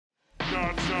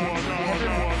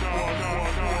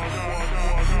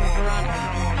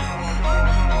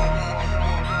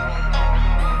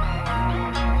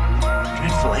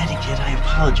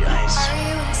apologize. Are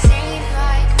you insane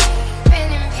like me? Been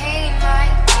in pain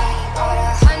like me?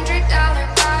 Bought $100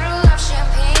 bottle of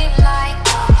champagne like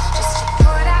me, just to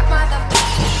pour that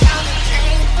motherfucker down the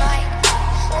drain like me.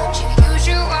 Would you use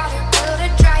your water bill to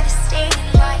dry the stain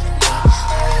like me?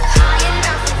 Are you high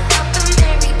enough without the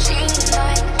Mary Jane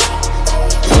like me? Do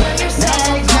you kill yourself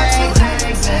apart to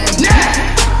exit?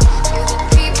 Do the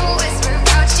people whisper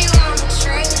about you on the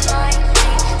train like me,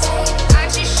 saying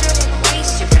that you shouldn't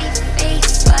waste your pretty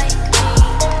face like me?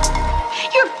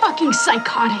 You're fucking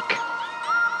psychotic.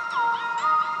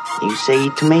 You say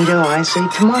tomato, I say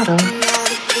tomato. All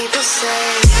the people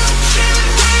say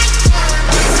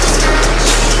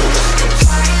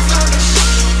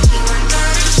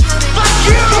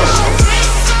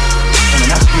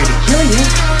Coming up here to kill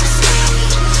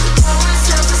you.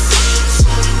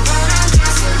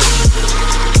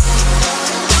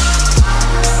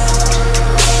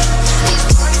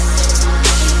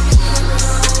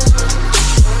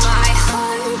 my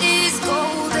heart is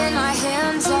gold and my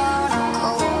hands are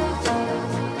cold.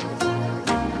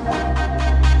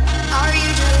 Are you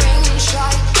deranged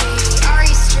like me? Are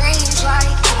you strange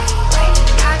like me?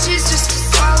 Lighting matches just to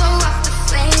swallow up the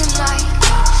flame like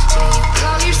me? Do you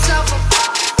call yourself a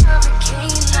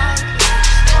hurricane like me?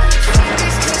 On your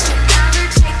fingers 'cause you never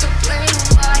take the blame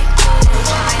like me.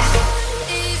 My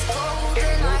heart is gold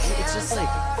and my It's just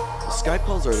like Skype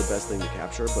calls are the best thing to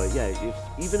capture, but yeah,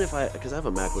 because I have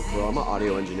a MacBook Pro, I'm an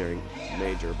audio engineering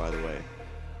major, by the way.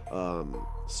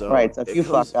 So Right, so if it you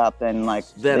comes- fuck up, then like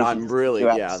Then they I'm just really- you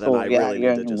out of yeah, then school. I really need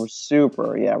you're, to just- we're super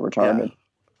retarded.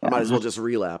 I might as well just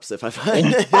relapse if I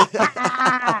find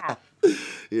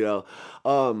you know.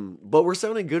 But we're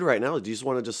sounding good right now. Do you just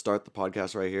want to just start the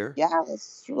podcast right here? Yeah,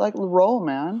 let's like roll,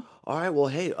 man. All right. Well,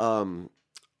 hey,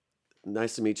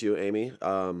 nice to meet you, Amy.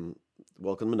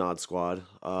 Welcome to Nod Squad.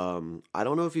 I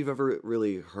don't know if you've ever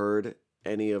really heard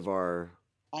any of our.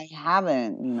 I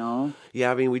haven't, Yeah,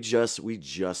 I mean, we just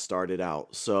started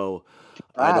out, so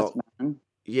I Congrats, don't. man.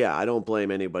 Yeah, I don't blame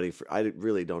anybody for. I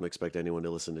really don't expect anyone to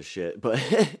listen to shit, but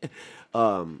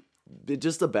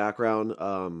just the background.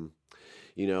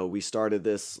 We started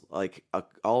this like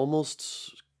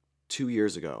almost 2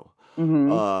 years ago.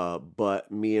 Mm-hmm.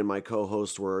 But me and my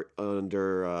co-host were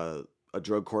under a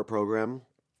drug court program.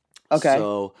 Okay.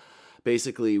 So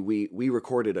basically, we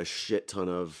recorded a shit ton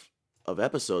of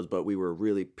episodes, but we were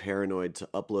really paranoid to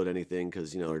upload anything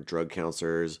because our drug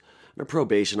counselors and our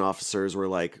probation officers were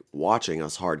like watching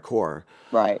us hardcore.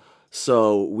 Right.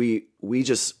 So we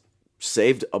just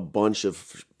saved a bunch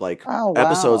of like Oh, wow,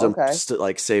 episodes and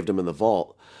okay. saved them in the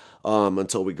vault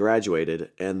until we graduated,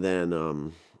 and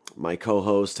then my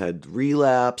co-host had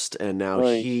relapsed, and now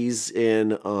Right. he's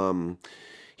in the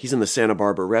Santa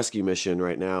Barbara rescue mission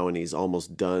right now, and he's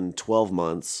almost done 12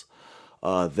 months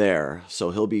there,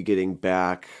 so he'll be getting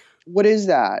back. What is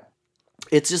that?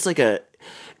 It's just like an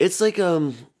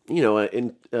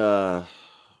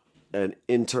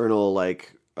internal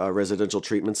like residential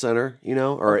treatment center,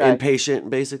 or Okay. inpatient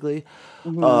basically.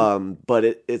 Mhm.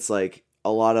 But it's like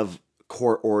a lot of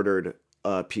court ordered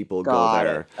people Got go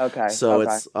it. there. Okay. So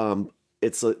okay.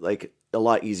 it's like a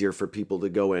lot easier for people to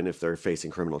go in if they're facing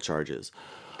criminal charges.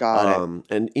 Got it.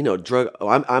 And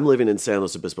I'm living in San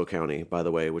Luis Obispo County, by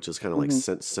the way, which is kind of like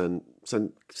SenCal,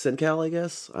 I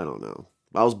guess. I don't know.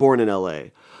 I was born in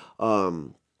LA.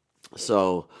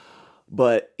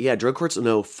 But yeah, drug court's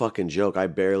no fucking joke. I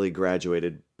barely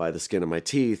graduated by the skin of my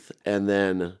teeth. And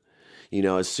then,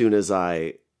 as soon as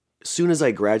I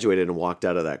graduated and walked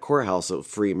out of that courthouse a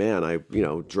free man, I,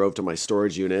 drove to my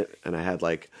storage unit, and I had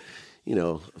like,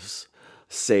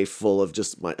 safe full of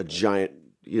just a giant,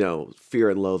 Fear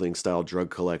and Loathing style drug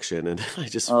collection. And I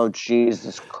just, Oh,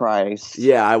 Jesus Christ.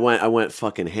 yeah, I went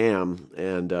fucking ham.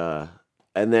 And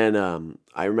then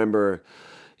I remember,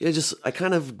 I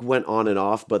kind of went on and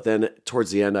off, but then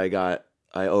towards the end I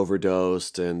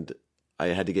overdosed, and I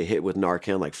had to get hit with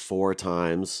Narcan like 4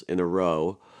 times in a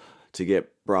row to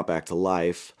get brought back to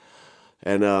life.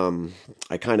 And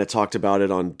I kind of talked about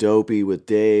it on Dopey with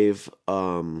Dave,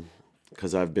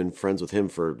 because I've been friends with him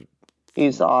for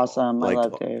He's awesome. like, I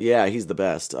love Dave. yeah, he's the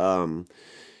best.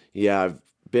 Yeah, I've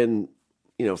been,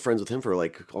 friends with him for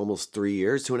like almost 3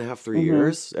 years, 2.5, 3 Mm-hmm.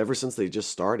 years, ever since they just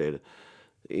started.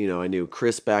 I knew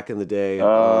Chris back in the day.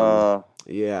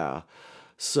 Yeah.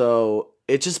 So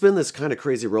it's just been this kind of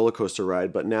crazy roller coaster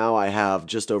ride, but now I have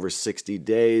just over 60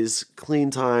 days clean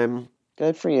time.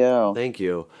 Good for you. Thank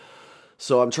you.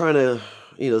 So I'm trying to,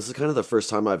 this is kind of the first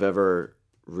time I've ever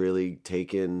really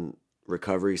taken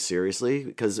recovery seriously,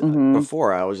 because Mhm.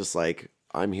 before I was just like,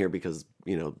 I'm here because,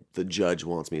 the judge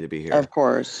wants me to be here. Of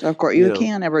course. You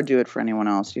can't ever do it for anyone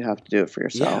else. You have to do it for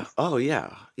yourself. Yeah. Oh,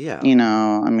 yeah. Yeah.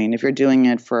 If you're doing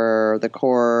it for the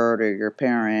court or your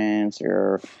parents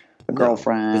or a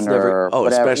girlfriend or whatever.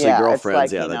 Especially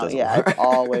girlfriends. It's like, that doesn't work. It's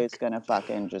always going to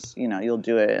fucking just, you'll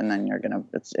do it and then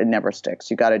it never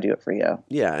sticks. You got to do it for you.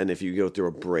 Yeah. And if you go through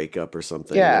a breakup or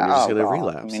something, then you're just going to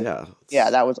relapse.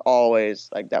 That was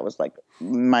always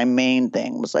my main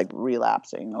thing was like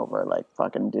relapsing over like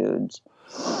fucking dudes.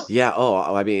 Yeah. Oh,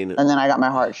 I mean. And then I got my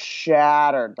heart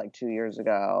shattered like 2 years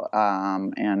ago.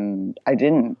 And I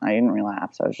didn't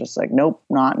relapse. I was just like, nope,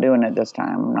 not doing it this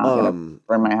time. I'm not going to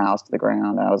burn my house to the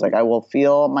ground. I was like, I will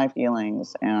feel my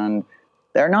feelings and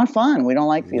they're not fun. We don't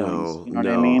like feelings. No, you know what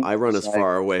I mean? I run as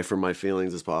far away from my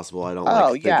feelings as possible. I don't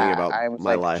like thinking about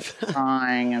my life.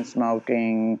 Crying and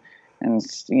smoking and,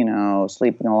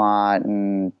 sleeping a lot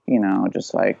and,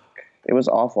 just like, it was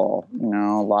awful, a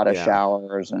lot of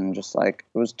showers and just like,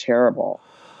 it was terrible.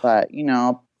 But,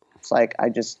 it's like,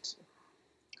 I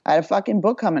had a fucking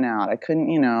book coming out. I couldn't,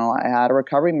 I had a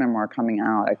recovery memoir coming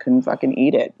out. I couldn't fucking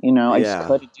eat it. I just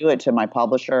couldn't do it to my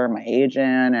publisher, my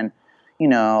agent. And,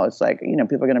 it's like,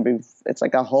 people are going to be, it's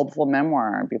like a hopeful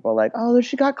memoir. And people are like, oh,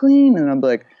 she got clean. And I'm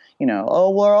like, oh,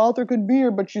 well, our author could be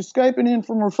here, but she's Skyping in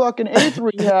from her fucking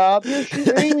 8th rehab. Here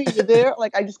she's Amy, you there?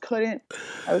 Like, I just couldn't.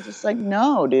 I was just like,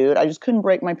 no, dude. I just couldn't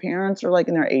break. My parents are like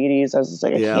in their 80s. I was just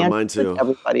like, I can't mine too.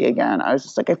 Everybody again. I was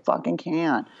just like, I fucking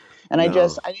can't. And I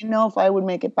didn't know if I would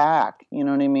make it back. You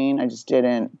know what I mean? I just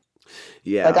didn't.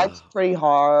 Yeah. Like, I was pretty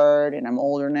hard, and I'm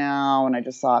older now, and I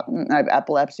just thought, I have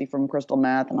epilepsy from crystal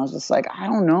meth, and I was just like, I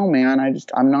don't know, man.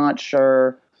 I'm not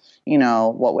sure,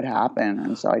 what would happen.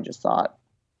 And so I just thought,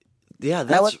 yeah,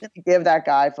 I was going to give that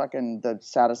guy fucking the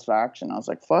satisfaction. I was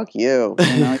like, fuck you.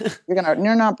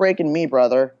 You're not breaking me,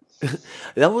 brother.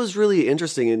 That was really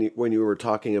interesting when you were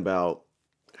talking about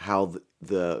how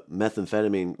the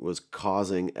methamphetamine was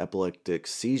causing epileptic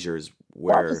seizures.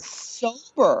 Where I was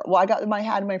sober. Well, I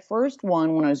had my first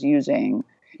one when I was using,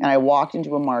 and I walked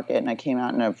into a market and I came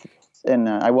out I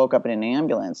woke up in an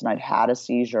ambulance and I'd had a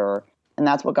seizure, and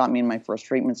that's what got me in my first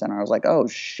treatment center. I was like, oh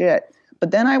shit.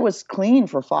 But then I was clean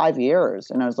for 5 years,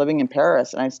 and I was living in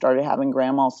Paris, and I started having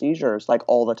grand mal seizures like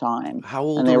all the time. How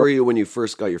old were you when you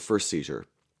first got your first seizure?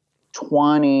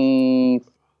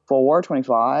 24,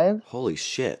 25. Holy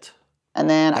shit. And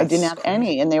then I didn't have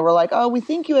any, and they were like, oh, we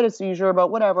think you had a seizure, but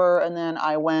whatever. And then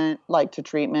I went like to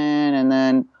treatment, and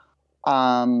then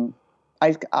I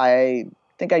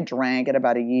think I drank it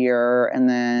about a year, and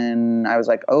then I was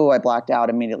like, oh, I blacked out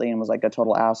immediately and was like a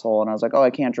total asshole. And I was like, oh,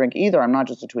 I can't drink either. I'm not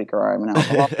just a tweaker. I'm an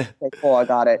alcoholic. Okay, cool, I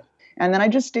got it. And then I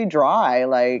just stayed dry.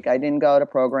 Like, I didn't go to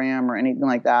program or anything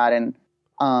like that. And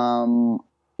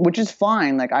which is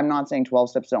fine. Like, I'm not saying 12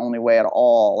 steps is the only way at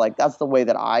all. Like, that's the way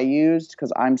that I used,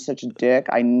 because I'm such a dick.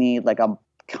 I need like a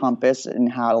compass in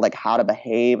how to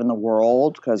behave in the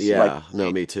world. Because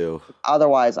me too.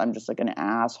 Otherwise, I'm just like an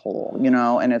asshole,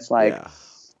 And it's like.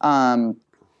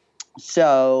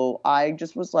 So I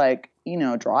just was like,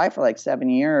 dry for like 7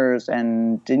 years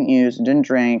and didn't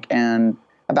drink. And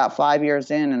about 5 years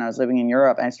in, and I was living in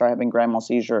Europe, and I started having grand mal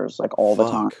seizures like all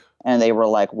the time. And they were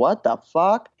like, what the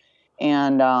fuck?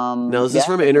 And now, is this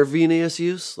from intravenous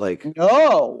use? Like,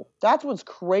 no, that's what's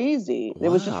crazy. Wow. It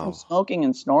was just from smoking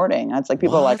and snorting. It's like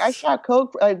people are like, I shot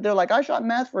coke. They're like, I shot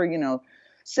meth for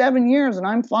 7 years and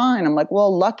I'm fine. I'm like,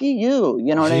 well, lucky you.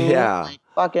 You know what I mean? Yeah. Like,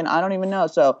 fucking, I don't even know.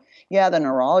 So yeah, the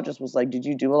neurologist was like, did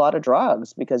you do a lot of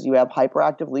drugs? Because you have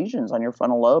hyperactive lesions on your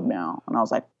frontal lobe now. And I was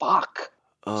like, fuck.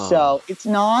 Oh, so it's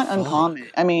not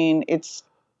uncommon. I mean, it's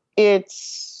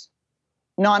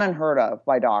not unheard of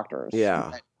by doctors. Yeah.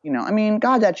 But, I mean,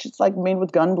 God, that shit's like made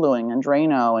with gun bluing and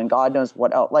Drano and God knows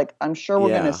what else. Like, I'm sure we're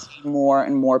going to see more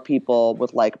and more people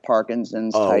with like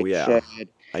Parkinson's type shit.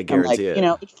 I guarantee it.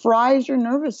 It fries your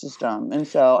nervous system. And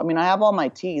so, I mean, I have all my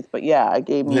teeth, but yeah, it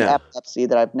gave me epilepsy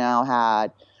that I've now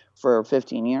had for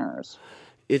 15 years.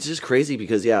 It's just crazy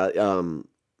because,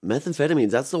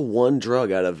 methamphetamines, that's the one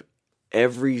drug out of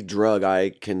every drug I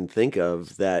can think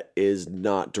of that is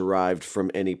not derived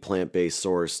from any plant-based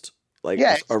sourced,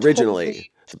 originally.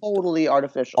 Totally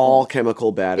artificial. All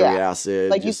chemical battery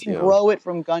acid. Like, you can grow it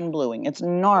from gun bluing. It's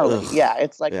gnarly. Ugh. Yeah,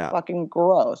 it's like fucking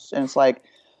gross. And it's like,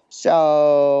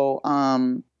 so,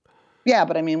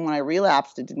 but I mean, when I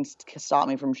relapsed, it didn't stop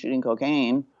me from shooting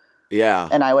cocaine. Yeah.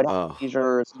 And I would have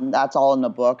seizures, and that's all in the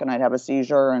book, and I'd have a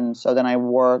seizure, and so then I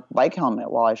wore a bike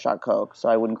helmet while I shot coke, so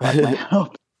I wouldn't crack my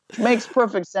nose. Which makes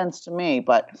perfect sense to me,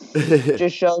 but it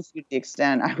just shows you the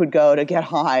extent I would go to get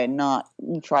high and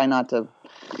try not to,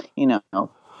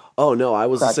 Oh no, I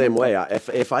was the Crack same me way.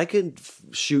 If I could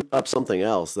shoot up something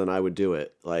else, then I would do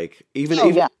it. Like Oh,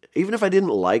 yeah. even if I didn't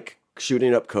like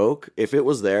shooting up coke, if it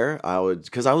was there, I would,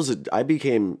 because I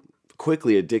became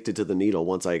quickly addicted to the needle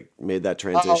once I made that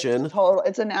transition.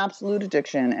 It's an absolute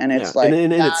addiction, and it's Yeah, like in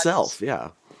that's- itself, yeah.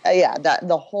 yeah, that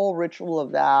the whole ritual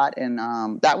of that, and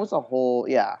that was a whole,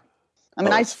 yeah. I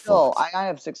mean, Oh, I it's still, fucked. I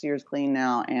have 6 years clean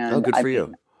now, and Oh, good I for you.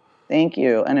 mean, thank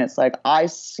you. And it's like I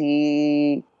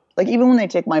see, like even when they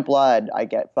take my blood, I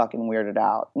get fucking weirded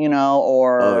out, you know,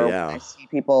 or Oh, when yeah. I see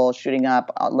people shooting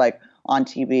up like on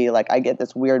TV, like I get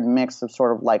this weird mix of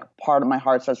sort of like part of my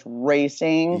heart starts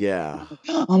racing. Yeah.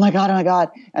 Oh my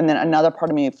god, and then another part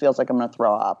of me feels like I'm gonna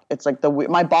throw up. It's like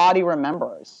my body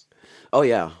remembers. Oh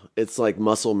yeah. It's like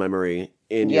muscle memory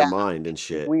in your Yeah. mind and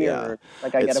shit. Weird. Yeah.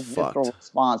 Like I get a It's visceral fucked.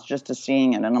 response just to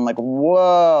seeing it, and I'm like,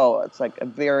 whoa! It's like a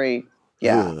very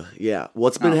Ugh, yeah.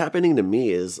 What's been happening to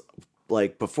me is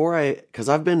like because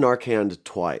I've been Narcaned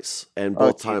twice, and Oh,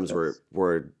 both times Jesus.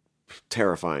 were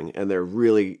terrifying, and they're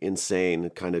really insane,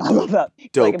 kind of I love that.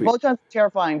 Like dopey. both times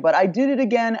terrifying, but I did it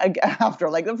again after.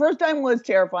 Like the first time was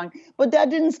terrifying, but that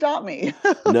didn't stop me.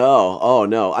 No, oh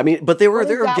no. I mean, but they were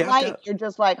What is that gapped like? out. You're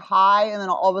just like high, and then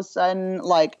all of a sudden,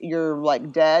 like you're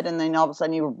like dead, and then all of a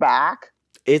sudden you're back.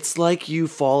 It's like you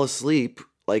fall asleep.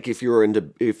 Like if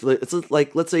it's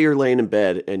like, let's say you're laying in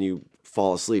bed and you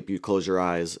fall asleep, you close your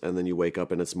eyes and then you wake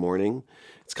up and it's morning.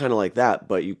 It's kind of like that,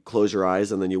 but you close your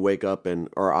eyes and then you wake up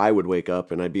or I would wake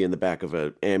up and I'd be in the back of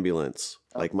an ambulance,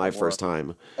 like my first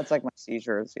time. That's like my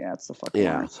seizures. Yeah, it's the fucking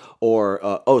Yeah. worst.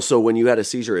 Or, so when you had a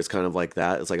seizure, it's kind of like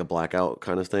that. It's like a blackout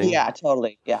kind of thing. Yeah,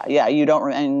 totally. Yeah. You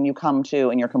don't, and you come to,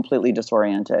 and you're completely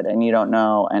disoriented, and you don't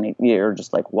know, and you're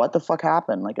just like, what the fuck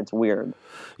happened? Like it's weird.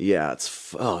 Yeah. It's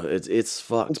fucked.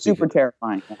 It's super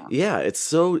terrifying. Yeah. Yeah, it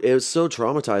was so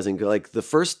traumatizing. Like the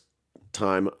first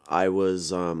time I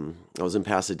was in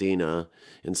Pasadena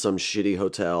in some shitty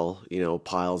hotel,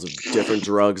 piles of different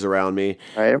drugs around me.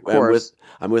 Right, of course.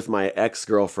 I'm with my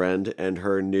ex-girlfriend and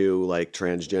her new like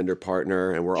transgender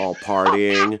partner, and we're all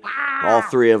partying, all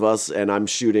three of us, and I'm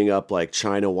shooting up like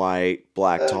China White,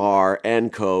 black tar,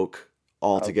 and coke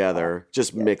all together,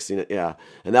 just mixing it. Yeah,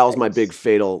 and that was my big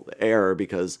fatal error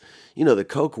because the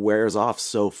coke wears off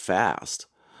so fast,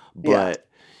 but.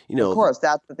 Of course,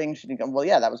 that's the thing. Well,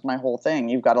 yeah, that was my whole thing.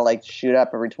 You've got to like shoot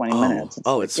up every 20 minutes.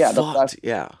 It's fucked.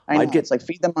 Yeah, I know. It's like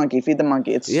feed the monkey.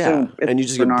 It's and you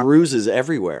just get gnarly. bruises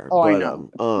everywhere. Oh, but, I know.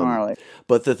 It's gnarly.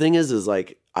 But the thing is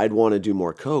like I'd want to do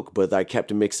more coke, but I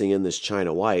kept mixing in this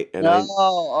China White, and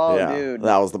dude,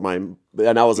 that was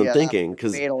and I wasn't thinking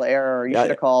because fatal error. You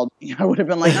should have called. I would have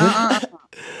been like,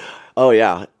 Oh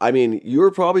yeah, I mean, you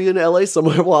were probably in LA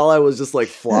somewhere while I was just like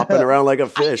flopping around like a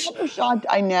fish.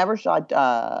 I never shot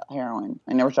heroin.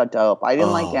 I never shot dope. I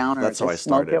didn't like downers. That's how I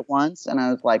smoked started. it once, and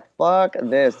I was like, "Fuck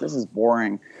this! This is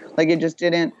boring." Like it just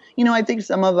didn't. I think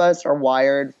some of us are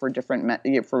wired for different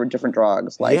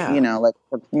drugs. Like like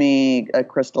for me,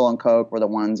 crystal and coke were the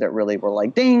ones that really were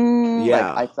like ding.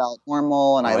 Yeah, like I felt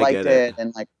normal and I liked it,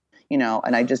 and like.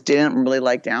 And I just didn't really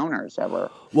like downers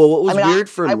ever. Well, what was weird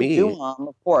for I me? would do them,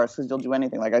 of course, because you'll do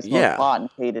anything. Like I smoked pot and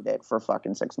hated it for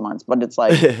fucking 6 months. But it's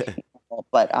like,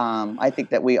 I think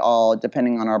that we all,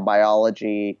 depending on our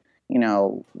biology,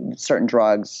 certain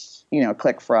drugs,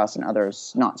 click for us and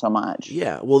others not so much.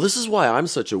 Yeah. Well, this is why I'm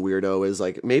such a weirdo. Is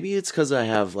like maybe it's because I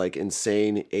have like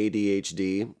insane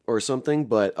ADHD or something.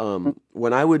 But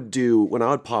when I would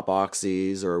pop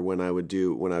oxys or when I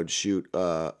would shoot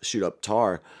up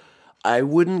tar. I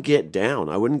wouldn't get down.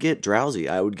 I wouldn't get drowsy.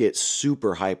 I would get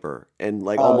super hyper and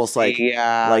like almost like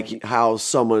how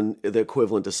the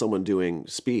equivalent to someone doing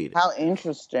speed. How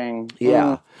interesting.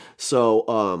 Yeah.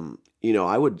 So,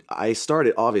 I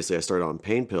started on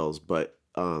pain pills, but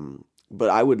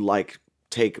I would like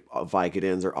take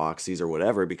Vicodins or oxys or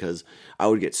whatever because I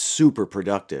would get super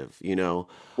productive,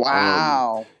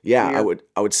 Wow. Yeah, Weird.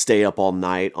 I would stay up all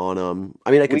night on them.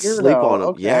 I mean, I could Weirdo. sleep on them.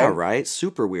 Okay. Yeah, right?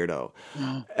 Super weirdo.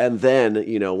 And then,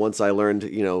 once I learned,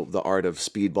 the art of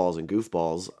speedballs and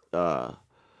goofballs,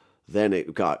 then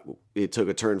it took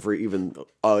a turn for even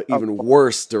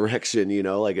worse direction,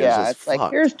 like it was just it's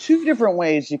like here's 2 different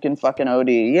ways you can fucking OD.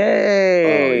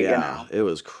 Yay! Oh yeah, it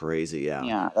was crazy. Yeah,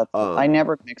 yeah. I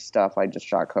never mixed stuff. I just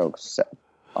shot coke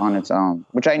on its own,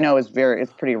 which I know is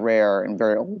it's pretty rare and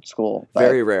very old school.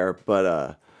 Very rare,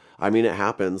 but I mean it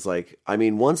happens. Like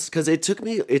once because it took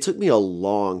me a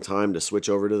long time to switch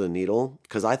over to the needle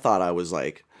because I thought I was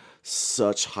like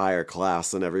such higher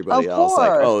class than everybody Of else. Like,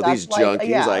 course, oh, that's these like, junkies,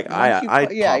 yeah. like Once you I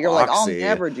put- yeah, pop you're like, I'll Oxy.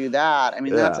 never do that. I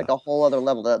mean, Yeah. that's like a whole other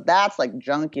level. That's like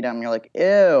junkiedom. You're like,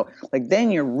 ew. Like then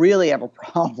you really have a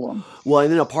problem. Well,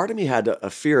 and then a part of me had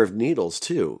a fear of needles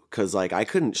too, because like I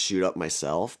couldn't shoot up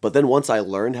myself. But then once I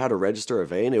learned how to register a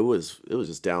vein, it was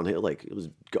just downhill. Like it was.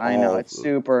 I know it's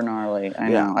super gnarly. I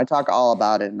Yeah. know. I talk all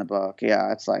about it in the book.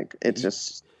 Yeah, it's like it's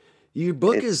just Your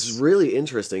book is really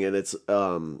interesting, and it's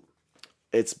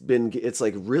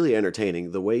like really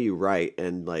entertaining. The way you write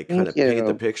and like kind of Thank paint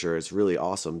the you. picture is really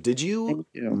awesome. Did you Thank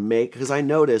you. make? Because I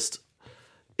noticed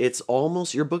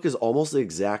your book is almost the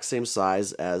exact same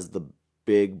size as the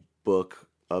big book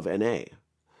of NA.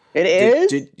 it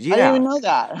is. I yeah. didn't even know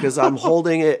that. Because I'm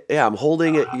holding it. Yeah, I'm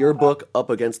holding it. Your book up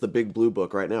against the big blue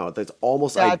book right now. That's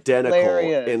almost That's identical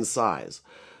hilarious. in size.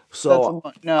 So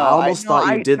No, I almost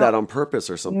thought you did no, that on purpose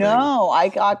or something. No, I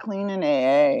got clean in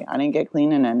AA. I didn't get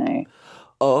clean in NA.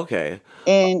 Oh, okay.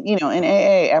 And in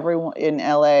AA, everyone in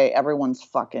LA, everyone's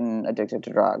fucking addicted to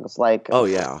drugs. Like, Oh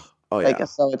yeah. Oh yeah. like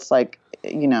so it's like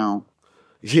Yeah.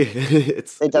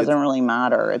 it doesn't really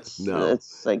matter. It's No.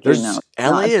 it's like There's- it's LA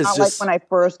not, it's is not just- like when I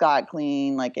first got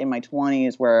clean, like in my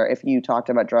 20s, where if you talked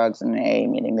about drugs in an AA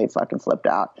meeting, they fucking flipped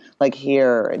out. Like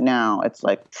here now, it's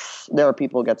like there are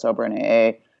people who get sober in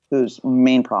AA whose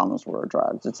main problems were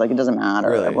drugs. It's like it doesn't matter.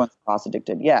 Really? Everyone's cross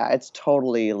addicted. Yeah, it's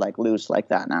totally like loose like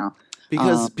that now.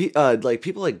 Because like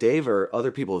people like Dave or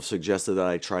other people have suggested that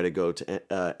I try to go to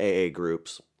AA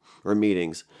groups or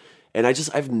meetings. And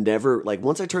I've never, like,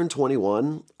 once I turned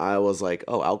 21, I was like,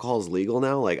 oh, alcohol is legal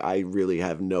now? Like, I really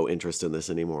have no interest in this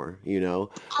anymore, you know?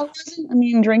 I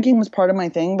mean, drinking was part of my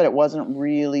thing, but it wasn't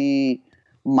really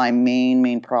my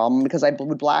main problem because I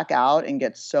would black out and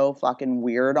get so fucking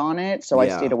weird on it. So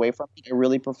Yeah. I stayed away from it. I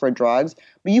really prefer drugs,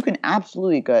 but you can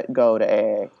absolutely go to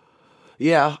AA.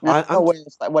 Yeah. I don't know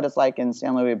what it's like in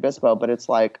San Luis Obispo, but it's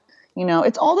like,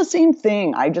 it's all the same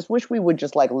thing. I just wish we would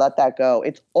just like let that go.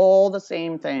 It's all the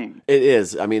same thing. It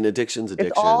is. I mean, addiction's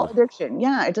addiction. It's all addiction.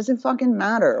 Yeah, it doesn't fucking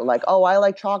matter. Like, oh, I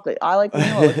like chocolate. I like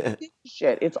vanilla.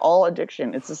 Shit. It's all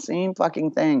addiction. It's the same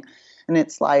fucking thing. And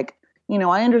it's like,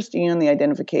 I understand the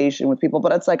identification with people,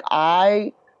 but it's like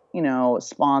I,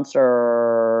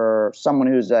 sponsor someone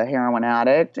who's a heroin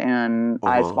addict and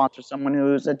I sponsor someone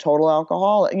who's a total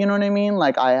alcoholic. You know what I mean?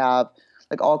 Like I have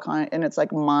like all kind, and it's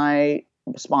like my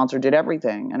sponsor did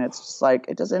everything, and it's just like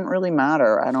it doesn't really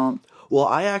matter. Well,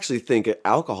 I actually think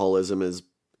alcoholism is,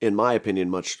 in my opinion,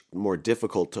 much more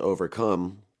difficult to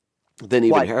overcome than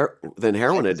even than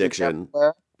heroin addiction.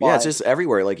 Yeah, it's just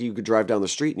everywhere. Like you could drive down the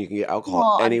street and you can get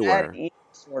alcohol anywhere. I've had eating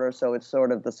disorder, so it's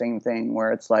sort of the same thing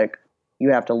where it's like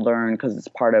you have to learn because it's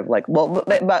part of like but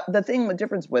the thing, the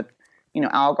difference with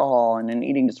alcohol and an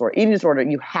eating disorder,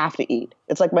 you have to eat.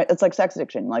 It's like sex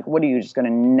addiction. Like, what are you just going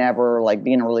to never like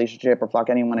be in a relationship or fuck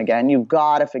anyone again? You've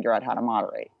got to figure out how to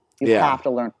moderate. You have to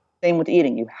learn. Same with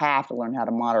eating. You have to learn how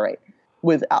to moderate.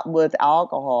 With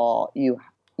alcohol,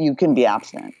 you can be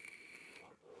abstinent.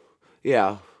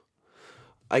 Yeah,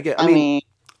 I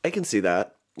can see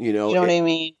that. You know what I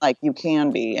mean? Like you can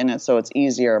be, and so it's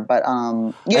easier. But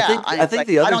yeah, I think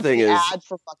the other thing is ads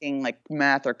for fucking like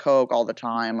meth or coke all the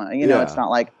time. It's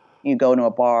not like you go to a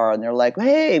bar and they're like,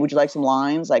 "Hey, would you like some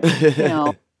lines?" Like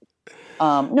no,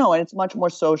 and it's much more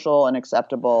social and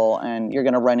acceptable, and you're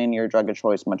going to run into your drug of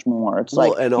choice much more. It's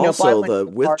like, and also the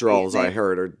withdrawals I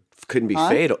heard couldn't be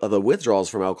fatal. The withdrawals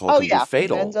from alcohol can be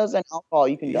fatal. Benzos and alcohol,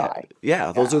 you can die.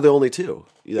 Yeah, those are the only two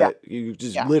that you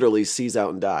just literally seize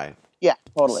out and die. Yeah,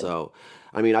 totally. So,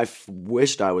 I mean, I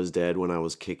wished I was dead when I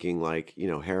was kicking like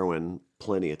heroin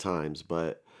plenty of times,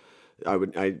 but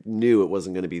I knew it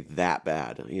wasn't going to be that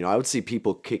bad. I would see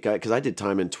people kick out because I did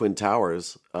time in Twin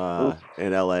Towers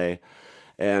in LA.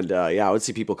 And I would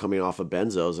see people coming off of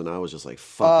benzos, and I was just like,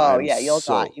 "Fuck!" You'll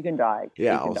die. You can die.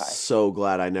 Yeah, I was so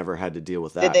glad I never had to deal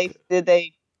with that. Did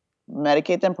they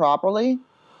medicate them properly?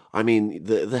 I mean,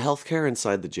 the healthcare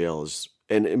inside the jail is,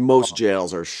 and most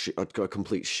jails are a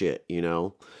complete shit.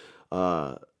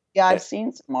 I've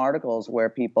seen some articles where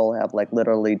people have like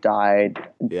literally died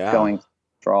going to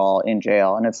withdrawal in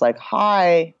jail, and it's like,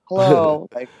 "Hi, hello."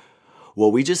 Like,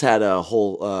 well, we just had a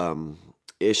whole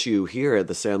issue here at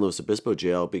the San Luis Obispo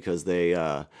jail because they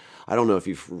I don't know if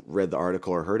you've read the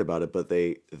article or heard about it, but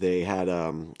they had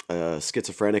a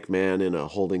schizophrenic man in a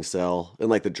holding cell in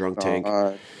like the drunk tank,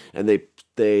 and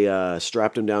they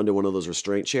strapped him down to one of those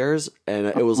restraint chairs, and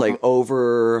it was like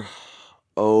over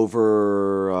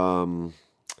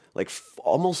like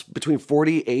almost between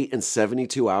 48 and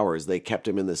 72 hours they kept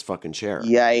him in this fucking chair.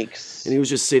 Yikes. And he was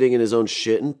just sitting in his own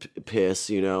shit and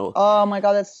piss, Oh my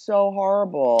God, that's so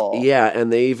horrible. Yeah,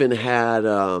 and they even had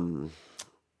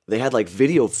they had like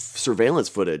video surveillance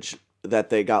footage that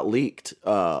they got leaked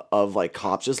of like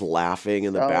cops just laughing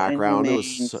in the background. Inhumane,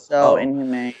 It was so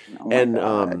inhumane. Oh my and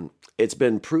God. It's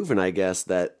been proven, I guess,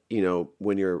 that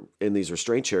when you're in these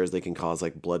restraint chairs, they can cause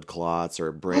like blood clots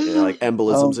or brain like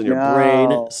embolisms in your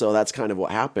brain. So that's kind of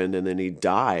what happened, and then he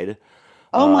died.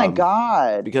 Oh my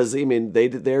God. Because I mean,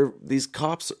 they're these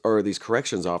cops or these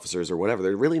corrections officers or whatever.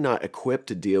 They're really not equipped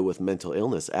to deal with mental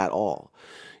illness at all.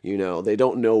 They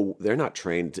don't know. They're not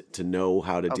trained to know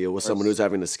how to deal with someone who's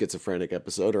having a schizophrenic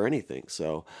episode or anything.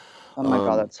 So, oh my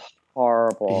God, that's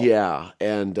horrible. Yeah,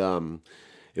 and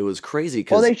it was crazy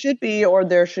because well, they should be, or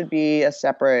there should be a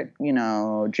separate,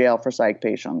 jail for psych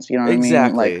patients. You know what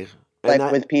exactly. I mean?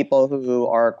 Like with people who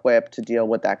are equipped to deal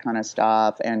with that kind of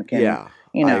stuff and can,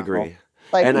 I agree.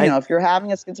 Like, and if you're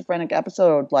having a schizophrenic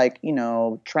episode, like,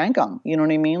 trank them, you know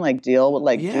what I mean? Like, deal with,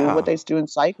 like, do what they do in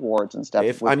psych wards and stuff.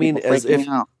 As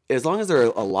long as they're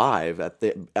alive at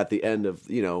the end of,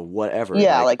 whatever.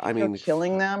 Yeah, like if you're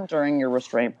killing them during your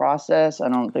restraint process, I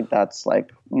don't think that's,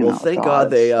 like, well, thank God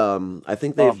they, I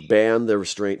think they've banned the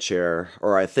restraint chair,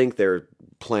 or I think they're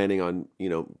planning on,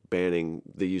 banning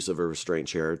the use of a restraint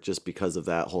chair just because of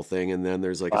that whole thing. And then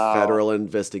there's like a federal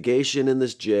investigation in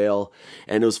this jail.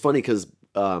 And it was funny because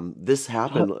this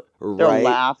happened They're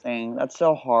laughing. That's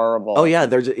so horrible. Oh yeah,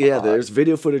 there's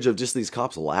video footage of just these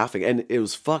cops laughing, and it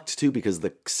was fucked too because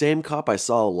the same cop I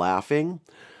saw laughing,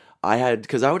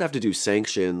 because I would have to do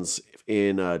sanctions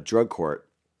in drug court,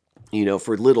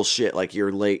 for little shit like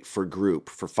you're late for group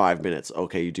for 5 minutes.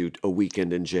 Okay, you do a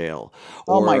weekend in jail.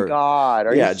 Oh my God,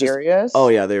 are you serious? Oh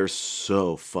yeah, they're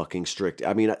so fucking strict.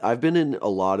 I mean, I've been in a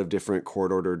lot of different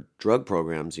court-ordered drug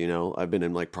programs. I've been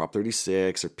in like Prop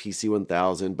 36 or PC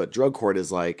 1000, but drug court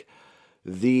is like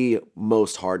the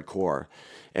most hardcore,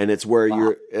 and it's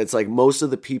where it's like most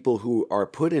of the people who are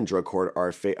put in drug court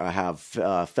have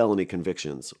felony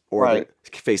convictions or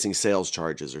facing sales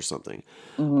charges or something.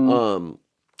 Mm-hmm.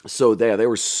 So they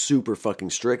were super fucking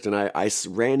strict, and I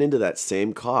ran into that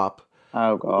same cop.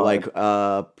 Oh God! Like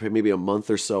maybe a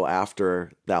month or so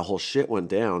after that whole shit went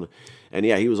down, and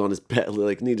yeah, he was on his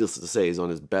like needless to say, he's on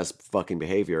his best fucking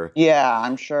behavior. Yeah,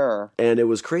 I'm sure. And it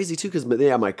was crazy too, because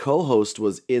my co-host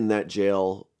was in that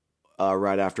jail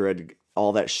right after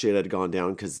all that shit had gone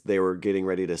down, because they were getting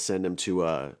ready to send him to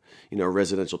a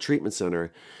residential treatment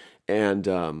center,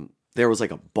 and there was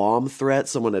like a bomb threat.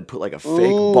 Someone had put like a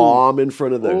fake bomb in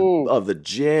front of the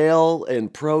jail in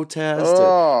protest.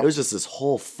 And it was just this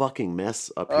whole fucking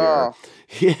mess up here.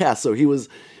 Yeah, so he was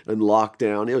in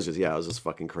lockdown. It was just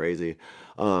fucking crazy.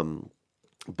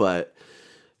 But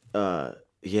I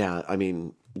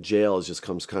mean, jail just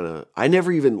comes kind of. I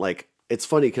never even like. It's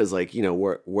funny because like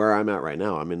where I'm at right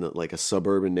now, I'm in like a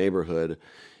suburban neighborhood.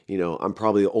 I'm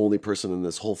probably the only person in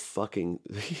this whole fucking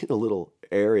little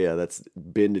area that's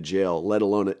been to jail, let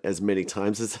alone as many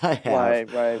times as I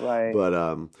have. Right. But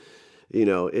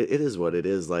it is what it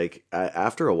is. Like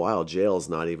after a while, jail is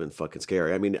not even fucking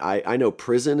scary. I mean, I know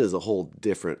prison is a whole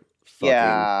different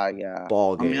fucking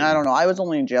ball game. I mean, I don't know. I was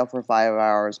only in jail for 5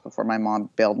 hours before my mom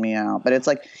bailed me out. But it's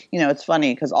like, it's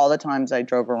funny because all the times I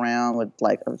drove around with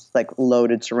like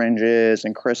loaded syringes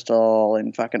and crystal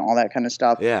and fucking all that kind of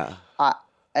stuff. Yeah.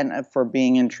 And for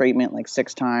being in treatment like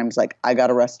 6 times, like I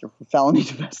got arrested for felony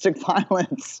domestic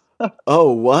violence.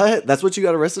 Oh, what? That's what you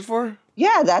got arrested for?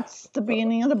 Yeah, that's the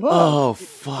beginning of the book. Oh,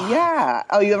 fuck. Yeah.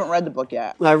 Oh, you haven't read the book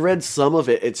yet? I read some of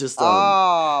it. It's just...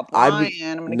 Brian,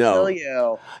 I'm going to kill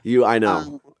you. I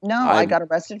know. I got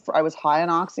arrested I was high on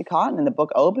Oxycontin, and the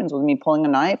book opens with me pulling a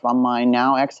knife on my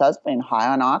now ex-husband, high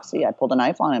on Oxy. I pulled a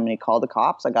knife on him, and he called the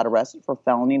cops. I got arrested for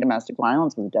felony domestic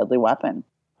violence with a deadly weapon.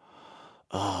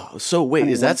 Oh, so wait,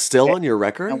 is that still on your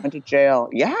record? I went to jail.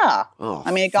 Yeah. Oh,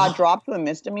 I mean, it got dropped to a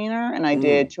misdemeanor, and I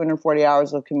did 240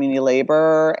 hours of community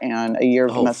labor and a year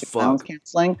of domestic violence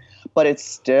counseling. But it's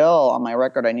still on my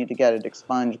record. I need to get it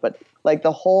expunged. But like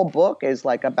the whole book is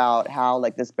like about how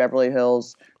like this Beverly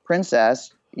Hills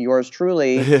princess, yours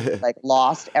truly, like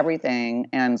lost everything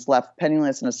and is left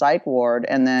penniless in a psych ward,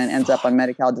 and then ends up on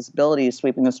Medi-Cal disability,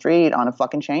 sweeping the street on a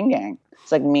fucking chain gang.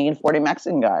 It's like me and 40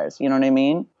 Mexican guys. You know what I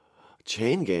mean?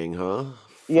 Chain gang, huh?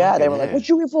 Yeah, they were like, "What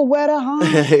you here for, Weta,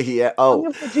 huh?" Yeah. Oh, I'm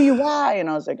here for DUI, and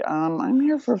I was like, I'm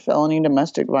here for felony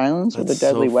domestic violence with a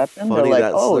deadly weapon." They're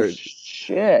like, "Oh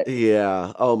shit."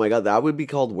 Yeah. Oh my God, that would be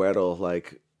called Weta,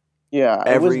 like. Yeah.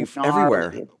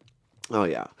 Everywhere. Oh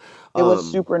yeah. It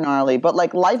was super gnarly, but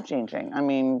like life changing. I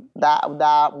mean,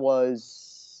 that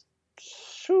was.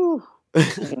 Whew.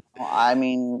 I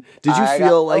mean, did you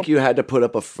feel like you had to put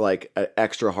up an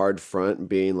extra hard front,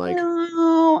 being like,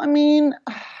 no, I mean,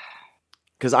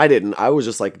 because I didn't. I was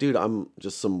just like, dude, I'm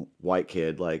just some white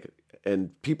kid. Like, and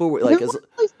people were No like, one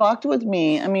really fucked with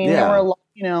me. I mean, there Yeah. were a lot,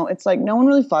 it's like no one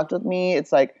really fucked with me.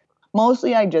 It's like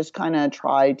mostly I just kind of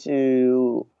tried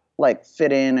to like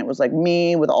fit in. It was like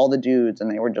me with all the dudes,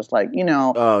 and they were just like,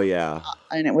 oh yeah,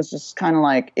 and it was just kind of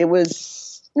like it was.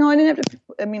 No, I didn't have to.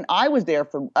 I mean, I was there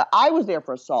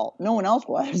for assault. No one else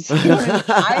was. You know what I mean?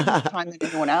 I had more time than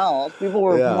anyone else. People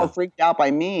were Yeah. more freaked out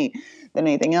by me than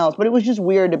anything else. But it was just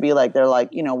weird to be like, they're like,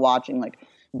 watching like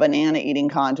banana eating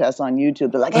contests on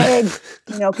YouTube. They're like, hey,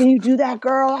 can you do that,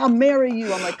 girl? I'll marry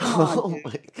you. I'm like, come on, Oh dude.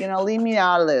 my Leave me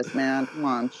out of this, man. Come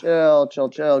on, chill,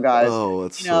 guys. Oh,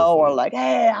 that's so or funny. like,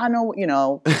 hey, I know,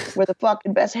 where the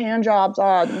fucking best hand jobs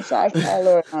are, the massage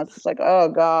parlor. And I was just like, oh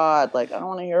God, like I don't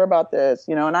want to hear about this,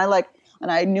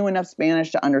 and I knew enough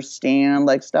Spanish to understand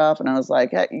like stuff, and I was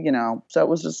like, hey, so it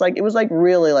was just like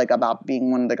really like about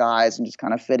being one of the guys and just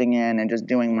kind of fitting in and just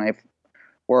doing my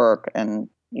work and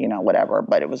whatever.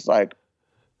 But it was like,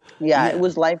 yeah. It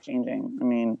was life changing. I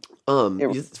mean,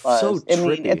 it it's was. so I mean,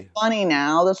 trippy. it's funny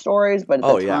now, the stories, but at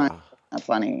Oh the yeah. time, not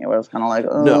funny. It was kind of like,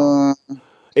 No.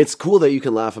 It's cool that you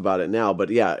can laugh about it now, but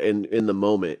yeah, in the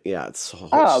moment, yeah, it's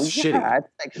shitty. yeah, it's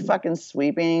like fucking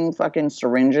sweeping fucking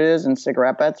syringes and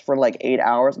cigarette butts for like 8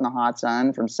 hours in the hot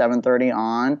sun from 7:30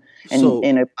 on, and So-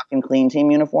 in a fucking clean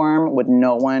team uniform with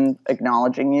no one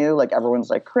acknowledging you. Like everyone's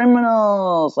like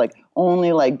criminals, like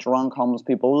only like drunk homeless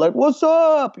people were like, "What's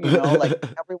up?" Like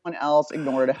everyone else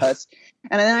ignored us.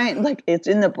 And then it's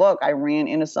in the book. I ran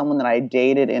into someone that I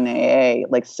dated in AA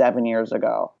like 7 years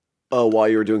ago. Oh, while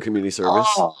you were doing community service?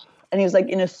 Oh, and he was like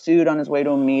in a suit on his way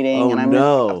to a meeting, Oh, and I'm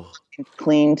no. in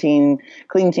clean teen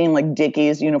like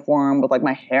Dickies uniform with like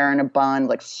my hair in a bun,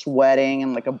 like sweating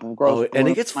and like a gross. Oh, and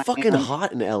blue it gets in my fucking hand.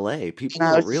 hot in LA. People And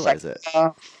I don't was just realize like, it.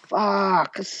 oh,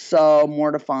 fuck, so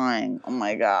mortifying. Oh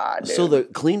my God, dude. So the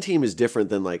clean team is different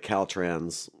than like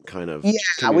Caltrans kind of we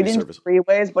community didn't service. do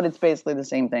freeways, but it's basically the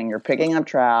same thing. You're picking up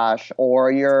trash,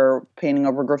 or you're painting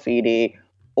over graffiti,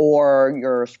 or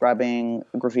you're scrubbing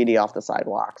graffiti off the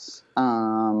sidewalks.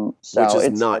 So Which is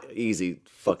it's not easy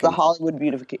fucking. the Hollywood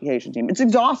beautification team. It's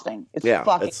exhausting. It's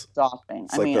fucking exhausting.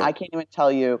 I like mean, I can't even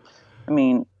tell you. I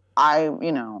mean, I'm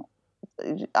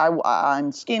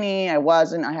skinny.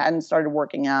 I hadn't started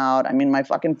working out. I'm in my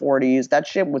fucking 40s. That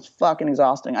shit was fucking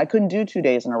exhausting. I couldn't do 2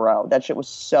 days in a row. That shit was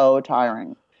so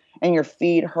tiring. And your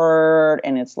feet hurt,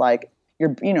 and it's like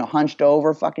you're, hunched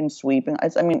over fucking sweeping.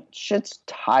 Shit's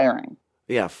tiring.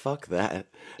 Yeah, fuck that.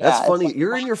 Yeah, That's it's funny. like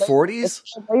You're in your it's 40s?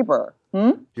 labor.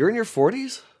 You're in your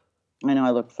 40s? I know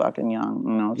I look fucking young.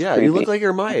 No, it's Yeah, creepy. you look like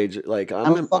you're my age. Like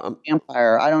I'm a fucking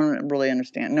vampire. I don't really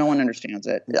understand. No one understands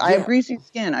it. I Yeah. have greasy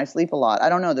skin. I sleep a lot. I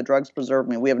don't know. The drugs preserve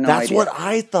me. We have no That's idea. what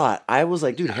I thought. I was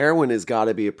like, dude, heroin has got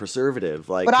to be a preservative.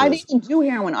 Like, But I 'cause- didn't do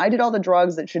heroin. I did all the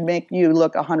drugs that should make you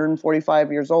look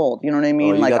 145 years old. You know what I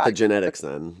mean? Oh, you got the I, genetics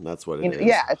then. That's what it is.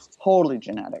 yeah, it's totally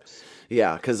genetics.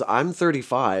 Yeah, because I'm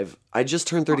 35. I just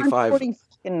turned I'm 35.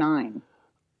 49.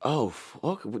 Oh,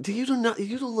 okay. You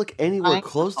don't look anywhere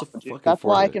close to fucking That's 40.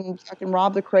 why I can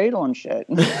rob the cradle and shit.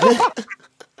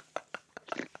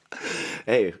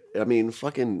 Hey, I mean,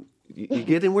 fucking, you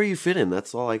get in where you fit in.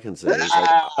 That's all I can say. It's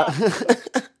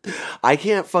like, I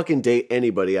can't fucking date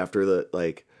anybody after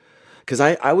because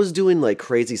I was doing like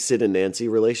crazy Sid and Nancy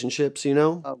relationships,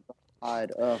 Oh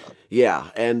God. Ugh. Yeah,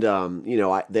 and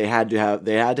they had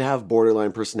to have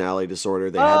borderline personality disorder.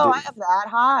 They Oh, had I have that.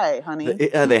 Hi, honey.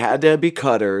 they had to be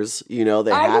cutters. They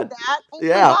I had did that. Oh my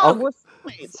Yeah, God, okay. we're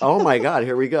soulmates. Oh my God,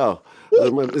 here we go.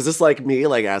 Is this like me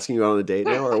like asking you out on a date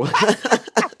now or what?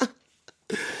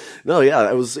 No, yeah,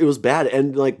 it was bad.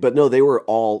 And but no, they were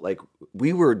all like,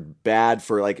 we were bad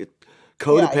for like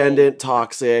codependent,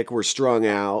 toxic, we're strung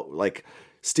out, like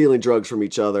stealing drugs from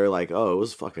each other. Like, oh, it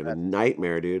was fucking a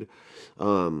nightmare, dude.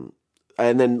 And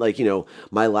then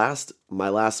my last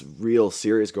real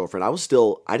serious girlfriend,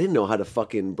 I didn't know how to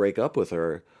fucking break up with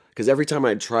her. Because every time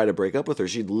I'd try to break up with her,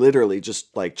 she'd literally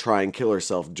just like try and kill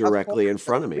herself directly in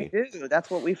front of me. We do. That's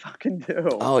what we fucking do.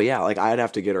 Oh yeah, like I'd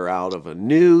have to get her out of a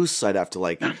noose. I'd have to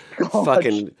like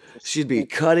fucking. She'd be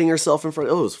cutting herself in front.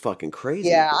 Oh, it was fucking crazy.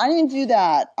 Yeah, I didn't do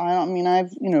that.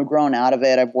 I've grown out of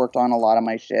it. I've worked on a lot of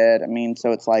my shit.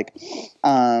 So it's like,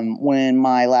 when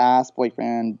my last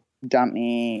boyfriend dumped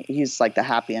me, he's like the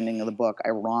happy ending of the book,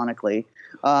 ironically.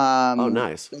 Oh,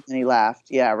 nice. And he left.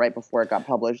 Yeah, right before it got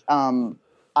published.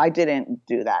 I didn't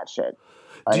do that shit.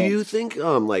 Do you think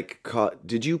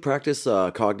did you practice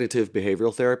cognitive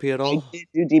behavioral therapy at all? I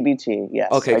did do DBT, yes.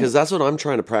 Okay, I because that's what I'm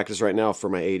trying to practice right now for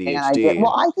my And I did. ADHD.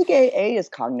 Well, I think AA is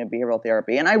cognitive behavioral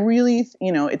therapy. And I really,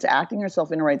 it's acting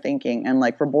yourself into right thinking. And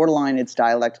like for borderline, it's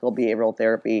dialectical behavioral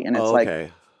therapy. And it's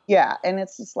okay. yeah. And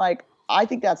it's just like, I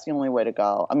think that's the only way to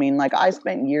go. I mean, like, I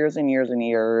spent years and years and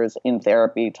years in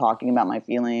therapy talking about my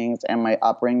feelings and my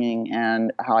upbringing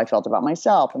and how I felt about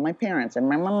myself and my parents and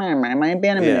my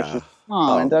abandonment issues.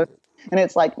 And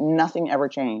it's like nothing ever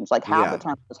changed. Like half the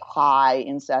time I was high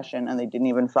in session and they didn't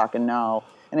even fucking know.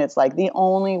 And it's like the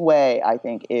only way, I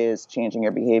think, is changing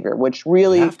your behavior, which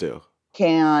really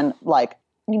can, like,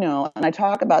 you know, and I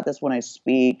talk about this when I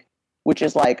speak, which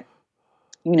is like,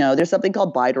 you know, there's something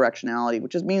called bidirectionality,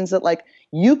 which just means that, like,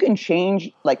 you can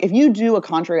change, like, if you do a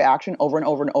contrary action over and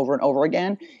over and over and over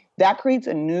again, that creates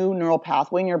a new neural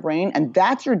pathway in your brain, and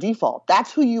that's your default.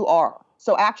 That's who you are.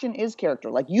 So action is character.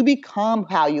 Like, you become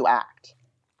how you act.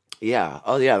 Yeah.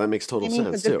 Oh, yeah. That makes total sense,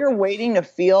 Because too. if you're waiting to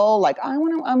feel like, I'm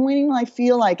waiting till I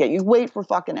feel like it, you wait for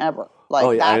fucking ever. Like,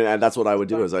 oh, yeah. And that's what I would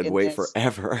do is I'd wait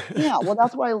forever. Yeah. Well,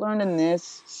 that's what I learned in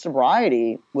this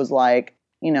sobriety was like,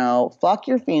 you know, fuck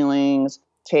your feelings,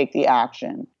 take the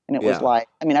action. And it was like,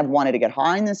 I mean, I've wanted to get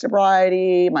high in this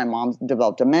sobriety. My mom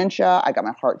developed dementia. I got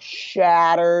my heart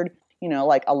shattered. You know,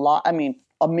 like a lot. I mean,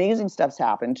 amazing stuff's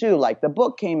happened too. Like the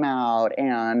book came out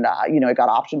and, you know, it got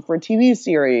optioned for a TV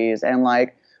series and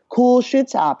like cool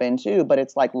shit's happened too. But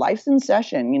it's like life's in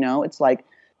session, you know, it's like,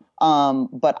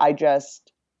 but I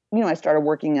just, you know, I started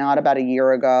working out about a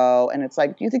year ago and it's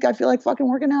like, do you think I feel like fucking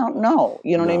working out? No.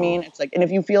 You know what I mean? It's like, and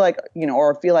if you feel like, you know,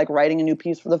 or feel like writing a new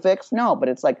piece for the Fix, no, but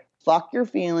it's like, fuck your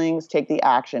feelings, take the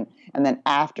action. And then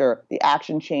after the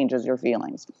action changes your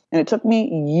feelings. And it took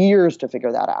me years to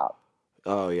figure that out.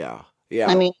 Oh, yeah. Yeah.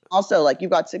 I mean, also, like,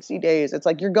 you've got 60 days. It's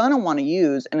like you're going to want to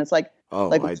use. And it's like,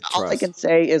 all I can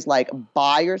say is, like,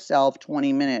 buy yourself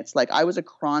 20 minutes. Like, I was a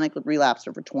chronic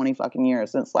relapser for 20 fucking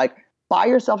years. And it's like, buy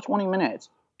yourself 20 minutes.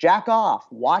 Jack off.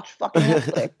 Watch fucking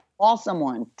Netflix. Call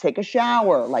someone. Take a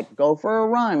shower. Like, go for a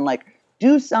run. Like,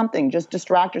 do something. Just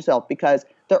distract yourself because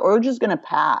the urge is going to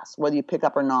pass whether you pick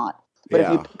up or not. But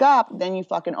if you pick up, then you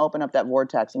fucking open up that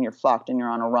vortex and you're fucked and you're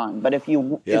on a run. But if it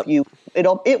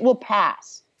will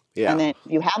pass. Yeah. And then if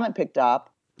you haven't picked up,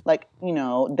 like, you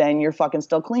know, then you're fucking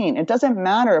still clean. It doesn't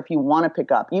matter if you want to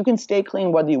pick up. You can stay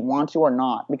clean whether you want to or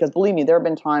not. Because believe me, there have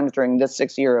been times during this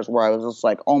 6 years where I was just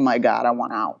like, oh my God, I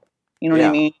want out. You know what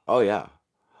I mean? Oh, yeah.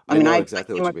 I mean, I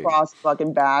came across a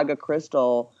fucking bag of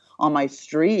crystal on my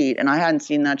street and I hadn't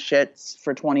seen that shit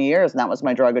for 20 years. And that was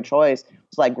my drug of choice. It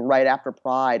was like right after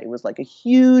Pride. It was like a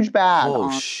huge bag.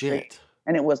 Oh, shit.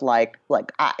 And it was like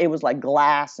it was like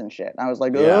glass and shit. And I was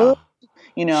like, oh.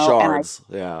 You know, shards.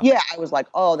 I was like,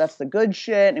 oh, that's the good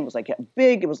shit. And it was like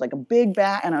big. It was like a big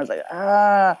bag. And I was like,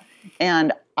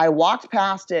 and I walked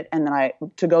past it and then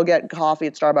to go get coffee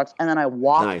at Starbucks. And then I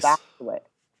walked back to it.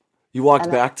 You walked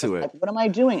back to it. Like, what am I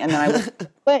doing? And then I was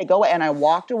go away. And I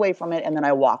walked away from it. And then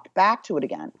I walked back to it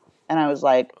again. And I was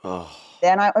like,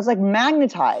 then I was like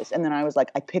magnetized. And then I was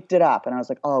like, I picked it up and I was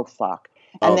like, oh, fuck.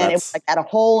 And then it was like had a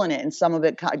hole in it and some of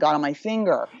it got on my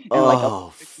finger.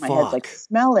 And my head's like,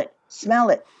 smell it,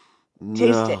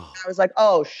 taste it. And I was like,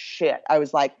 oh shit. I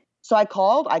was like, so I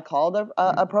called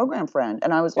a program friend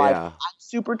and I was like, I'm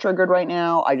super triggered right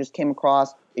now. I just came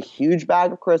across a huge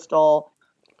bag of crystal.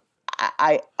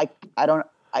 My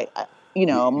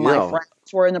friends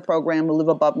who are in the program who live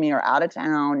above me are out of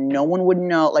town. No one would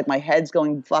know. Like my head's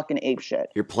going fucking apeshit.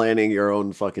 You're planning your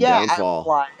own fucking downfall.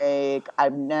 Like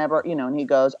I've never, you know. And he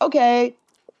goes, "Okay,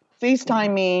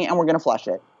 FaceTime me, and we're gonna flush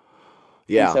it."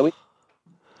 Yeah. So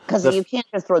because you can't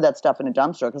just throw that stuff in a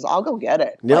dumpster. Because I'll go get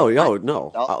it. No. You know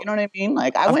what I mean?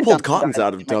 Like I've pulled cottons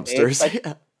out of dumpsters. Like,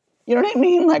 you know what I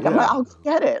mean? Like I'll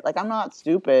get it. Like I'm not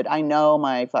stupid. I know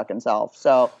my fucking self.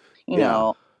 So you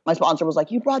know. My sponsor was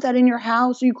like, you brought that in your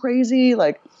house? Are you crazy?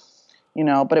 Like, you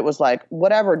know, but it was like,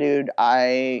 whatever, dude.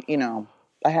 I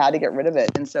had to get rid of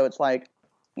it. And so it's like,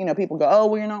 you know, people go, oh,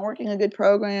 well, you're not working a good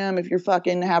program if you're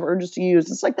fucking have urges to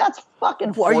use. It's like, that's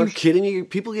fucking Are you kidding me?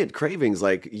 People get cravings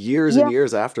like years and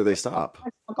years after they stop.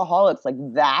 Alcoholics, like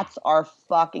that's our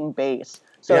fucking base.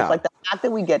 So it's like the fact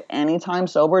that we get any time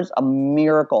sober is a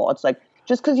miracle. It's like,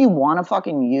 just because you want to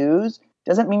fucking use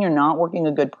doesn't mean you're not working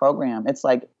a good program. It's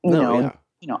like, you know,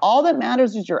 all that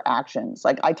matters is your actions.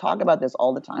 Like I talk about this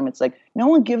all the time. It's like no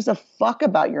one gives a fuck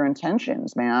about your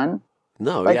intentions, man.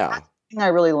 No, like, that's the thing I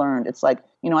really learned. It's like,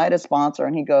 you know, I had a sponsor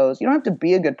and he goes, you don't have to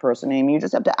be a good person, Amy. You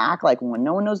just have to act like one.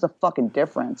 No one knows the fucking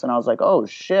difference. And I was like, oh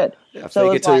shit. Yeah,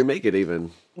 fake it till you make it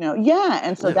even. You know,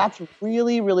 and so that's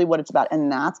really, really what it's about.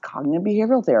 And that's cognitive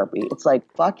behavioral therapy. It's like,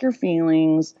 fuck your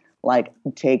feelings, like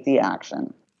take the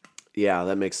action. Yeah,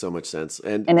 that makes so much sense.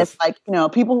 And it's like, you know,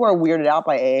 people who are weirded out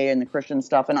by AA and the Christian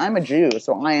stuff, and I'm a Jew,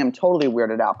 so I am totally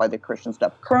weirded out by the Christian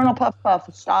stuff. Colonel Puff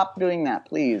Puff, stop doing that,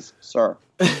 please, sir.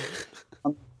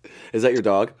 Is that your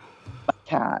dog? My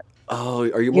cat. Oh,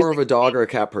 are you He's more of a dog or a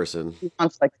cat person? he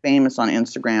wants like famous on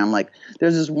Instagram. Like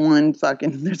there's this one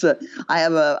fucking I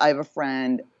have a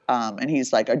friend and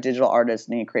he's like a digital artist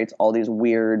and he creates all these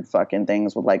weird fucking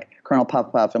things with like Colonel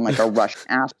Puff Puff and like a Russian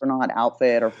astronaut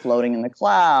outfit or floating in the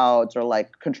clouds or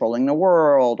like controlling the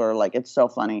world or like it's so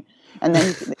funny. And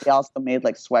then he also made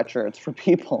like sweatshirts for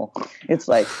people. It's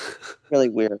like really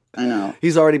weird. I know.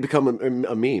 He's already become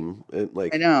a meme.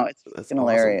 Like I know. It's that's fucking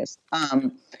hilarious.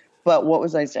 But what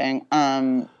was I saying?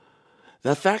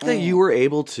 The fact that you were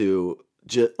able to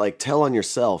like tell on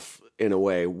yourself in a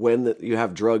way when you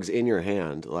have drugs in your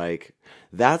hand, like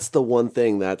that's the one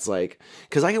thing that's like,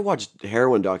 because I can watch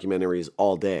heroin documentaries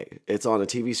all day. It's on a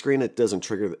TV screen. It doesn't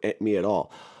trigger me at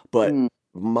all. But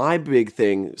my big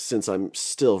thing, since I'm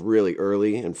still really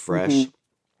early and fresh,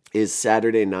 is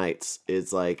Saturday nights.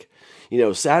 It's like,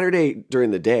 Saturday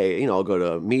during the day, I'll go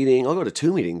to a meeting. I'll go to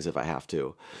 2 meetings if I have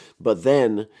to. But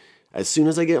then as soon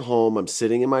as I get home, I'm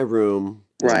sitting in my room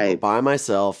by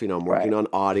myself. I'm working on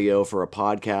audio for a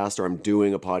podcast or I'm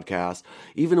doing a podcast.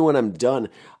 Even when I'm done,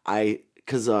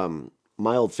 because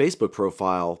my old Facebook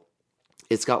profile,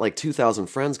 it's got like 2,000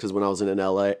 friends because when I was in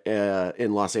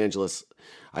in Los Angeles,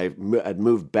 I'd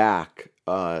moved back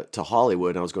to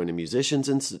Hollywood. I was going to Musicians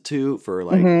Institute for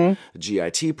like a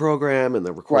GIT program and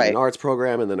the Recording Arts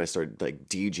program. And then I started like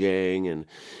DJing and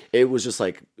it was just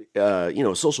like,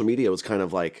 social media was kind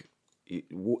of like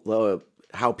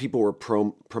how people were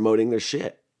promoting their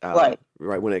shit right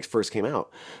when it first came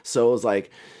out. So it was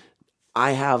like,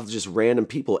 I have just random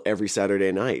people every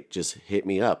Saturday night just hit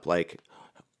me up like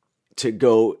to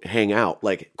go hang out,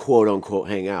 like quote unquote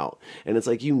hang out. And it's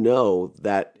like,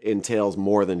 that entails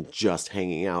more than just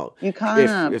hanging out. You kind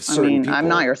of, I'm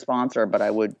not your sponsor, but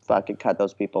I would fucking cut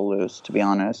those people loose, to be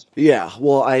honest. Yeah.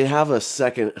 Well, I have a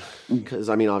second, because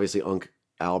obviously Unc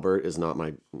Albert is not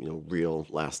my real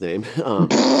last name.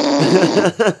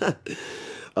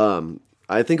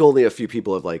 I think only a few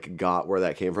people have like got where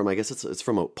that came from. I guess it's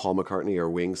from a Paul McCartney or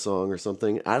Wings song or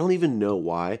something. I don't even know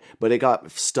why, but it got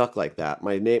stuck like that.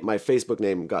 My Facebook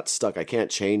name got stuck. I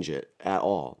can't change it at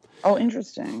all. Oh,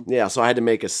 interesting. Yeah, so I had to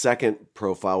make a second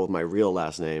profile with my real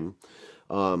last name.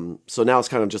 So now it's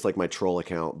kind of just like my troll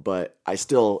account, but I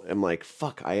still am like,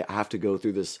 fuck, I have to go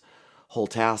through this whole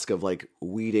task of like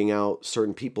weeding out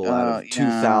certain people out of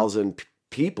 2,000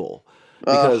 people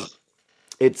because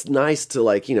it's nice to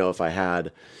like, if I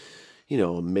had, a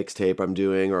mixtape I'm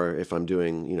doing, or if I'm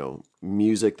doing,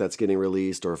 music that's getting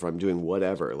released, or if I'm doing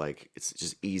whatever, like it's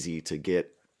just easy to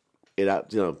get it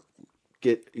out,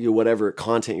 get whatever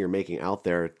content you're making out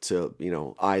there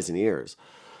to, eyes and ears.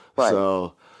 Right.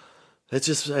 So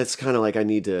it's kind of like I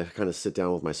need to kind of sit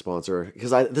down with my sponsor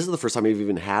because this is the first time I've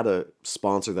even had a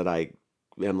sponsor that I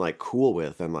am like cool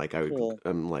with and like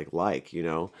I'm like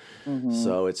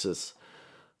so it's just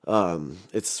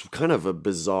it's kind of a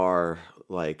bizarre,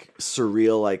 like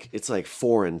surreal, like it's like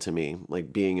foreign to me,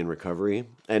 like being in recovery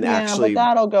and actually. But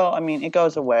that'll go. It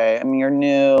goes away. You're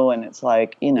new, and it's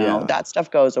like that stuff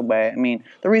goes away.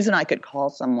 The reason I could call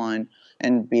someone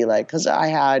and be like, because I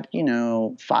had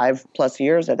 5+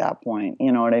 years at that point.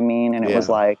 You know what I mean? And it was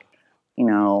like, I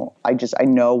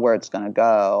know where it's gonna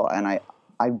go, and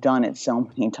I've done it so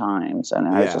many times, and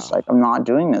I was just like, I'm not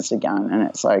doing this again, and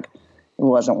it's like. It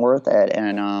wasn't worth it,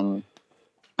 and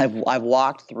I've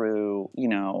walked through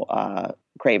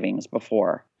cravings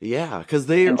before. Yeah, because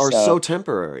they are so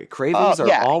temporary. Cravings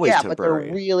are always temporary. But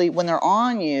they're really when they're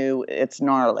on you, it's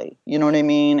gnarly. You know what I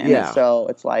mean? And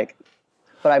it's like,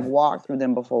 but I've walked through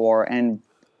them before and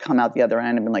come out the other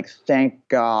end and been like, thank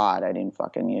God I didn't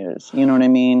fucking use. You know what I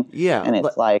mean? Yeah. And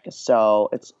it's like so.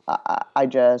 It's I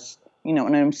just.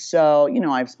 And I'm so,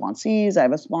 I have sponsees, I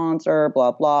have a sponsor,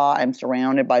 blah, blah. I'm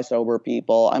surrounded by sober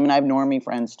people. I have normie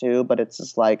friends too, but it's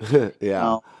just like,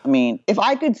 if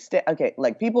I could stay,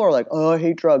 like people are like, oh, I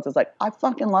hate drugs. It's like, I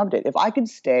fucking loved it. If I could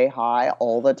stay high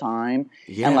all the time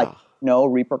and like no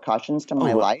repercussions to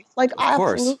my life, like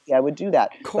absolutely I would do that.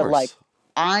 But like,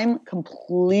 I'm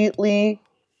completely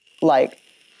like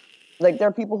there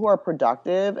are people who are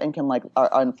productive and can like,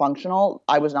 are functional.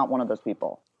 I was not one of those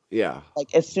people. Yeah.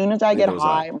 Like as soon as I get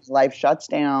high, my life shuts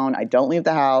down. I don't leave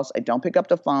the house. I don't pick up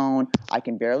the phone. I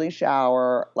can barely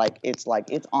shower. Like it's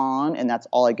on, and that's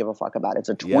all I give a fuck about. It's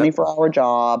a 24-hour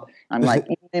job. I'm like,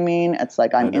 you know what I mean? It's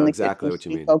like I'm in the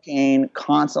kitchen, cocaine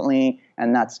constantly,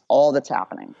 and that's all that's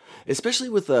happening. Especially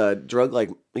with a drug like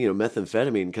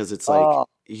methamphetamine, because it's like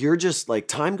you're just like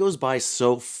time goes by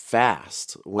so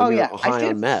fast when you're high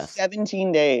on meth.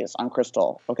 17 days on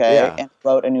crystal, and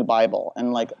wrote a new Bible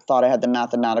and like thought I had the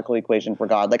mathematical equation for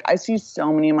God. Like I see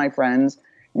so many of my friends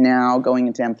now going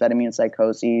into amphetamine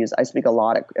psychoses. I speak a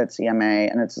lot at CMA,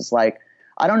 and it's just like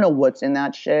I don't know what's in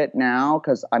that shit now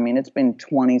because, I mean, it's been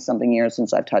 20-something years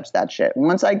since I've touched that shit.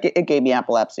 Once it gave me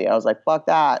epilepsy, I was like, fuck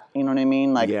that. You know what I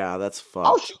mean? Like, Yeah, that's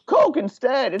I'll fucked. shoot coke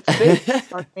instead. It's safe. You know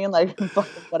what I mean? Like,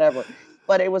 fucking whatever.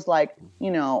 But it was like,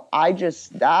 you know, I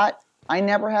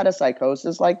never had a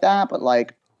psychosis like that, but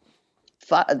like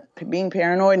being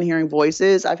paranoid and hearing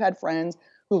voices, I've had friends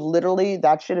who literally,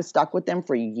 that shit has stuck with them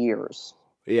for years.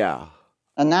 Yeah.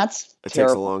 And that's It takes a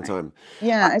terrifying. long time.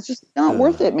 Yeah, it's just not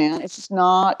worth it, man. It's just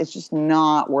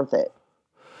not worth it.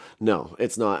 No,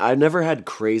 it's not. I've never had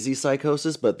crazy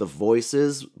psychosis, but the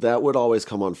voices, that would always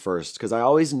come on first. Because I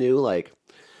always knew, like,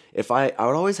 if I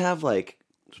would always have, like,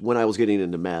 when I was getting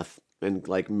into meth and,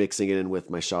 like, mixing it in with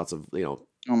my shots of, you know,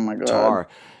 Oh my God. tar,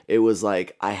 it was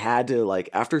like, I had to, like,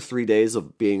 after 3 days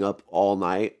of being up all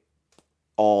night,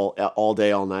 all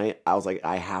day, all night, I was like,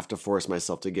 I have to force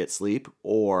myself to get sleep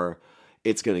or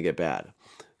it's going to get bad.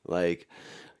 Like,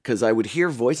 because I would hear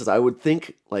voices. I would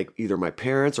think, like, either my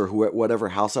parents or whatever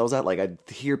house I was at, like, I'd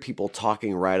hear people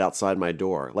talking right outside my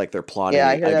door. Like, they're plotting Yeah,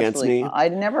 I hear that's against really me.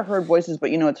 I'd never heard voices, but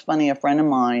you know, it's funny. A friend of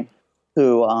mine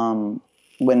who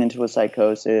went into a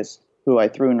psychosis, who I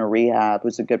threw into rehab,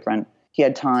 who's a good friend. He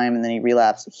had time and then he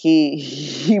relapsed.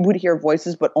 He would hear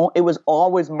voices, but it was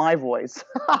always my voice.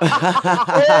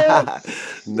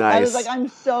 Nice. I was like, I'm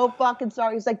so fucking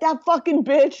sorry. He's like, that fucking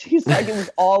bitch. He's like, it was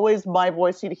always my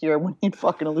voice he'd hear when he'd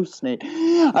fucking hallucinate.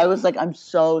 I was like, I'm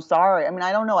so sorry. I mean,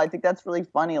 I don't know. I think that's really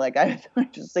funny. Like, I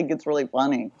just think it's really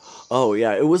funny. Oh,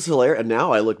 yeah, it was hilarious. And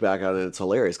now I look back on it, it's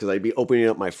hilarious because I'd be opening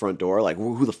up my front door, like,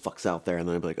 who the fuck's out there? And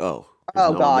then I'd be like, oh. there's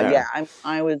Oh no one God, there.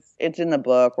 yeah. It's in the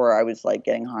book where I was like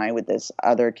getting high with this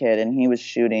other kid, and he was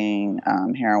shooting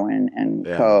heroin and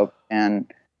coke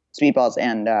and speedballs,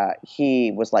 and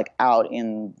he was like out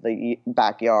in the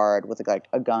backyard with like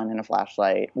a gun and a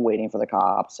flashlight, waiting for the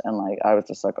cops, and like I was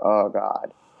just like, oh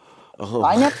God. Oh.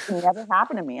 It never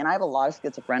happened to me, and I have a lot of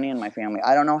schizophrenia in my family.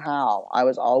 I don't know how. I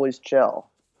was always chill.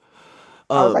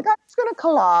 I was like, I'm just gonna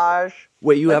collage.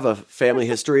 Wait, you have a family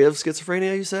history of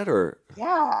schizophrenia, you said, or?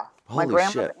 Yeah. Holy My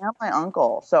grandmother shit. and my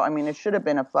uncle. So, I mean, it should have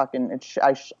been a fucking...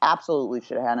 absolutely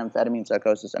should have had amphetamine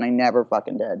psychosis, and I never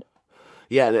fucking did.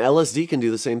 Yeah, and LSD can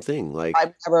do the same thing. Like,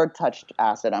 I've never touched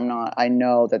acid. I'm not... I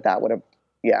know that would have...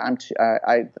 Yeah, I'm too...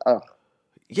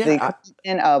 The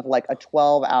content of, like, a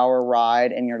 12-hour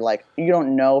ride, and you're like, you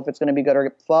don't know if it's going to be good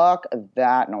or... Fuck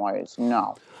that noise.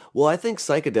 No. well, I think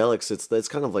psychedelics, it's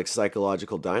kind of like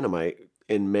psychological dynamite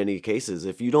in many cases.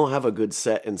 If you don't have a good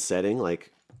set and setting,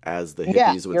 like... as the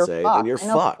hippies would say, then you're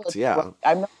fucked. Yeah.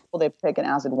 I know people they've taken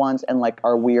acid once and like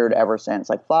are weird ever since.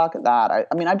 Like, fuck that.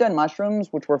 I mean, I've done mushrooms,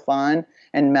 which were fun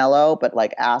and mellow, but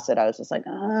like acid, I was just like,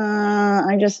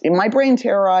 my brain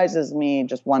terrorizes me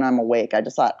just when I'm awake. I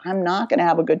just thought, I'm not going to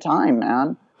have a good time,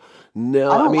 man.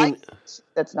 No, I don't mean, like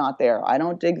that's not there. I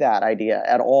don't dig that idea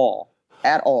at all.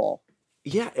 At all.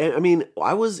 Yeah. And I mean,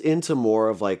 I was into more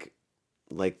of like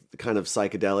kind of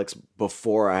psychedelics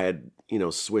before I had,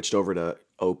 switched over to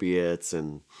opiates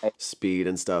and speed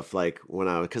and stuff, like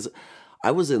because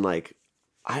I was in like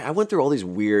I went through all these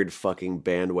weird fucking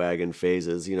bandwagon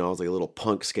phases. I was like a little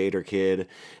punk skater kid,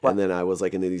 and then I was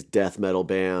like into these death metal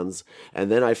bands, and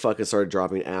then I fucking started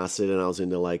dropping acid, and I was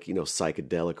into like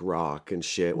psychedelic rock and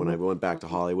shit when I went back to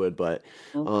Hollywood. But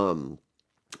no,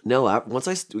 once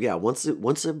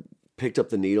it picked up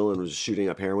the needle and was shooting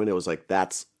up heroin, it was like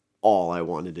that's all I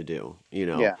wanted to do,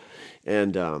 Yeah.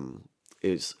 And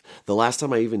it's the last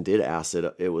time I even did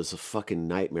acid, it was a fucking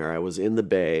nightmare. I was in the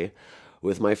Bay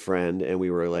with my friend, and we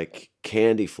were like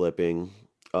candy flipping,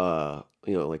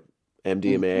 like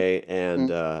MDMA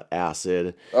and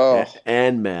acid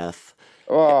and meth,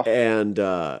 and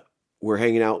we're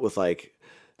hanging out with like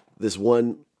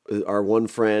our one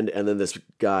friend, and then this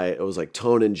guy. It was like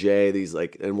Tone and Jay. These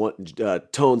like, and one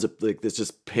Tone's like this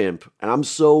just pimp, and I'm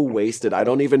so wasted. I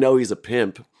don't even know he's a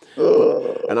pimp.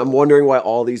 And I'm wondering why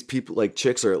all these people, like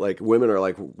chicks or like women, are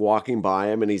like walking by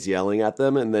him, and he's yelling at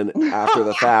them. And then after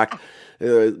the fact,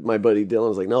 my buddy Dylan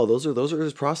was like, "No, those are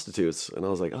his prostitutes." And I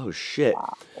was like, "Oh shit!"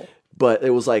 Wow. But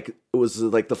it was like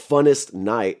the funnest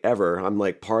night ever. I'm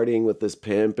like partying with this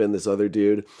pimp and this other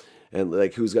dude, and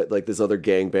like who's got like this other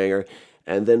gangbanger.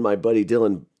 And then my buddy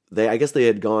Dylan, I guess they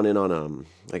had gone in on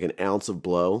like an ounce of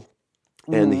blow.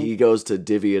 And he goes to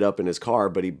divvy it up in his car,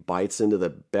 but he bites into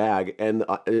the bag. And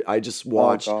I just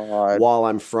watched while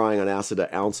I'm frying on acid an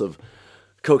ounce of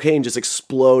cocaine just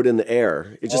explode in the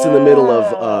air. It's just in the middle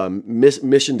of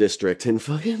Mission District in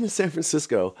fucking San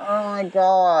Francisco. Oh my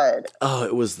God.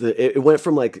 Oh, it went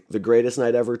from like the greatest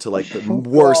night ever to like the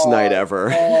worst night ever.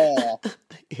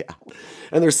 Yeah.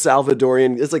 And there's it's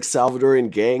like Salvadorian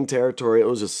gang territory. It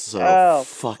was just so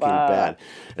fucking bad.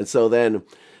 And so then...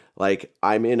 Like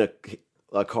I'm in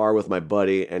a car with my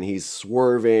buddy and he's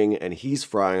swerving and he's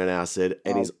frying on acid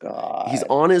and he's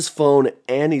on his phone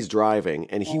and he's driving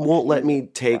and he won't let me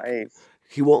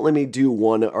he won't let me do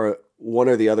one or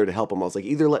the other to help him. I was like,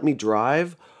 either let me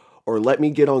drive or let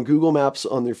me get on Google Maps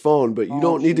on your phone, but you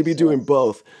don't need to be doing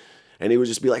both. And he would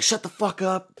just be like, shut the fuck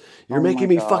up. You're making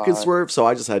me fucking swerve. So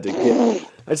I just had to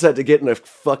get in a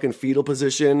fucking fetal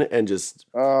position and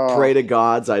just pray to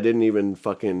gods I didn't even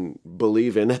fucking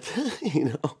believe in it. You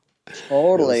know?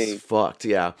 Totally. It was fucked,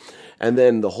 yeah. And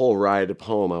then the whole ride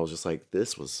home, I was just like,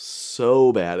 this was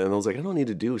so bad. And I was like, I don't need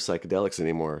to do psychedelics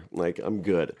anymore. Like, I'm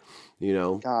good, you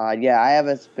know? God, yeah, I have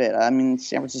a spit. I mean,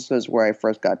 San Francisco is where I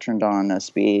first got turned on to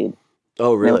speed.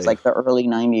 Oh, really? And it was like the early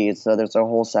 90s, so there's a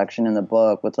whole section in the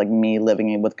book with like me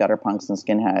living with gutter punks and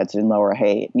skinheads in Lower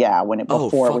Haight. Yeah,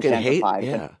 before it was gentrified.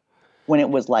 Yeah. When it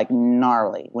was like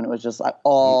gnarly, when it was just like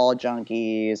all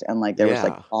junkies and like there was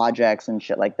like projects and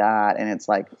shit like that. And it's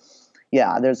like,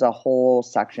 yeah, there's a whole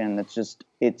section that's just,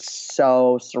 it's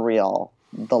so surreal,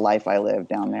 the life I lived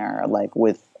down there, like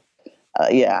with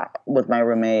my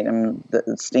roommate and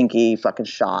the stinky fucking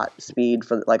shot speed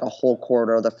for like a whole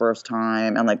quarter the first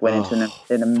time and like went into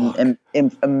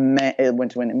it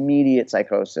went to an immediate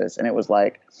psychosis. And it was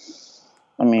like,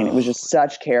 I mean, it was just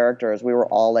such characters. We were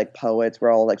all like poets.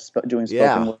 We're all like doing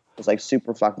spoken word. It was like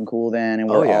super fucking cool then.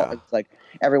 And all, it's like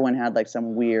everyone had like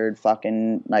some weird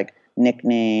fucking like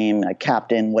nickname, like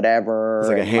Captain whatever. It's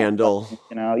like a handle.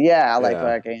 You know, like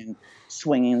fucking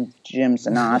swinging Jim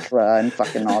Sinatra and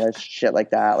fucking all this shit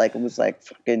like that. Like it was like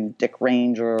fucking Dick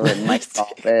Ranger and Mike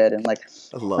Buffett and like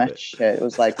I love it. Shit. It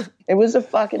was like, it was a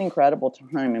fucking incredible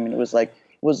time. I mean, it was like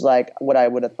what I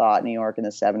would have thought New York in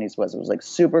the 70s was. It was like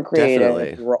super creative.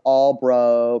 Definitely. We were all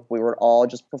broke. We were all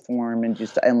just performing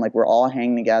and like we're all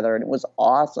hanging together. And it was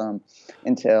awesome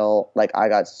until like I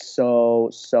got so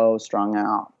strung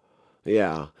out.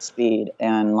 Yeah. Speed.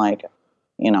 And like,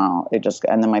 you know,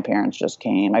 and then my parents just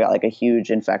came. I got like a huge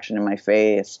infection in my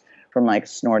face from like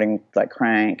snorting like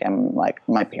crank. And like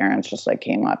my parents just like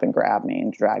came up and grabbed me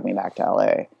and dragged me back to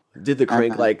LA. Did the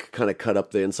crank like kind of cut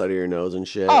up the inside of your nose and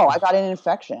shit? Oh, I got an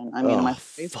infection. I mean, my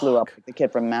face blew up like the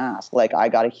kid from Mask. Like I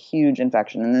got a huge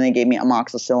infection, and then they gave me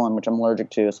amoxicillin, which I'm allergic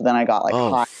to. So then I got like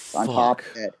hives on top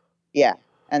of it. Yeah,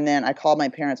 and then I called my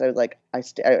parents. I was like,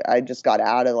 I just got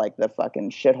out of like the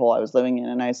fucking shithole I was living in,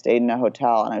 and I stayed in a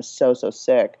hotel, and I was so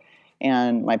sick.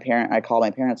 And I called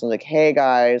my parents. I was like, hey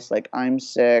guys, like I'm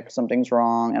sick. Something's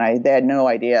wrong, and they had no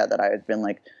idea that I had been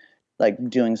like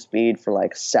doing speed for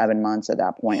like 7 months at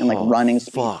that point and like running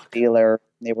speed dealer.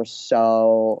 They were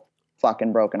so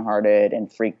fucking brokenhearted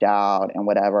and freaked out and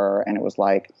whatever. And it was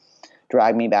like,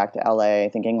 drag me back to LA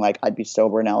thinking like I'd be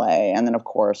sober in LA. And then of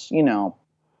course, we have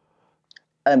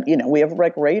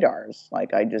like radars.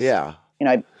 Like I just,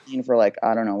 I'd clean for like,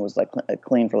 I don't know, it was like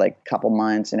clean for like a couple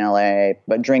months in LA,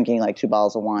 but drinking like 2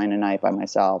 bottles of wine a night by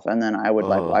myself. And then I would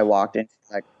I walked into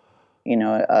like, an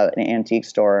antique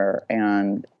store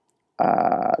and,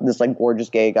 this like gorgeous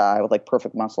gay guy with like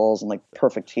perfect muscles and like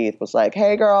perfect teeth was like,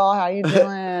 hey girl, how you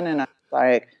doing? And I was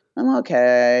like, I'm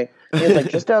okay. He was like,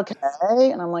 just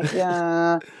okay? And I'm like,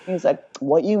 yeah. He's like,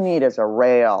 what you need is a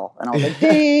rail. And I was like,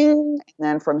 ding. And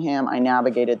then from him, I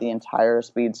navigated the entire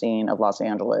speed scene of Los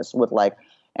Angeles with like,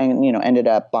 and ended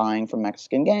up buying from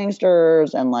Mexican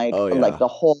gangsters and like like the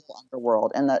whole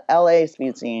underworld. And the LA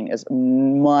speed scene is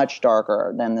much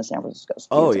darker than the San Francisco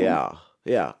speed scene.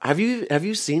 Yeah. Have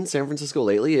you seen San Francisco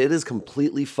lately? It is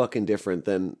completely fucking different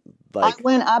than like. I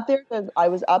went up there because I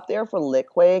was up there for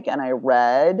Litquake and I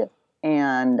read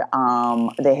and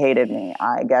they hated me.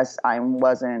 I guess I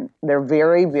wasn't. They're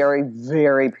very, very,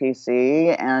 very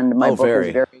PC and my book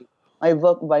is very. My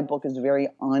book is very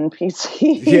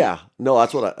un-PC. Yeah, no,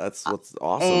 that's what's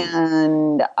awesome.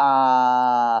 And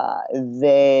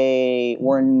they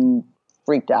were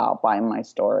freaked out by my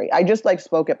story. I just like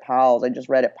spoke at Powell's. I just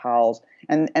read at Powell's,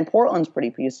 and Portland's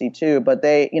pretty PC too. But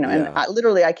they, and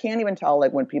I can't even tell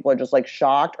like when people are just like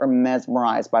shocked or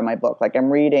mesmerized by my book. Like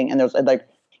I'm reading, and there's like,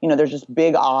 there's just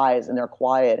big eyes, and they're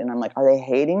quiet, and I'm like, are they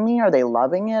hating me? Are they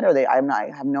loving it?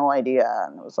 I have no idea.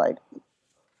 And it was like.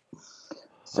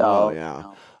 So,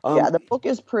 the book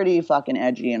is pretty fucking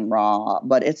edgy and raw,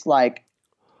 but it's like,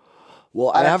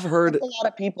 well, I have heard a lot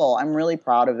of people. I'm really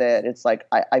proud of it. It's like,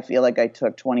 I feel like I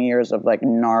took 20 years of like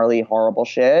gnarly, horrible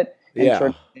shit and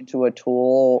turned it into a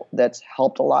tool that's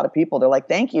helped a lot of people. They're like,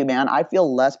 thank you, man. I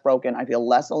feel less broken. I feel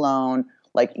less alone.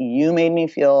 Like you made me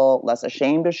feel less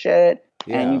ashamed of shit.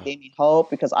 And you gave me hope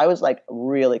because I was like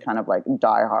really kind of like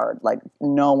die hard. Like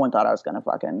no one thought I was going to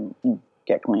fucking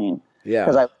get clean. Yeah.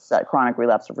 Because I was at chronic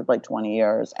relapser for like 20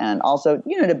 years. And also,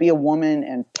 you know, to be a woman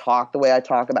and talk the way I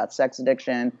talk about sex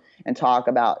addiction and talk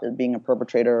about being a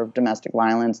perpetrator of domestic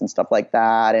violence and stuff like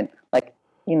that. And like,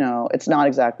 you know, it's not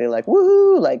exactly like,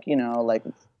 woohoo, like, you know, like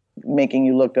making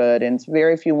you look good. And it's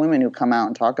very few women who come out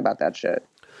and talk about that shit.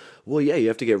 Well, yeah, you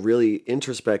have to get really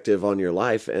introspective on your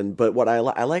life. But what I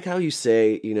like how you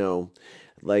say, you know,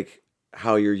 like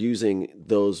how you're using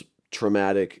those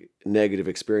traumatic negative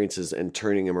experiences and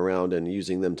turning them around and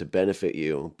using them to benefit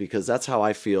you, because that's how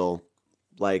I feel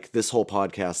like this whole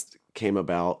podcast came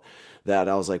about. That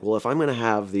I was like, well, if I'm going to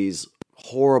have these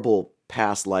horrible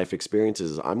past life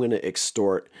experiences, I'm going to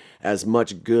extort as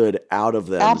much good out of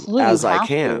them as I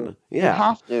can. Yeah. You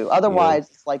have to. Otherwise,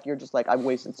 it's like you're just like, I've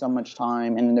wasted so much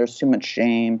time and there's too much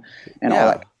shame and all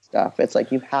that kind of stuff. It's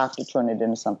like you have to turn it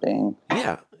into something.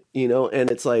 Yeah. You know,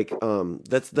 and it's like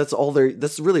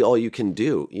that's really all you can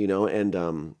do, you know, and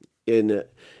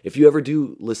if you ever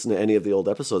do listen to any of the old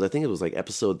episodes, I think it was like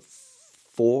episode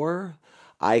 4,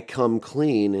 I come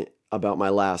clean about my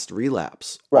last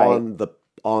relapse on the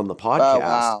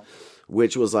podcast,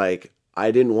 which was like,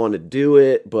 I didn't want to do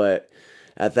it, but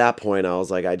at that point I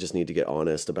was like, I just need to get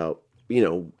honest about, you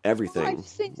know, everything. I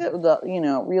just think that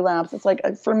relapse, it's like,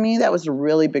 for me, that was a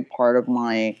really big part of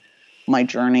my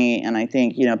journey. And I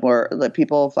think, you know, where the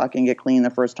people fucking get clean the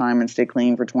first time and stay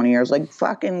clean for 20 years, like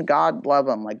fucking God love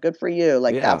them. Like, good for you.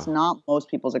 Like, that's not most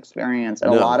people's experience.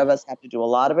 And a lot of us have to do a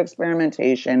lot of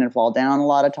experimentation and fall down a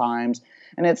lot of times.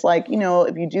 And it's like, you know,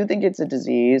 if you do think it's a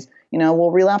disease, you know,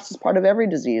 well, relapse is part of every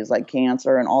disease, like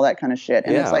cancer and all that kind of shit.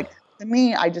 And it's like, to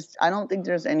me, I don't think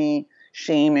there's any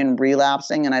shame in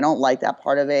relapsing. And I don't like that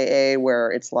part of AA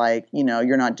where it's like, you know,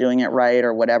 you're not doing it right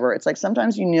or whatever. It's like,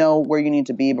 sometimes you know where you need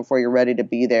to be before you're ready to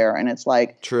be there. And it's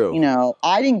like, true. You know,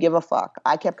 I didn't give a fuck.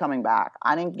 I kept coming back.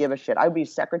 I didn't give a shit. I'd be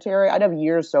secretary. I'd have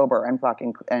years sober and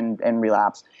fucking and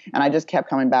relapse. And I just kept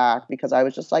coming back because I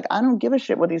was just like, I don't give a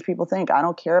shit what these people think. I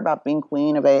don't care about being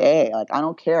queen of AA. Like, I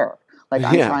don't care. Like,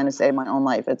 I'm trying to save my own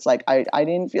life. It's like, I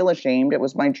didn't feel ashamed. It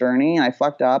was my journey and I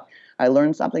fucked up. I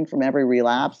learned something from every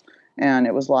relapse. And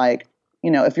it was like, you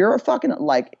know, if you're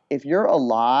if you're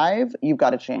alive, you've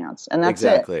got a chance. And that's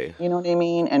it. You know what I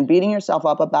mean? And beating yourself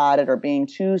up about it or being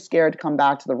too scared to come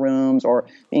back to the rooms or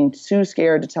being too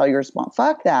scared to tell your response.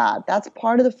 Fuck that. That's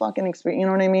part of the fucking experience. You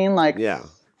know what I mean? Like, you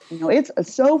know, it's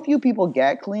so few people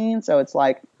get clean. So it's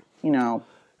like, you know.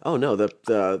 Oh no, the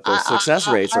success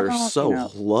rates are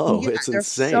so low. It's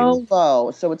insane. So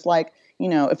low. So it's like, you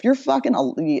know, if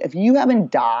if you haven't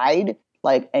died,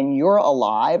 like, and you're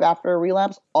alive after a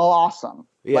relapse, awesome.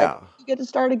 Yeah. Like, you get to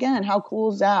start again. How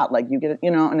cool is that? Like, you get, you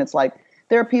know, and it's like,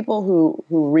 there are people who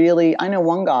really, I know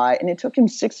one guy, and it took him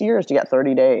 6 years to get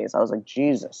 30 days. I was like,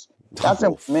 Jesus, that's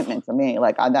a commitment to me.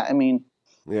 Like, I mean,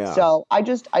 so I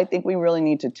think we really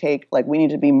need to we need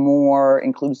to be more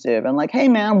inclusive and like, hey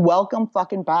man, welcome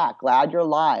fucking back. Glad you're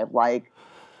alive. Like,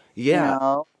 you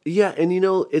know? Yeah. And you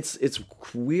know, it's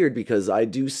weird because I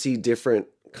do see different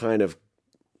kind of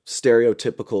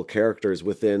stereotypical characters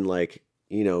within, like,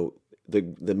 you know,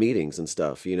 the meetings and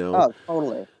stuff, you know. Oh,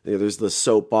 totally. There's the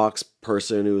soapbox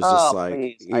person who's just like,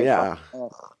 please.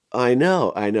 I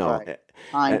know.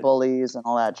 Time bullies and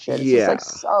all that shit. It's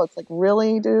just like, it's like,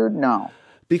 really, dude? No.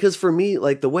 Because for me,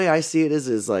 like, the way I see it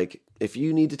is like, if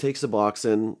you need to take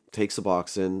Suboxone, take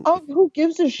Suboxone. Oh, who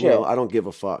gives a shit? You know, I don't give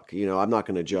a fuck. You know, I'm not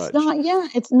going to judge.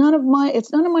 It's none of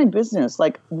my business.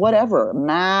 Like, whatever,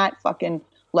 Matt, fucking.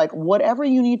 Like, whatever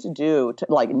you need to do to,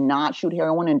 like, not shoot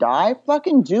heroin and die,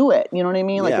 fucking do it. You know what I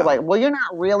mean? Like, you're like, well, you're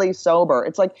not really sober.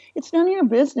 It's like, it's none of your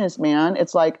business, man.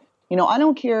 It's like, you know, I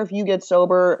don't care if you get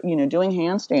sober, you know, doing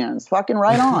handstands. Fucking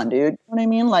right on, dude. You know what I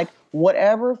mean? Like,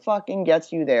 whatever fucking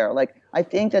gets you there. Like, I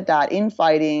think that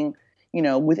infighting, you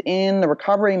know, within the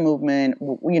recovery movement,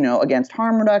 you know, against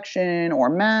harm reduction or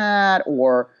MAT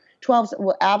or 12,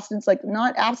 abstinence, like,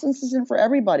 not abstinence isn't for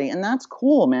everybody. And that's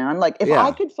cool, man. Like, if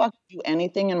I could fucking do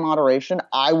anything in moderation,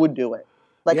 I would do it.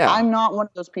 Like, I'm not one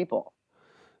of those people.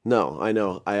 No, I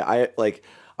know.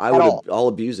 I'll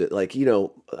abuse it. Like, you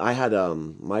know, I had,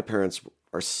 my parents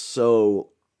are so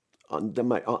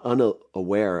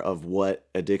unaware of what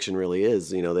addiction really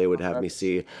is. You know, they would have me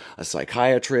see a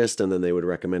psychiatrist and then they would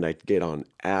recommend I get on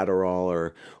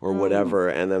Adderall or whatever.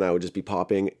 And then I would just be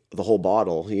popping the whole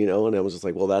bottle, you know, and I was just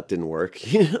like, well, that didn't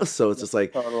work. You know? So it's just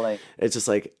like, it's just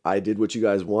like, I did what you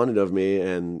guys wanted of me.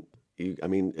 And I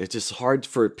mean, it's just hard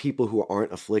for people who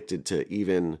aren't afflicted to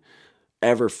even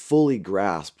ever fully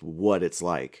grasp what it's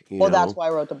like. You know? That's why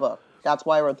I wrote the book. That's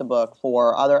why I wrote the book,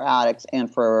 for other addicts and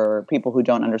for people who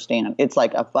don't understand. It's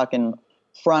like a fucking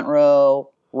front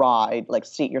row ride, like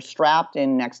seat. You're strapped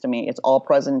in next to me. It's all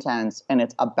present tense, and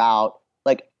it's about,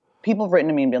 like, people have written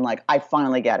to me and been like, I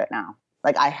finally get it now.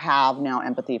 Like, I have now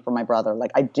empathy for my brother.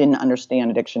 Like, I didn't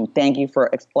understand addiction. Thank you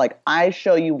for, like, I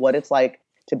show you what it's like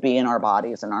to be in our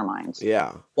bodies and our minds.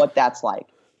 Yeah. What that's like.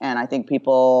 And I think a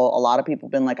lot of people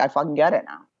have been like, I fucking get it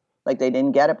now. Like, they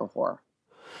didn't get it before.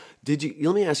 Let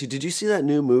me ask you, did you see that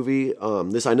new movie?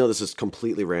 I know this is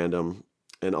completely random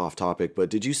and off topic, but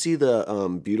did you see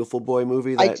the Beautiful Boy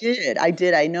movie? I did.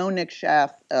 I know Nick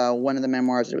Sheff, one of the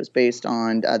memoirs it was based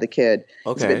on, the kid.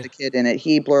 Okay. The kid in it.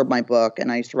 He blurbed my book,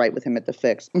 and I used to write with him at The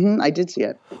Fix. I did see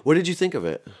it. What did you think of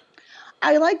it?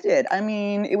 I liked it. I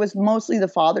mean, it was mostly the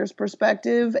father's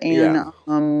perspective,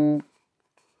 and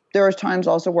there was times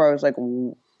also where I was like,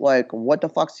 what the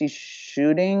fuck's he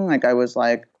shooting? Like, I was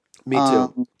like, me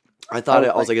too. I thought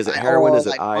I was like, is it heroin? Is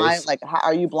it ice? How,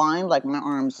 are you blind? Like, my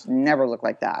arms never look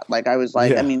like that. Like, I was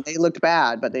like, I mean, they looked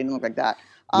bad, but they didn't look like that.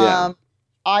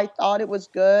 I thought it was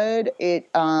good. It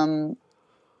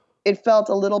felt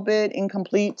a little bit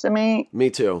incomplete to me. Me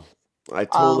too. I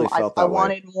totally felt that way. I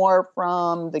wanted more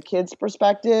from the kid's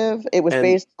perspective. It was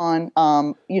based on,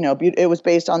 it was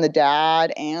based on the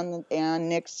dad and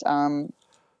Nick's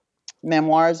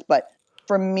memoirs. But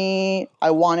for me,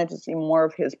 I wanted to see more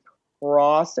of his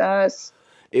process.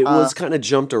 It was kind of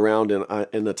jumped around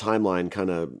in the timeline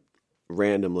kind of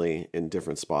randomly in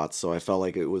different spots. So I felt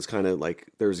like it was kind of like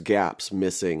there's gaps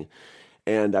missing.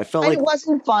 And I felt like it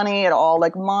wasn't funny at all.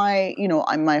 Like my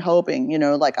hoping,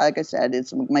 like I said,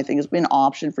 it's my thing has been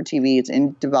optioned for TV. It's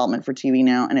in development for TV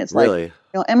now, and it's really?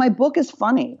 Like, and my book is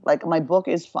funny. Like my book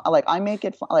is like I make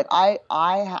it fun. Like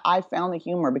I found the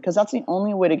humor because that's the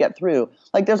only way to get through.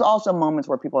 Like there's also moments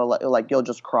where people are like you'll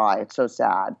just cry. It's so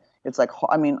sad. It's like,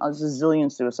 I mean, a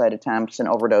zillion suicide attempts and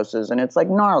overdoses, and it's like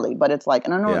gnarly. But it's like,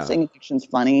 and I know saying addiction's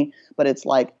funny, but it's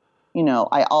like,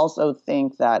 I also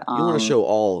think that you want to show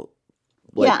all.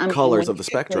 Colors of the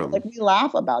spectrum. Like we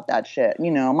laugh about that shit.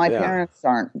 My parents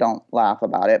don't laugh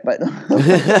about it, but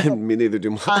me neither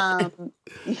do mine.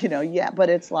 But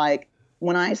it's like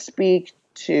when I speak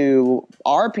to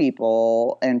our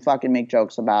people and fucking make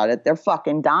jokes about it, they're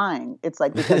fucking dying. It's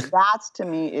like, because that's to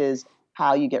me is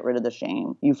how you get rid of the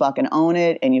shame. You fucking own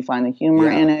it and you find the humor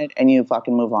in it and you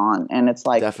fucking move on. And it's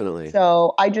like, definitely.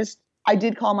 So I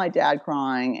did call my dad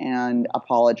crying and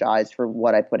apologize for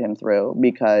what I put him through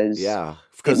because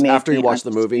after you watched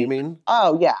the movie, you mean?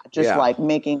 Oh yeah, like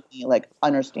making me like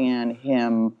understand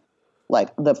him, like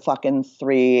the fucking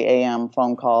 3 a.m.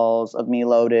 phone calls of me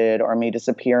loaded or me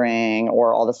disappearing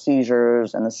or all the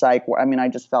seizures and the psych. I mean, I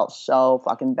just felt so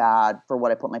fucking bad for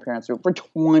what I put my parents through for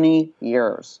 20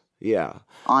 years. Yeah,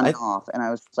 on and off, and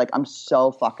I was just like, I'm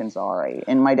so fucking sorry.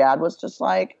 And my dad was just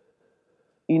like,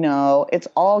 it's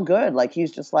all good. Like,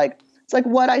 he's just like, it's like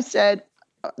what I said.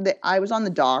 I was on the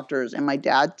doctors and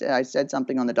I said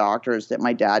something on the doctors that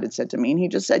my dad had said to me. And he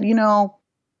just said, I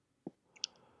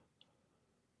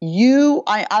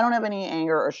don't have any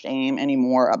anger or shame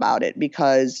anymore about it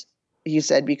because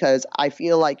I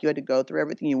feel like you had to go through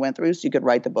everything you went through so you could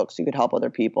write the books, so you could help other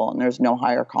people. And there's no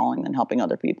higher calling than helping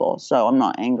other people. So I'm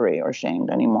not angry or shamed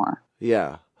anymore.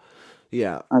 Yeah.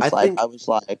 Yeah. I was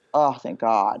like, oh, thank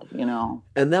God,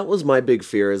 And that was my big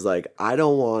fear is like, I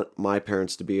don't want my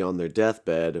parents to be on their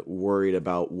deathbed worried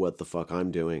about what the fuck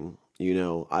I'm doing.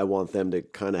 I want them to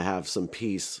kind of have some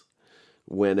peace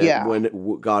when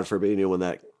God forbid, when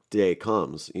that day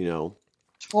comes,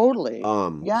 Totally.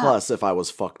 Plus if I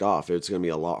was fucked off, it's going to be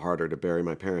a lot harder to bury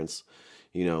my parents.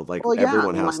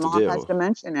 Everyone has to do. My mom has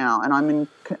dementia now, and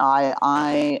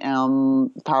I am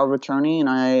power of attorney, and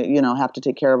I, have to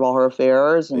take care of all her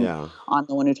affairs, and I'm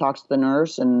the one who talks to the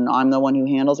nurse, and I'm the one who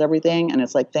handles everything, and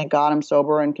it's like, thank God I'm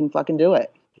sober and can fucking do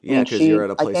it. Yeah, because you're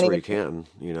at a place where you can,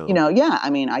 I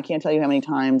mean, I can't tell you how many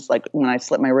times, like when I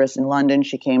slipped my wrist in London,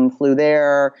 she came and flew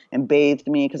there and bathed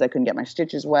me because I couldn't get my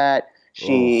stitches wet.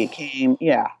 She came,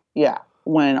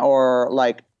 when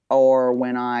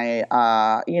I,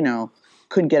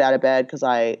 couldn't get out of bed because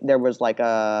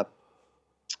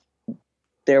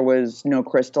there was no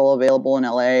crystal available in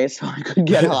LA, so I couldn't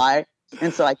get high.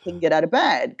 And so I couldn't get out of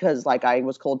bed because I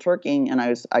was cold turkeying and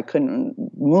I couldn't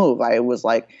move. I was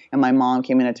like, and my mom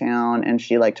came into town and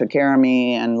she took care of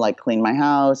me and cleaned my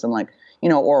house and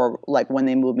or when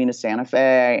they moved me to Santa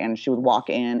Fe and she would walk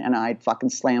in and I'd fucking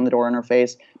slam the door in her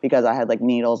face because I had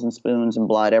needles and spoons and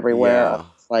blood everywhere.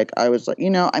 Yeah. I was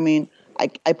I mean,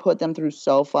 I put them through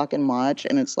so fucking much,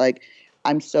 and it's like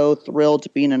I'm so thrilled to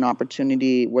be in an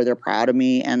opportunity where they're proud of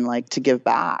me and to give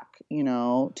back,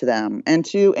 to them and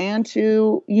to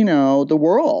the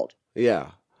world.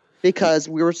 Yeah. Because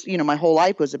we were, my whole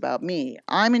life was about me.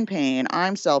 I'm in pain.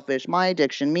 I'm selfish. My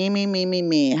addiction. Me.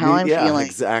 How I'm feeling.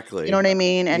 Exactly. You know what I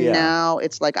mean? And now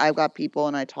it's like I've got people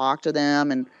and I talk to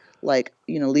them and like,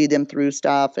 lead them through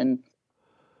stuff. And,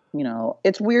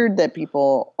 it's weird that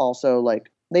people also like,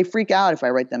 they freak out if I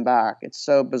write them back. It's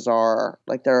so bizarre.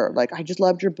 Like they're like, I just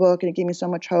loved your book and it gave me so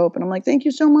much hope. And I'm like, thank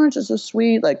you so much. It's so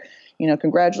sweet. Like,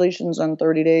 congratulations on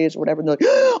 30 days or whatever. And they're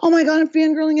like, oh my God, I'm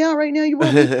fangirling out right now. You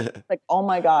wrote me. Like, oh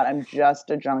my God, I'm just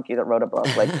a junkie that wrote a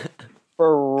book. Like,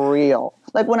 for real.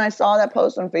 Like when I saw that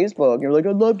post on Facebook, you're like,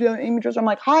 I'd love to have Amy Dresser. I'm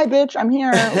like, hi, bitch, I'm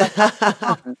here.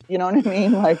 Like, you know what I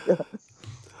mean? Like,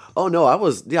 oh no, I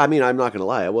was. Yeah, I mean, I'm not gonna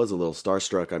lie, I was a little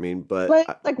starstruck. I mean, but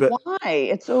why?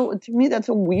 It's so, to me, that's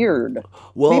so weird.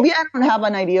 Well, maybe I don't have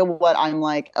an idea what I'm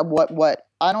like.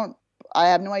 I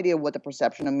have no idea what the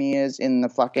perception of me is in the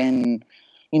fucking,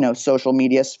 social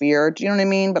media sphere. Do you know what I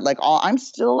mean? But like, I'm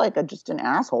still like just an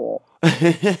asshole.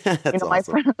 That's my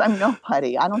awesome. friends, I'm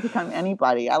nobody. I don't think I'm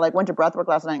anybody. I like went to breathwork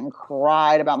last night and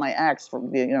cried about my ex for,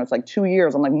 it's like 2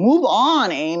 years. I'm like, move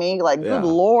on, Amy. Like, Yeah. good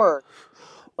Lord.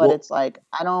 But Well- it's like,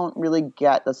 I don't really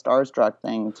get the starstruck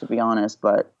thing, to be honest.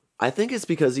 But I think it's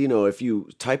because, if you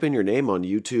type in your name on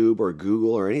YouTube or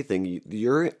Google or anything,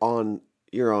 you're on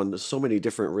so many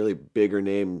different really bigger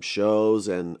name shows.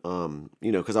 And,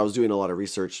 because I was doing a lot of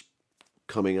research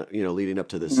coming, leading up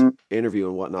to this interview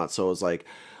and whatnot. So it was like,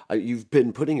 you've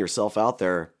been putting yourself out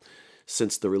there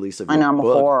since the release of your I know I'm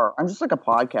book. a whore. I'm just like a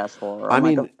podcast whore. I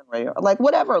mean, like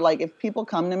whatever. Like if people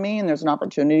come to me and there's an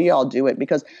opportunity, I'll do it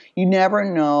because you never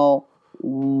know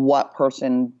what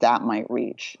person that might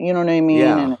reach. You know what I mean?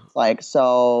 Yeah. And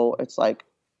it's like,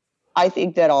 I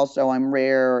think that also I'm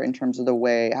rare in terms of the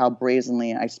way how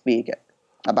brazenly I speak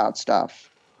about stuff.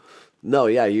 No,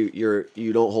 yeah, you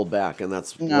don't hold back, and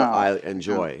that's what I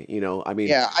enjoy. I mean,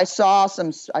 yeah, I saw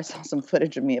some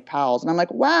footage of me at Powell's, and I'm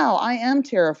like, wow, I am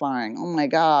terrifying. Oh my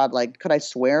God, like, could I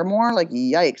swear more? Like,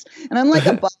 yikes! And I'm like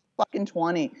a fucking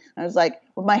 20. I was like,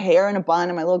 with my hair in a bun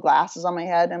and my little glasses on my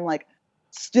head, and I'm like,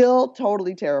 still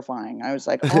totally terrifying. I was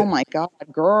like, oh my God,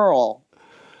 girl.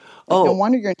 Like, no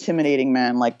wonder you're intimidating,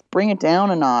 man. Like, bring it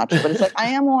down a notch. But it's like, I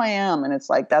am who I am. And it's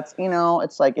like, that's,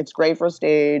 it's like, it's great for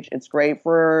stage. It's great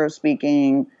for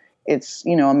speaking. It's,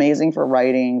 amazing for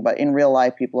writing. But in real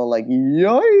life, people are like,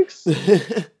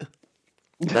 yikes.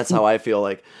 That's how I feel.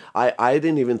 Like, I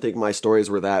didn't even think my stories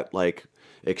were that, like,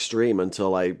 extreme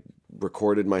until I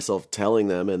recorded myself telling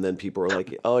them. And then people were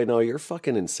like, oh, you're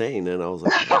fucking insane. And I was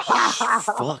like,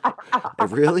 oh,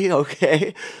 fuck. Really?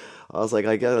 Okay. I was like,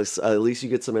 I guess at least you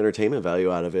get some entertainment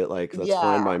value out of it. Like, that's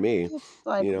fine by me. It's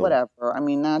like, whatever. I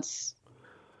mean, that's,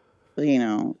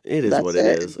 it is what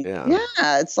it is. Yeah.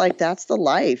 Yeah. It's like, that's the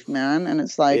life, man. And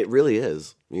it's like, it really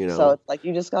is, So it's like,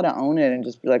 you just got to own it and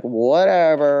just be like,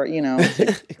 whatever,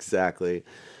 Exactly.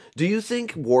 Do you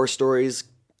think war stories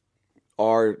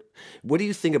what do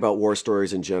you think about war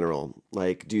stories in general?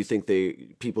 Like, do you think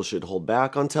people should hold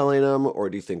back on telling them, or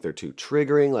do you think they're too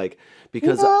triggering? Like,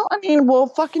 because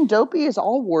fucking Dopey is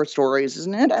all war stories,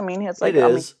 isn't it? I mean, it's like, it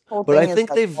is, but I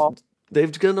think like,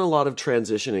 they've done a lot of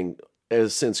transitioning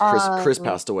since Chris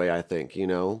passed away. I think, I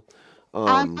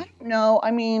don't know. I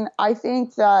mean, I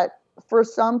think that for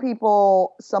some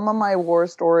people, some of my war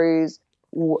stories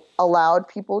allowed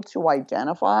people to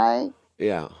identify.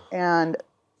 Yeah. And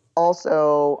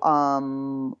also,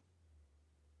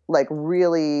 like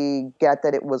really get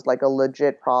that it was like a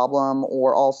legit problem,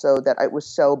 or also that it was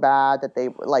so bad that they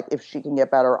like, if she can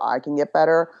get better, I can get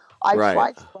better. I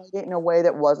tried to write it in a way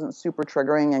that wasn't super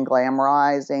triggering and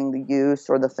glamorizing the use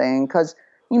or the thing. Cause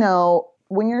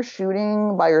when you're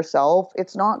shooting by yourself,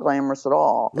 it's not glamorous at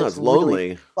all. No, it's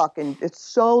lonely. Really it's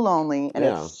so lonely and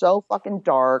it's so fucking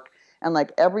dark. And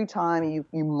like every time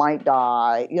you might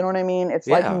die, you know what I mean? It's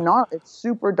like it's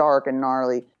super dark and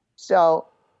gnarly. So,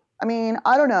 I mean,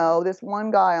 I don't know. This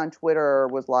one guy on Twitter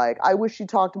was like, I wish she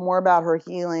talked more about her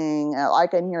healing. I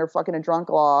can hear fucking a drunk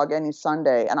log any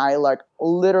Sunday. And I like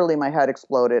literally my head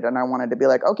exploded and I wanted to be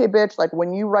like, okay, bitch, like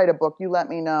when you write a book, you let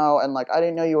me know. And like, I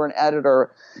didn't know you were an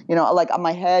editor, like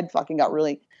my head fucking got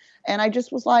really. And I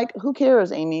just was like, who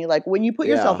cares, Amy? Like when you put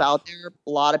yourself out there,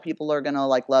 a lot of people are going to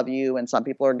like love you and some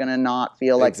people are going to not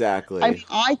feel like. Exactly. I mean,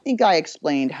 I think I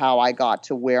explained how I got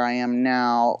to where I am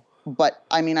now. But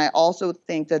I mean, I also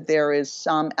think that there is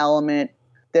some element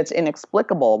that's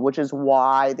inexplicable, which is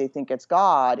why they think it's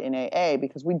God in AA,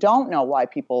 because we don't know why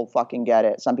people fucking get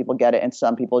it. Some people get it and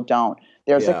some people don't.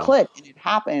 There's a click and it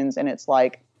happens and it's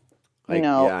like,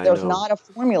 there's not a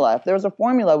formula. If there was a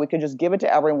formula, we could just give it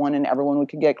to everyone and everyone we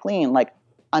could get clean. Like,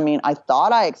 I mean, I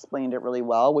thought I explained it really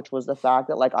well, which was the fact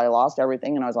that like I lost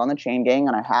everything and I was on the chain gang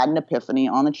and I had an epiphany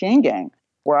on the chain gang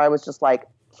where I was just like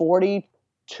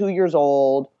 42 years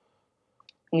old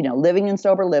living in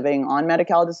sober living, on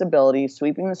Medi-Cal disability,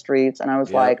 sweeping the streets. And I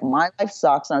was like, my life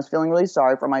sucks. And I was feeling really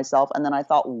sorry for myself. And then I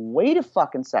thought, wait a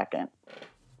fucking second.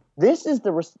 This is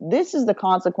the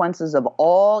consequences of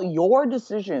all your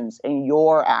decisions and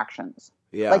your actions.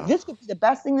 Yeah. Like, this could be the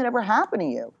best thing that ever happened to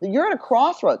you. You're at a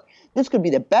crossroads. This could be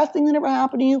the best thing that ever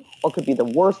happened to you, or it could be the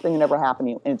worst thing that ever happened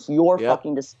to you. And it's your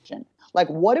fucking decision. Like,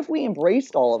 what if we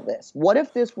embraced all of this? What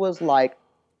if this was like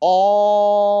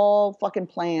all fucking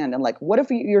planned? And like, what if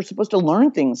you're supposed to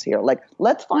learn things here? Like,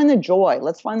 let's find the joy.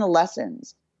 Let's find the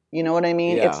lessons. You know what I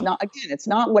mean? Yeah. It's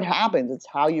not what happens. It's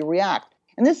how you react.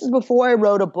 And this is before I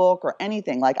wrote a book or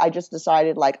anything. Like, I just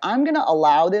decided, like, I'm going to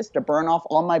allow this to burn off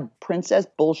all my princess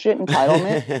bullshit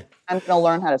entitlement. I'm going to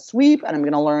learn how to sweep, and I'm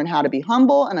going to learn how to be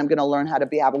humble, and I'm going to learn how to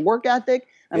have a work ethic.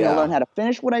 I'm going to learn how to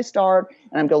finish what I start,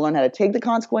 and I'm going to learn how to take the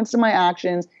consequences of my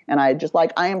actions. And I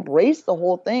embraced the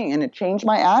whole thing, and it changed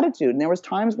my attitude. And there was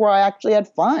times where I actually had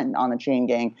fun on the Chain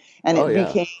Gang, and it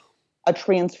became a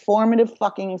transformative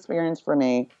fucking experience for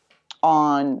me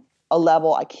on a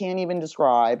level I can't even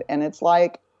describe. And it's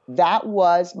like, that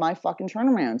was my fucking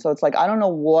turnaround. So it's like, I don't know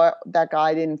what that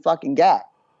guy didn't fucking get.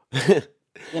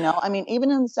 I mean,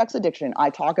 even in the sex addiction, I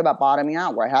talk about bottoming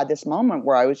out, where I had this moment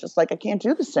where I was just like, I can't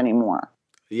do this anymore.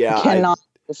 Yeah. I cannot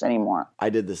do this anymore. I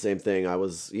did the same thing. I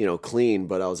was, clean,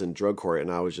 but I was in drug court, and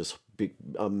I was just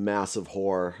a massive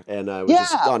whore, and I was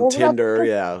just on Tinder.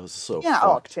 Yeah, it was so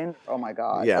fucked. Tinder. Oh my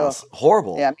god. Yeah, it's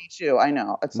horrible. Yeah, me too. I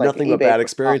know. It's like nothing but bad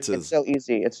experiences. It's so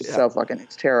easy. It's just so fucking.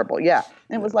 It's terrible. Yeah,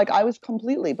 and it was like I was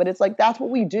completely. But it's like that's what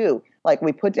we do. Like,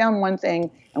 we put down one thing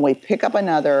and we pick up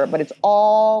another. But it's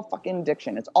all fucking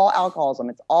addiction. It's all alcoholism.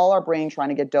 It's all our brain trying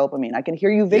to get dopamine. I can hear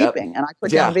you vaping, and I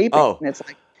put down vaping, and it's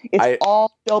like it's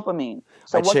all dopamine.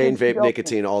 So I chain vape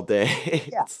nicotine all day.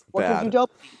 Yeah, what gives you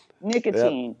dopamine?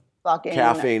 Nicotine. Yep. Fucking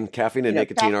caffeine and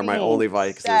nicotine are my only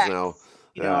vices now.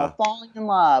 Falling in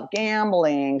love,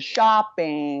 gambling,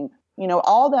 shopping,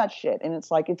 all that shit. And it's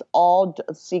like, it's all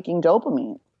seeking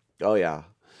dopamine. Oh yeah.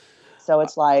 So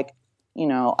it's like,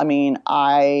 I mean,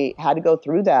 I had to go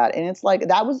through that. And it's like,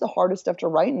 that was the hardest stuff to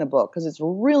write in the book, because it's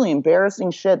really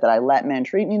embarrassing shit that I let men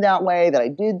treat me that way, that I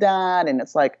did that. And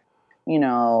it's like,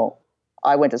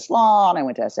 I went to SLA and I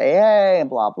went to SAA and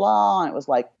blah, blah. And it was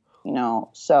like,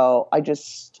 so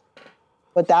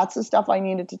but that's the stuff I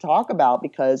needed to talk about,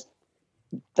 because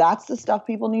that's the stuff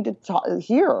people need to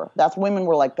hear. That's women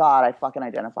were like, God, I fucking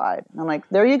identified. And I'm like,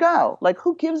 there you go. Like,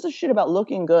 who gives a shit about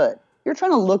looking good? You're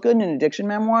trying to look good in an addiction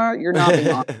memoir. You're not being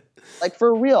honest. Like,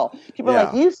 for real. People are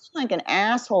like, you seem like an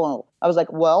asshole. I was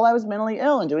like, well, I was mentally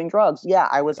ill and doing drugs. Yeah,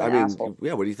 I was an asshole.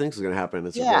 Yeah, what do you think is going to happen?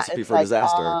 It's a recipe for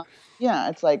disaster.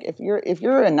 It's like, if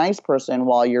you're a nice person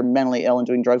while you're mentally ill and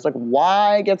doing drugs, like,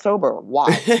 why get sober?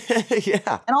 Why?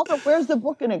 Yeah. And also, where's the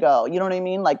book going to go? You know what I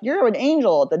mean? Like, you're an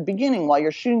angel at the beginning while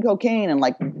you're shooting cocaine and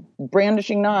like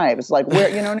brandishing knives. Like, where,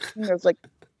 you know what I mean? There's like,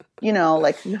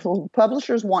 like,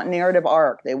 publishers want narrative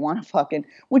arc. They want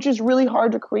which is really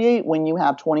hard to create when you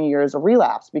have 20 years of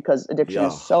relapse, because addiction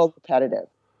is so repetitive.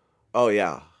 Oh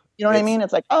yeah. You know what I mean?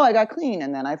 It's like, oh, I got clean,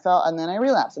 and then I fell, and then I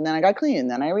relapsed, and then I got clean,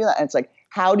 and then I relapsed. And it's like,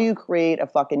 how do you create a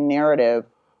fucking narrative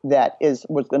that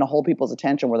was going to hold people's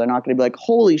attention, where they're not going to be like,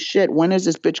 holy shit, when is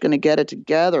this bitch going to get it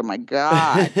together? My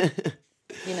God.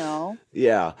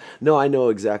 Yeah. No, I know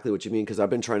exactly what you mean, because I've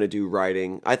been trying to do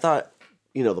writing. I thought,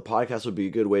 the podcast would be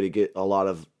a good way to get a lot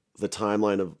of the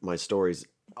timeline of my stories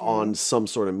on some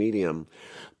sort of medium.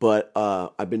 But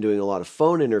I've been doing a lot of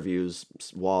phone interviews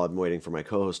while I'm waiting for my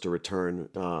co-host to return.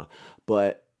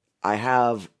 But I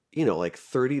have, like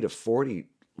 30 to 40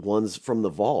 ones from the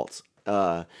vault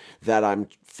that I'm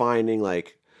finding,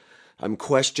 like, I'm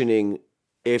questioning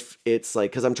if it's like,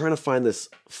 because I'm trying to find this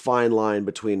fine line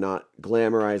between not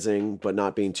glamorizing but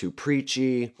not being too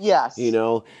preachy. Yes.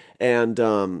 And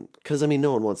because,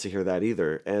 no one wants to hear that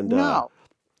either. And no.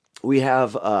 We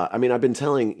have, I've been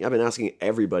asking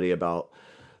everybody about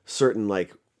certain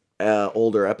like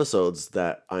older episodes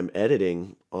that I'm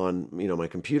editing on, my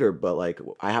computer. But like,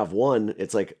 I have one,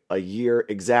 it's like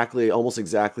almost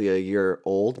exactly a year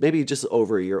old, maybe just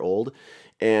over a year old.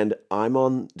 And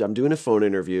I'm doing a phone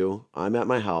interview. I'm at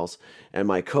my house, and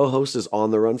my co-host is on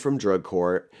the run from drug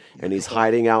court, and he's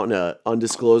hiding out in an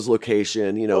undisclosed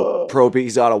location.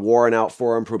 He's got a warrant out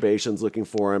for him. Probation's looking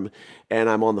for him. And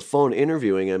I'm on the phone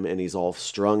interviewing him, and he's all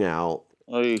strung out.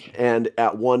 And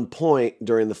at one point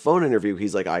during the phone interview,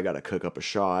 he's like, I got to cook up a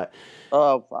shot.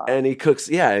 Oh, wow. And he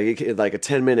cooks, like a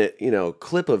 10-minute,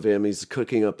 clip of him. He's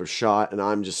cooking up a shot, and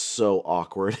I'm just so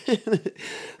awkward.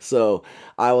 So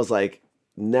I was like,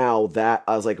 now that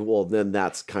I was like, well, then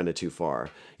that's kind of too far,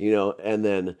 you know? And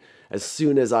then as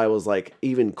soon as I was like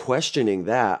even questioning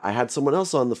that, I had someone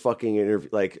else on the fucking interview,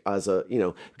 like as a, you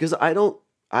know, because I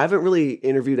haven't really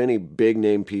interviewed any big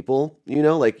name people, you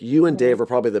know, like you and Dave are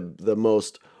probably the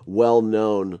most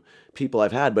well-known people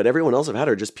I've had, but everyone else I've had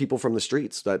are just people from the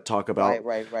streets that talk about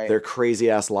Right. their crazy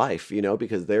ass life, you know,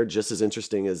 because they're just as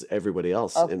interesting as everybody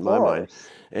else in my mind.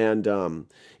 And,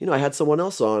 you know, I had someone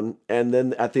else on, and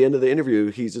then at the end of the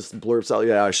interview, he just blurts out,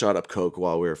 yeah, I shot up coke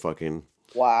while we were fucking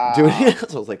Wow. doing it.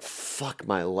 So I was like, fuck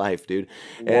my life, dude.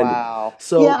 And Wow.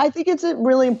 so, yeah, I think it's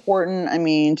really important. I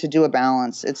mean, to do a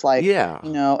balance. It's like, Yeah.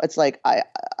 you know, it's like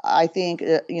I think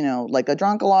you know, like a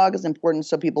drunkalog is important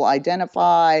so people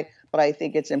identify, but I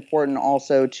think it's important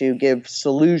also to give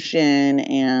solution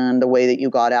and the way that you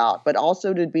got out, but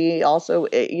also to be also,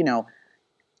 you know,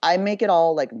 I make it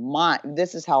all like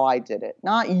this is how I did it,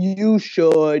 not you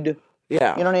should.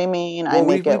 yeah. You know what I mean? Well, I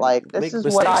make we it like this make is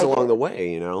mistakes what I along did. the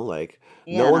way, you know, like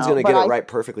You no one's know, going to but get it I right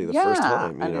perfectly the first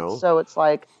time, you and know? so it's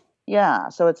like, yeah,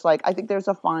 so it's like I think there's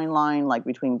a fine line like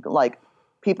between like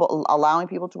people allowing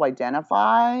people to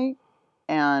identify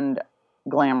and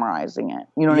glamorizing it.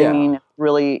 You know what I Yeah. mean? It's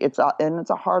really it's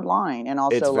a hard line, and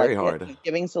also It's very like hard.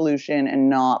 giving solution and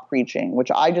not preaching,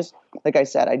 which I just like I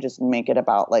said, I just make it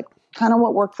about like kind of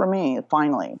what worked for me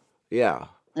finally, Yeah.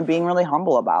 and being really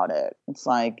humble about it. It's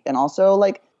like, and also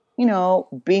like, you know,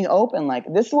 being open, like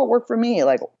this is what worked for me,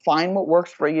 like find what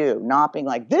works for you, not being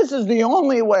like, this is the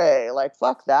only way, like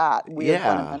fuck that weird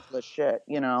Yeah. fundamentalist shit,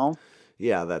 you know?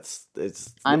 Yeah,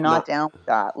 I'm not down with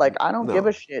that. Like, I don't give No.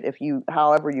 a shit if you,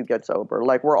 however you get sober,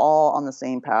 like we're all on the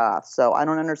same path. So I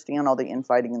don't understand all the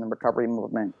infighting in the recovery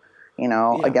movement, you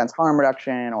know, Yeah. against harm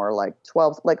reduction or like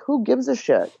 12, like who gives a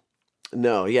shit?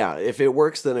 No, yeah. If it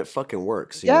works, then it fucking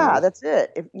works. You Yeah, know? that's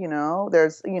it. If you know,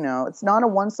 there's you know, it's not a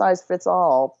one size fits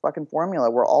all fucking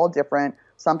formula. We're all different.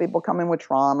 Some people come in with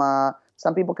trauma.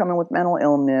 Some people come in with mental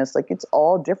illness. Like it's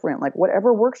all different. Like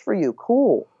whatever works for you,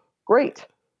 cool, great.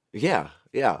 Yeah,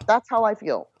 yeah. That's how I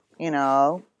feel. You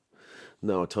know,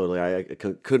 No, totally. I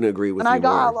couldn't agree with and you I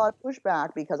got more. a lot of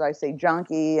pushback because I say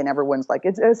junkie, and everyone's like,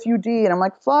 it's SUD, and I'm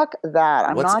like, fuck that.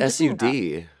 I'm What's not doing that.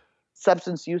 SUD?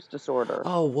 Substance use disorder.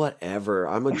 Oh, whatever.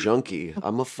 I'm a junkie.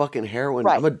 I'm a fucking heroin.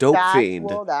 Right. I'm a dope fiend.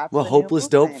 Well, that's I'm a the new hopeless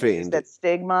dope movement, is fiend. that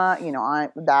stigma, you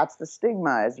know, that's the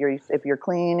stigma. Is if you're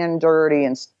clean and dirty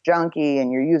and junky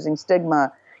and you're using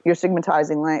stigma, you're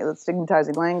stigmatizing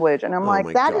language. And I'm Oh like,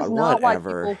 my that is God, not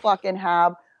whatever. why people fucking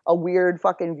have a weird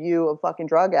fucking view of fucking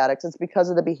drug addicts. It's because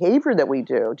of the behavior that we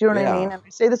do. Do you know what I Yeah. mean? And I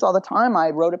say this all the time.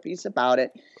 I wrote a piece about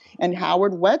it, and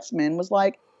Howard Wetzman was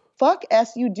like, fuck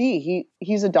SUD.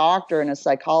 He's a doctor and a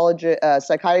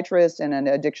psychiatrist and an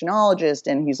addictionologist,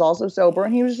 and he's also sober.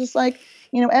 And he was just like,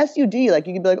 you know, SUD, like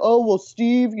you could be like, oh, well,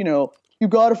 Steve, you know, you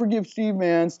got to forgive Steve,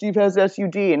 man. Steve has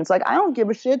SUD. And it's like, I don't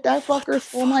give a shit. That fucker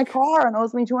stole my car and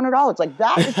owes me $200. Like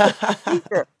that is the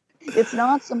future. It's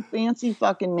not some fancy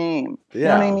fucking name. You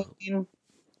know what I mean?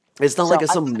 It's not So like I've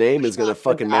some gotten name is going to pushback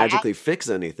for fucking that. magically fix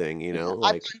anything, you know? I've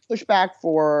Like, gotten pushback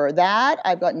for that.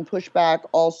 I've gotten pushback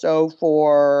also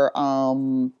for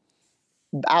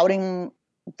outing,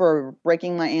 for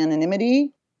breaking my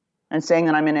anonymity and saying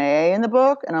that I'm in AA in the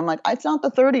book. And I'm like, it's not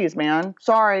the 30s, man.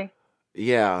 Sorry.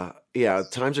 yeah,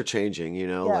 times are changing, you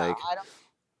know? Yeah, Like, I don't.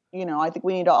 You know, I think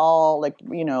we need to all like,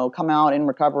 you know, come out in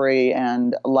recovery,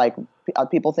 and like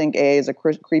people think AA is a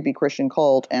creepy Christian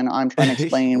cult, and I'm trying to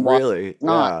explain why really? it's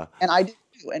not. Yeah. And I do,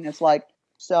 and it's like,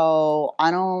 so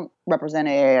I don't represent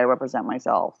AA, I represent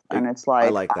myself, and it's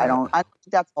like, like I that. don't think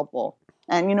that's helpful.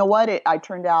 And you know what? I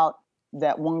turned out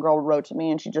that one girl wrote to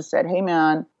me, and she just said, "Hey,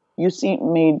 man, you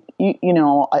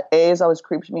know, AA's always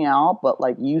creeped me out, but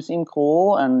like you seem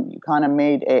cool, and you kind of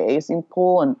made AA seem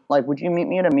cool, and like, would you meet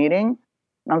me at a meeting?"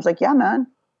 And I was like, yeah, man.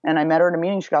 And I met her at a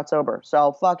meeting. She got sober.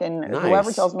 So fucking whoever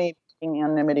Nice. tells me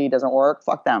anonymity doesn't work,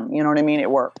 fuck them. You know what I mean? It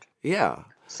worked. Yeah.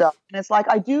 So, and it's like,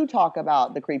 I do talk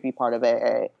about the creepy part of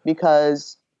AA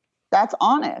because that's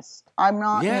honest. I'm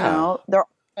not, Yeah. you know, there are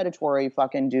predatory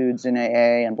fucking dudes in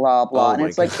AA and blah, blah. Oh and my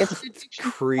it's like, God. it's It's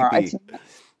creepy.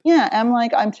 yeah. I'm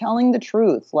like, I'm telling the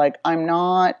truth. Like, I'm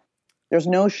not, there's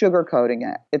no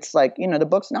sugarcoating it. It's like, you know, the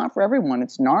book's not for everyone.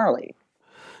 It's gnarly.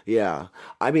 Yeah.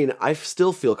 I mean, I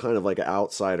still feel kind of like an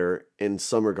outsider in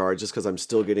some regard just because I'm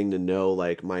still getting to know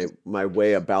like my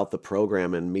way about the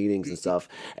program and meetings and stuff.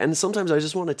 And sometimes I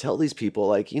just want to tell these people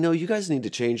like, you know, you guys need to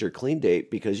change your clean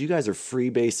date because you guys are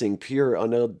freebasing pure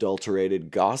unadulterated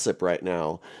gossip right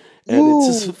now. And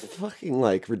it's just fucking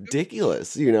like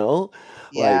ridiculous, you know?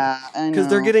 Yeah, I because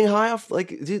they're know. getting high off. Like,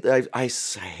 dude, I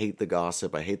hate the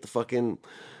gossip. I hate the fucking,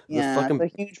 Yeah, it's a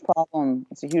huge problem.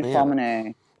 It's a huge problem in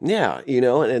AA. Yeah, you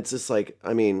know, and it's just like,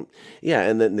 I mean, yeah,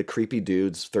 and then the creepy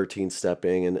dudes 13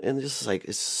 stepping and just like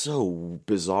it's so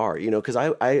bizarre, you know, because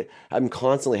I'm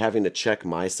constantly having to check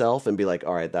myself and be like,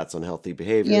 all right, that's unhealthy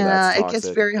behavior, Yeah, that's it gets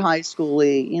toxic. very high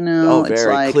schooly, you Oh, know. It's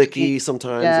very like clicky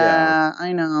sometimes, yeah. yeah,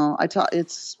 I know.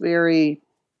 It's very,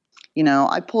 you know,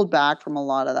 I pulled back from a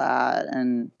lot of that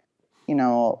and, you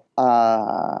know,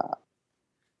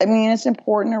 I mean, it's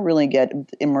important to really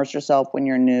immerse yourself when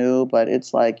you're new, but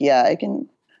it's like, yeah, it can.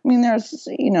 I mean, there's,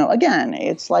 you know, again,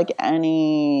 it's like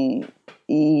any,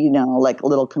 you know, like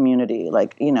little community.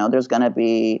 Like, you know, there's gonna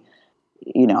be,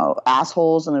 you know,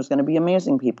 assholes, and there's gonna be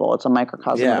amazing people. It's a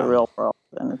microcosm of the Yeah. real world,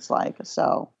 and it's like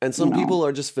so. And You some know, people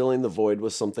are just filling the void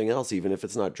with something else, even if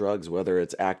it's not drugs, whether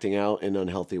it's acting out in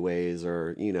unhealthy ways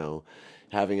or, you know,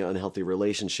 having an unhealthy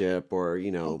relationship or,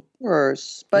 you know,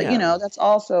 worse, but you yeah, know, that's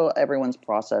also everyone's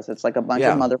process. It's like a bunch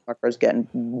of yeah, motherfuckers getting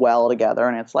well together,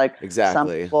 and it's like some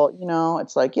exactly. people, you know,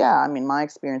 it's like, yeah, I mean, my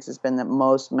experience has been that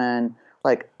most men,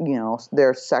 like, you know,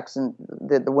 their sex and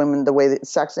the women, the way that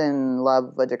sex and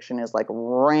love addiction is like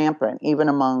rampant, even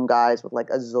among guys with like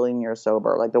a zillion years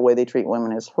sober. Like the way they treat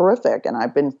women is horrific. And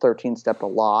I've been 13 stepped a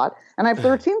lot, and I've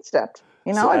 13 stepped.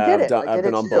 You know, So I did it. I I've did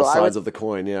been it on too. both sides of the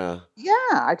coin, yeah. Yeah,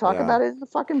 I talk Yeah. about it in the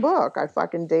fucking book. I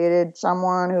fucking dated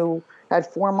someone who had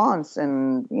 4 months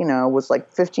and, you know, was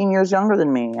like 15 years younger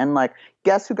than me. And like,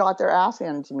 guess who got their ass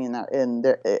handed to me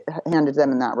handed to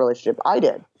them in that relationship? I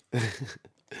did.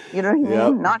 You know what I mean?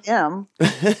 Yep. Not him.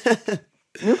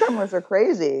 Newcomers are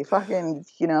crazy. Fucking,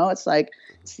 you know, it's like,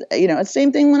 you know, it's the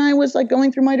same thing when I was like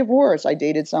going through my divorce. I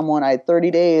dated someone, I had 30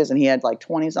 days and he had like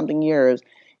 20 something years.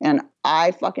 And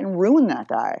I fucking ruined that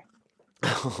guy.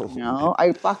 You know,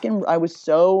 I was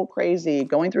so crazy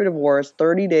going through divorce,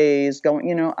 30 days going,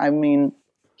 you know, I mean,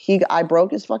 I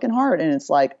broke his fucking heart, and it's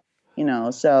like, you know,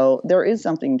 so there is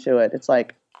something to it. It's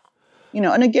like, you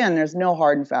know, and again, there's no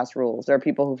hard and fast rules. There are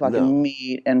people who fucking No.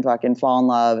 meet and fucking fall in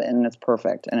love and it's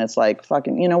perfect. And it's like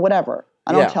fucking, you know, whatever.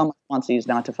 I don't Yeah. tell my sponsees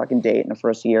not to fucking date in the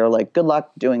first year. Like, good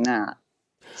luck doing that.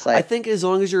 It's like, I think as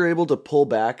long as you're able to pull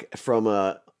back from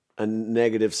a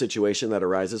negative situation that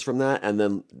arises from that, and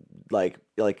then like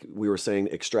we were saying,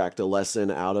 extract a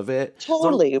lesson out of it.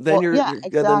 Totally. Then Well, you're, yeah,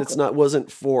 then it's exactly.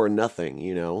 wasn't for nothing,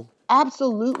 you know.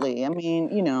 Absolutely. I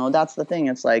mean, you know, that's the thing.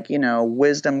 It's like, you know,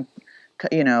 wisdom,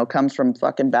 you know, comes from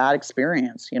fucking bad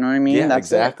experience. You know what I mean? Yeah,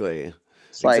 That's it. exactly.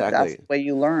 It's like, that's the way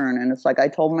you learn. And it's like, I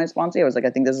told my sponsor, I was like,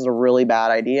 I think this is a really bad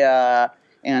idea.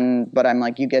 But I'm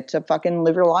like, you get to fucking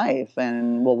live your life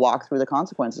and we'll walk through the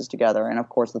consequences together. And of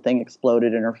course the thing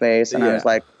exploded in her face. And I was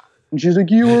Yeah. like, and she's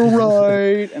like, you were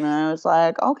right. And I was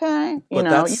like, okay. You But know,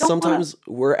 that's you don't sometimes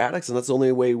we're addicts, and that's the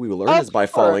only way we learn Of is by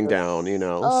falling course. down, you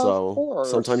know. Of So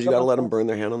course. sometimes you got to Of let them course. burn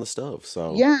their hand on the stove.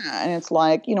 So Yeah, and it's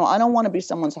like, you know, I don't want to be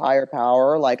someone's higher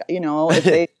power. Like, you know, if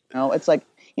they, you know, it's like,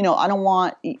 you know,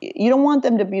 you don't want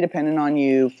them to be dependent on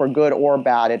you for good or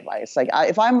bad advice. Like,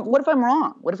 what if I'm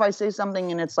wrong? What if I say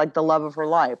something and it's like the love of her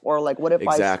life? Or like, what if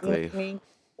Exactly. I speak me?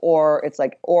 Or it's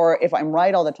like, or if I'm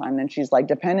right all the time, then she's like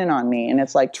dependent on me. And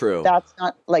it's like, True. that's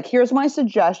not like, here's my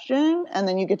suggestion, and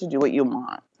then you get to do what you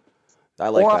want. I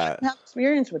like or that. I have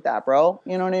experience with that, bro.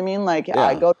 You know what I mean? Like, Yeah.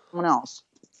 I go to someone else.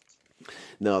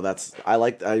 No,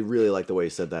 I really like the way you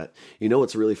said that. You know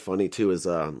what's really funny too is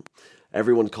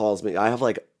everyone calls me. I have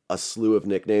like a slew of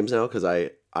nicknames now because I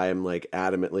am like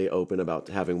adamantly open about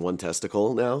having one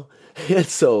testicle now. And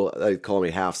so they call me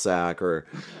half sack or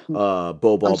bow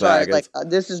ball I'm sorry, bag. like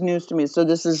this is news to me. So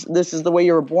this is the way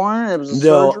you were born. It was a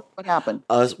No. surgery. What happened?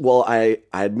 Well, I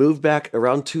had moved back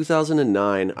around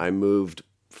 2009. I moved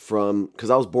because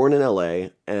I was born in LA,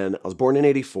 and I was born in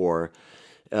 '84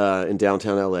 in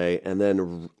downtown LA, and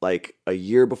then like a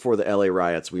year before the LA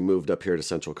riots, we moved up here to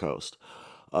Central Coast.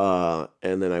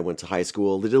 And then I went to high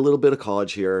school, did a little bit of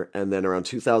college here, and then around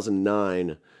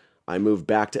 2009, I moved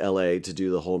back to LA to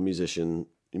do the whole music,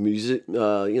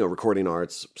 recording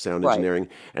arts, sound Right. engineering.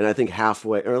 And I think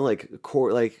halfway, or like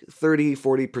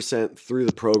 30-40% through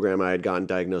the program, I had gotten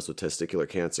diagnosed with testicular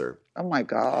cancer. Oh my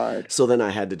God. So then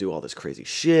I had to do all this crazy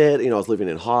shit. You know, I was living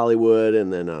in Hollywood,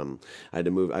 and then I had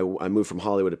to move. I moved from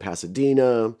Hollywood to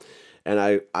Pasadena, and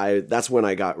I that's when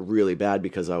I got really bad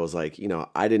because I was like, you know,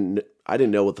 I didn't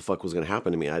know what the fuck was going to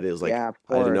happen to me. I was like, Yeah, of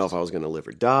I didn't know course. if I was going to live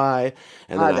or die.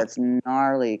 And God, then that's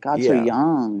gnarly. God, so Yeah.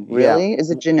 young. Yeah. Really? Is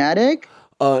it genetic?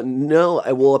 No.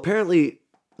 Well, apparently,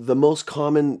 the most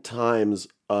common times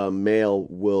a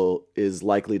male is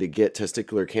likely to get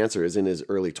testicular cancer is in his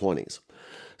early 20s.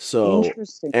 So,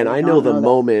 Interesting. and I I did know not the know that.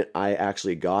 moment I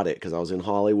actually got it because I was in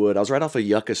Hollywood. I was right off of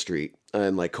Yucca Street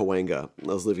in like Cahuenga. I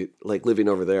was living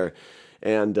over there,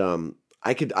 and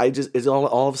it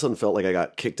all of a sudden felt like I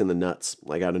got kicked in the nuts,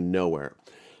 like out of nowhere.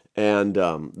 And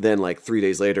then like 3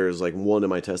 days later, it was like one of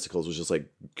my testicles was just like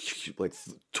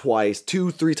twice,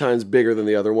 2-3 times bigger than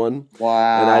the other one.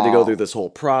 Wow. And I had to go through this whole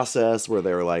process where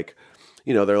they were like,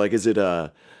 they're like,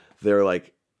 they're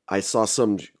like, I saw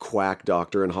some quack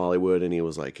doctor in Hollywood and he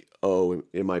was like, oh,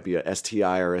 it might be a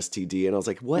STI or STD. And I was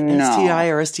like, what STI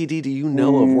or STD do you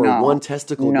know of where one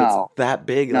testicle gets that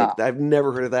big? Like, I've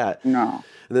never heard of that. No.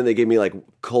 And then they gave me like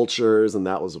cultures and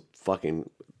that was fucking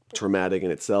traumatic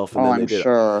in itself. And then I'm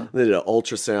sure. They did an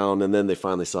ultrasound and then they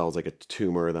finally saw it was like a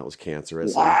tumor that was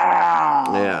cancerous. Wow.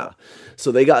 And, yeah.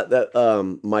 So they got that,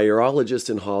 my urologist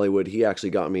in Hollywood, he actually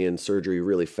got me in surgery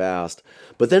really fast.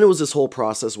 But then it was this whole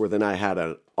process where then I had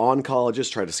an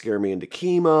oncologist try to scare me into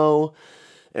chemo.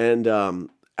 And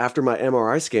after my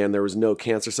MRI scan, there was no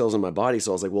cancer cells in my body.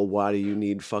 So I was like, well,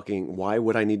 why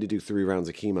would I need to do 3 rounds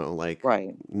of chemo? Like,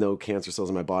 no cancer cells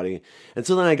in my body. And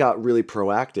so then I got really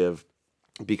proactive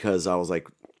because I was like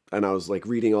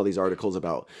reading all these articles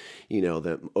about,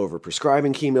 them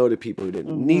overprescribing chemo to people who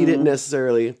didn't need it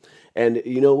necessarily. And,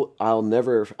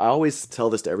 I always tell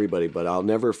this to everybody, but I'll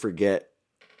never forget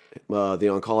the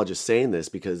oncologist saying this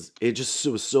because it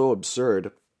was so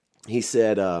absurd. He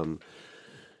said,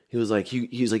 he was like, you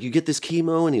get this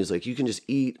chemo, and he was like, you can just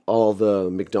eat all the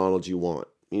McDonald's you want.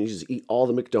 You just eat all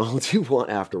the McDonald's you want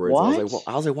afterwards. What?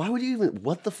 I was like, why would you even?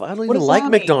 What the fuck? I don't What even does like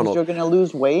that mean? McDonald's. You're gonna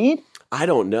lose weight? I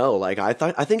don't know. Like I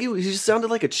think he just sounded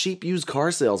like a cheap used car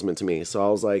salesman to me. So I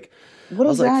was like, what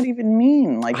does that even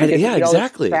mean? Like, you get to eat all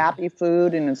exactly. this crappy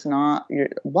food, and it's not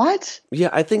what? Yeah,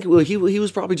 I think he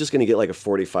was probably just going to get like a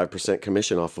 45%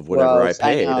 commission off of whatever I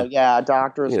paid. I know. Yeah,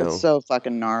 doctors are so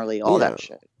fucking gnarly. All that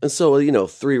shit. And so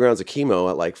 3 rounds of chemo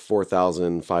at like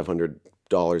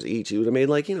 $4,500 each, it would have made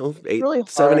like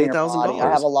 $7,000-$8,000.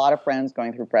 I have a lot of friends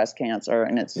going through breast cancer,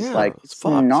 and it's just it's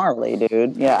gnarly,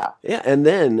 dude. Yeah. Yeah, and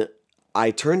then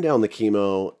I turned down the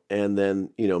chemo, and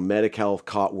then, Medi-Cal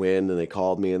caught wind, and they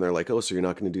called me, and they're like, oh, so you're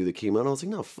not going to do the chemo? And I was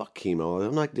like, no, fuck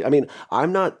chemo.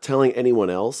 I'm not telling anyone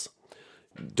else,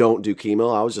 don't do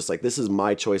chemo. I was just like, this is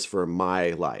my choice for my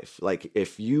life. Like,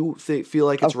 if you feel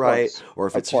like it's right, or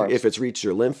if it's reached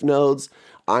your lymph nodes,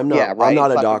 I'm not a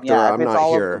doctor. I'm not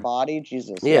all here. Over the body,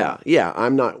 Jesus. Yeah.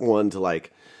 I'm not one to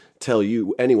like tell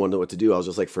anyone what to do. I was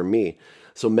just like, for me.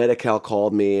 So Medi-Cal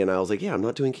called me, and I was like, yeah, I'm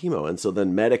not doing chemo. And so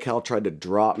then Medi-Cal tried to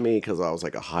drop me because I was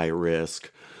like a high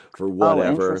risk for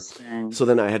whatever. So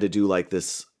then I had to do like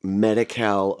this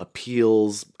Medi-Cal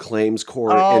appeals claims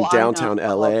court in downtown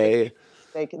LA.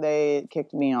 They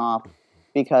kicked me off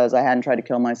because I hadn't tried to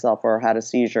kill myself or had a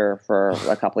seizure for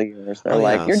a couple of years. They're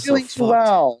like, you're doing too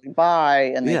well.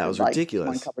 Bye. And it was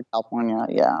ridiculous. Covered California.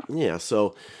 Yeah. Yeah.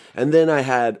 So, and then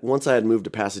once I had moved to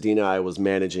Pasadena, I was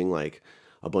managing like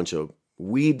a bunch of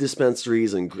weed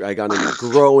dispensaries, and I got into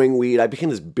growing weed. I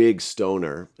became this big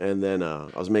stoner, and then I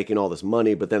was making all this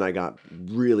money, but then I got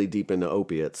really deep into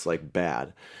opiates, like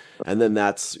bad. And then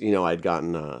that's, I'd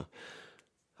gotten,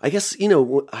 I guess,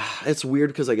 it's weird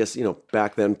because I guess,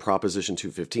 back then Proposition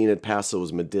 215 had passed, so it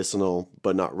was medicinal,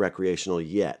 but not recreational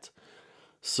yet.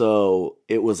 So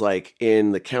it was like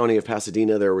in the county of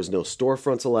Pasadena, there was no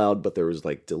storefronts allowed, but there was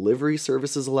like delivery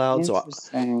services allowed. So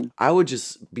I would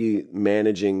just be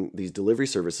managing these delivery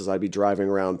services. I'd be driving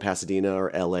around Pasadena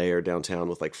or LA or downtown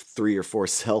with like 3 or 4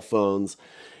 cell phones.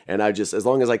 And as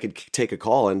long as I could take a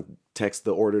call and text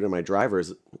the order to my drivers,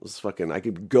 it was I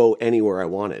could go anywhere I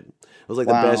wanted. It was like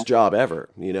the best job ever,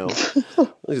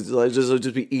 I'd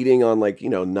just be eating on like,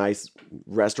 nice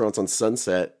restaurants on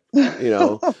Sunset.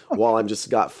 While I'm just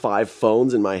got 5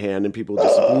 phones in my hand and people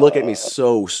just look at me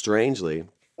so strangely.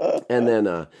 And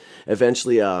then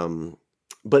eventually,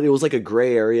 but it was like a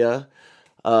gray area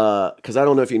because I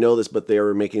don't know if you know this, but they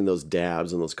were making those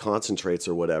dabs and those concentrates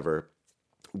or whatever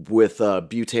with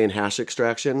butane hash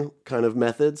extraction kind of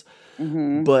methods.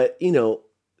 Mm-hmm. But,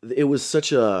 it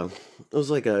was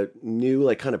like a new,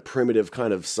 like kind of primitive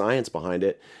kind of science behind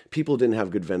it. People didn't have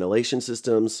good ventilation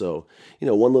systems. So,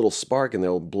 one little spark and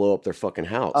they'll blow up their fucking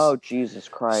house. Oh, Jesus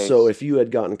Christ. So if you had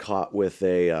gotten caught with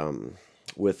a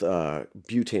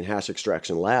butane hash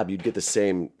extraction lab, you'd get the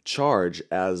same charge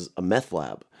as a meth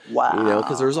lab. Wow.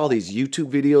 Because there's all these YouTube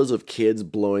videos of kids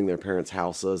blowing their parents'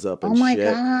 houses up and shit. Oh my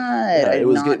God. I did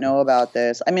not know about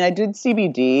this. I mean, I did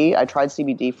CBD. I tried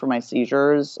CBD for my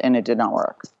seizures and it did not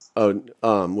work. Oh,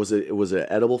 was it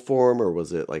edible form or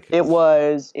was it like? It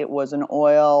was an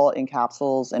oil in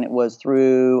capsules and it was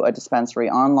through a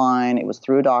dispensary online. It was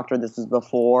through a doctor. This is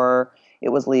before it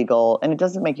was legal, and it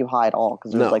doesn't make you high at all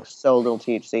because there's like so little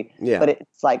THC. Yeah. But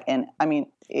it's like, and I mean,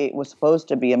 it was supposed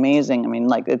to be amazing. I mean,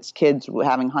 like it's kids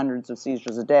having hundreds of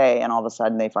seizures a day, and all of a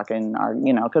sudden they fucking are,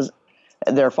 because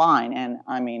they're fine. And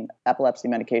I mean, epilepsy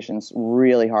medication's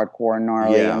really hardcore and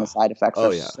gnarly, Yeah. and the side effects Oh,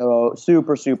 are yeah. so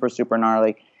super, super, super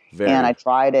gnarly. Very. And I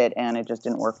tried it, and it just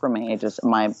didn't work for me. It just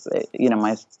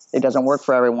it doesn't work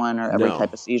for everyone or every No.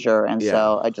 type of seizure. And Yeah.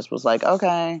 so I just was like,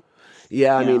 okay.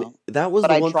 Yeah, I You mean, know. that was But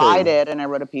the I one tried thing. it, and I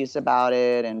wrote a piece about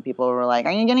it, and people were like,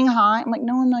 "Are you getting high?" I'm like,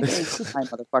 "No, I'm not getting high,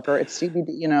 motherfucker. It's CBD."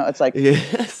 It's like,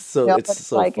 Yeah, so but it's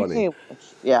so funny. hey,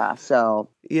 yeah. So,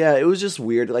 Yeah, it was just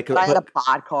weird. Like, but I had a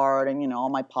pod card, and all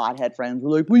my podhead friends were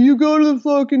like, "Will you go to the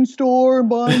fucking store and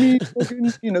buy me fucking,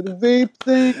 the vape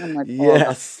thing?" I'm like, "Oh, God."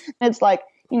 yes. It's like,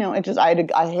 it's just I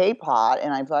hate pot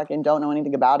and I fucking don't know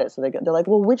anything about it. So they're like,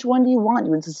 well, which one do you want? Do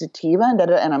you want the sativa?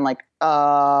 And I'm like,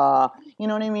 you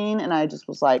know what I mean? And I just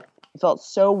was like, it felt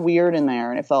so weird in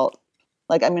there, and it felt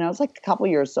like, I was like a couple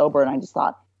years sober, and I just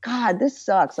thought, God, this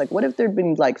sucks. Like, what if there'd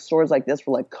been like stores like this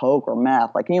for like coke or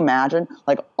meth? Like, can you imagine?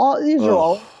 Like, all these are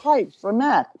all types for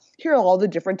meth. Here are all the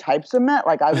different types of meth.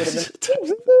 Like, I would have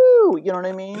been, woo, you know what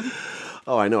I mean?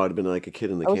 Oh, I know. I'd have been like a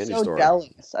kid in the candy store.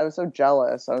 I was so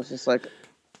jealous. I was just like,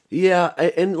 Yeah,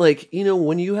 and like,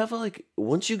 when you have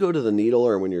once you go to the needle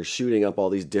or when you're shooting up all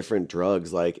these different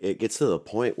drugs, like it gets to the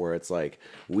point where it's like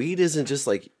weed isn't just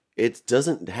like, it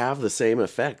doesn't have the same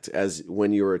effect as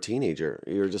when you were a teenager.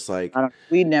 You're just like,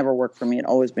 weed never worked for me. It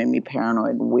always made me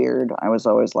paranoid and weird. I was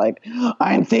always like,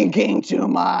 I'm thinking too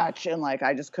much. And like,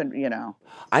 I just couldn't,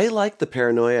 I liked the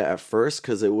paranoia at first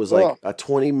because it was like Ugh. a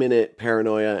 20-minute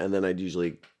paranoia, and then I'd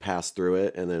usually pass through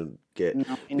it and then get,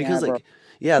 No, because never. like,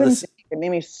 yeah, Couldn't this. think. It made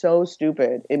me so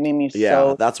stupid. It made me Yeah,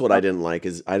 so. that's what I didn't like,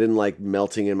 is I didn't like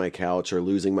melting in my couch or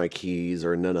losing my keys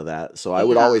or none of that. So I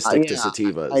would always stick to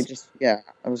sativas.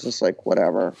 I was just like,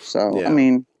 whatever. So,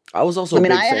 Yeah. I was also a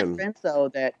big I fan. have friends though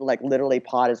that like literally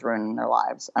pot is ruining their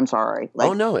lives. I'm sorry. Like,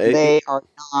 Oh, no, they are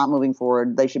not moving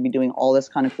forward. They should be doing all this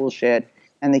kind of cool shit.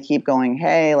 And they keep going,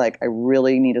 hey, like, I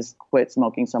really need to quit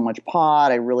smoking so much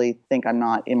pot. I really think I'm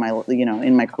not in my,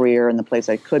 in my career in the place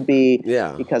I could be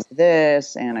because of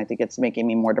this. And I think it's making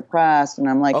me more depressed. And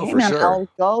I'm like, hey, man, I'll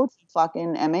go to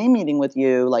fucking MA meeting with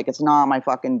you. Like, it's not my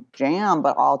fucking jam,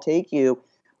 but I'll take you.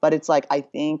 But it's like, I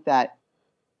think that,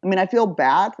 I feel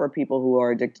bad for people who are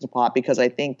addicted to pot, because I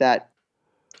think that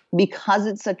because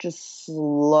it's such a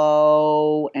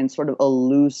slow and sort of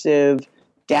elusive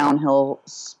downhill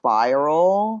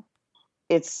spiral,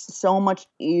 it's so much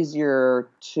easier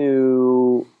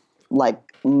to like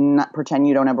not pretend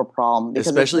you don't have a problem,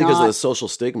 Especially because of the social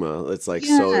stigma. It's like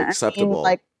so acceptable.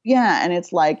 And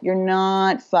it's like, you're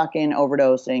not fucking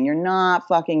overdosing, you're not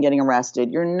fucking getting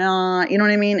arrested, you're not, you know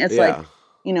what I mean? It's like,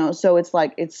 so it's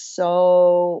like, it's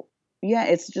so,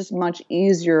 it's just much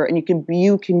easier, and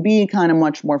you can be kind of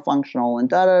much more functional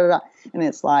and and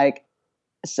it's like,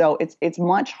 so it's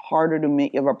much harder to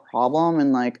make you have a problem.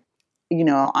 And like,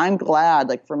 I'm glad,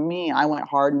 like for me, I went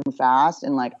hard and fast.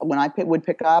 And like, when I would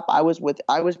pick up, I was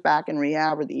back in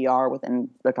rehab or the ER within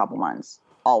a couple months,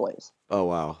 always. Oh,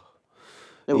 wow.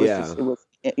 It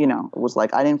was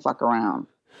like, I didn't fuck around.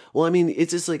 Well,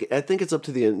 it's just like, I think it's up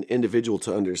to the individual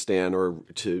to understand or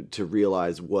to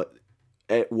realize what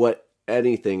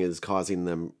anything is causing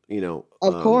them,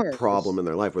 of course, problem in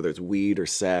their life, whether it's weed or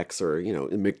sex or,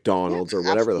 McDonald's or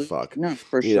whatever the fuck. No,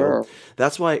 for sure.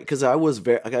 That's why, because I was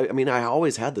I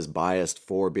always had this bias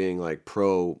for being like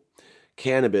pro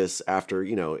cannabis after,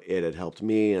 it had helped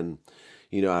me. And,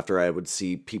 after I would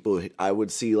see like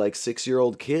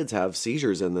 6-year-old kids have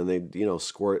seizures, and then they'd,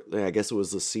 squirt, I guess it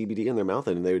was the CBD in their mouth,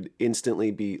 and they would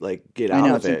instantly be like, get out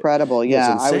of it. It's incredible.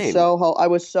 Yeah. It's insane. I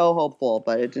was so hopeful,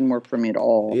 but it didn't work for me at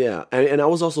all. Yeah. And I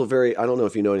was also I don't know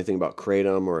if you know anything about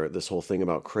Kratom or this whole thing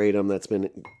about Kratom that's been,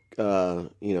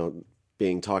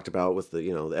 being talked about with the,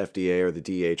 the FDA or the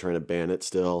DA trying to ban it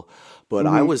still. But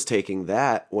I was taking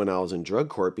that when I was in drug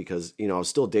court because, I was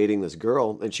still dating this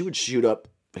girl, and she would shoot up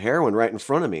heroin right in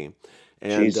front of me.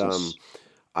 And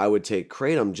I would take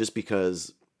Kratom just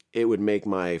because it would make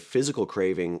my physical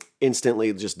craving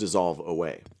instantly just dissolve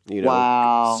away.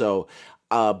 Wow. So,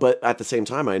 but at the same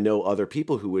time, I know other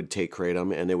people who would take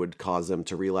Kratom and it would cause them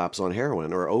to relapse on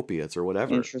heroin or opiates or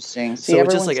whatever. Interesting. So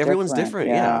it's just like everyone's different.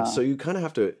 Yeah. So you kind of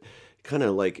have to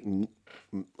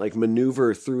like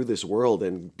maneuver through this world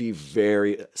and be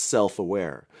very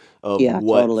self-aware of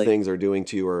what things are doing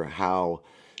to you or how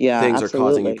things are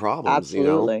causing you problems.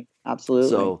 Absolutely. Absolutely.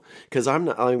 So, because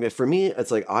for me,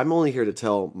 it's like I'm only here to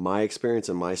tell my experience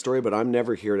and my story, but I'm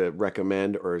never here to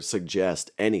recommend or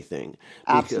suggest anything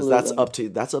because that's up to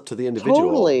the individual.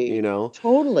 Totally.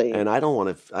 Totally. And I don't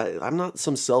want to. I'm not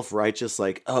some self-righteous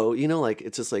like, oh, like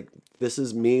it's just like, this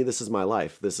is me. This is my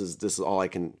life. This is all I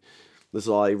can. This is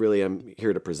all I really am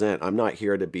here to present. I'm not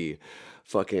here to be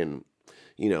fucking,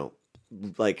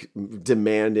 like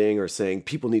demanding or saying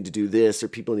people need to do this or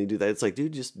people need to do that. It's like,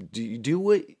 dude, just do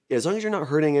what, as long as you're not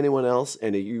hurting anyone else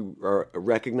and you are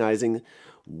recognizing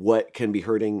what can be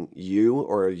hurting you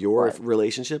or your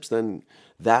relationships, then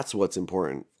that's what's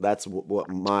important. That's what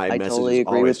my I message totally is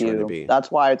agree always with trying to you. be.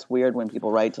 That's why it's weird when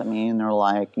people write to me and they're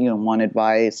like, want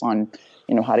advice on,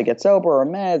 how to get sober or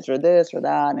meds or this or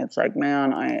that. And it's like,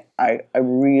 man, I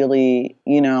really,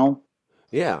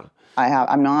 Yeah.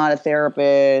 I'm not a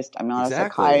therapist. I'm not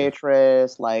Exactly. a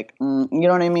psychiatrist. Like, you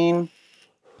know what I mean?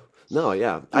 No,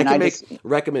 yeah. I And can I make just-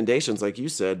 recommendations like you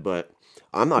said, but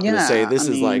I'm not going to Yeah, say this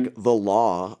I is mean- like the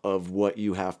law of what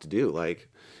you have to do. Like,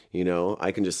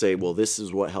 I can just say, well, this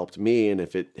is what helped me. And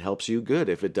if it helps you, good.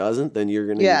 If it doesn't, then you're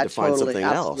going to need to find something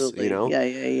absolutely. else,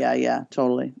 Yeah,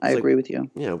 totally. I It's agree with you.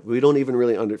 Yeah, we don't even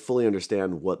really fully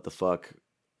understand what the fuck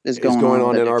Is going on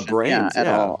with in our addiction. brains.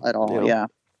 Yeah, at all. Yeah.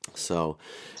 So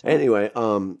anyway,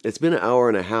 it's been an hour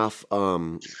and a half.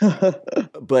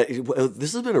 But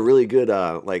this has been a really good,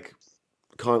 like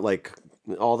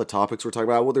all the topics we're talking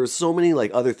about. Well, there's so many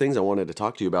like other things I wanted to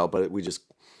talk to you about, but we just,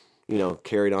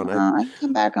 carried on. I can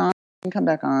come back on.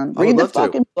 I would Read the love to.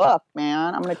 fucking book,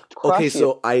 man. I'm gonna crush Okay, you.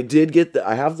 so I did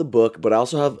I have the book, but I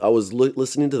also I was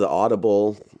listening to the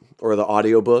Audible or the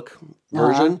audiobook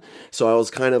version. So I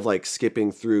was kind of like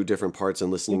skipping through different parts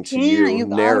and listening to you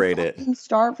narrate it.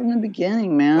 Start from the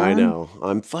beginning, man. I know.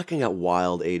 I'm fucking got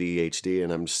wild ADHD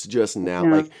and I'm just now,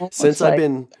 Yeah, like, it's since I've like-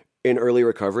 been in early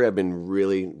recovery, I've been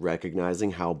really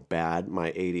recognizing how bad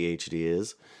my ADHD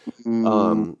is.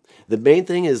 The main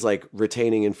thing is like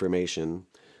retaining information.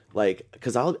 Like,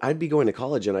 because I'd be going to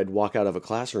college and I'd walk out of a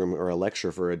classroom or a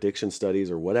lecture for addiction studies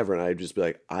or whatever, and I'd just be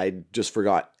like, I just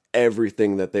forgot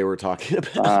everything that they were talking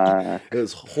about. It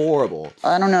was horrible.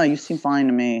 I don't know. You seem fine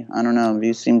to me. I don't know.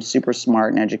 You seem super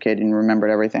smart and educated and remembered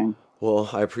everything. Well,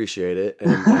 I appreciate it.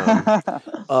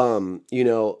 And,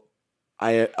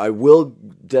 I will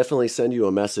definitely send you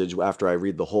a message after I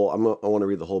read the whole. I want to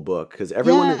read the whole book because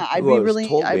everyone who has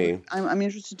told me, I'm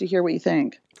interested to hear what you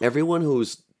think. everyone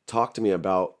who's talked to me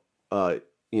about,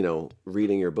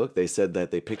 reading your book, they said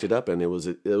that they picked it up and it was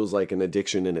like an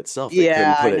addiction in itself. They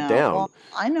couldn't put it down. Well,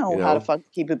 I know you how know? to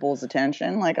keep people's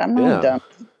attention. Like, I'm not Yeah. dumb.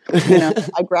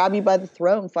 I grab you by the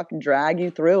throat and fucking drag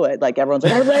you through it. Like, everyone's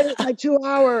like, I read it in like 2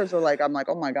 hours. Or like, I'm like,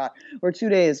 oh my God. Or 2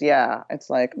 days. Yeah. It's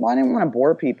like, well, I didn't want to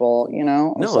bore people, It's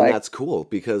No, like, and that's cool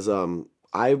because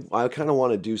I kind of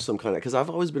want to do some kind of, because I've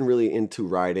always been really into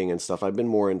writing and stuff. I've been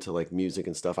more into like music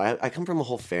and stuff. I come from a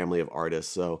whole family of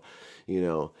artists, so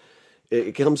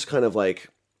it comes kind of like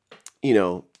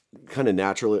kind of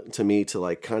natural to me to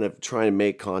like kind of try and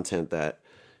make content that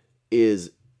is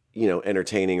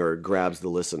entertaining or grabs the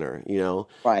listener,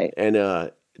 right.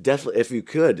 And definitely, if you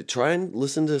could try and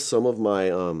listen to some of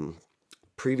my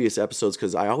previous episodes,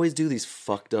 because I always do these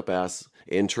fucked up ass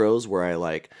intros where I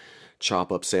like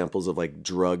chop up samples of like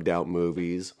drugged out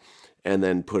movies and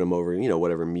then put them over,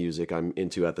 whatever music I'm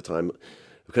into at the time.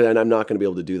 And I'm not going to be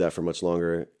able to do that for much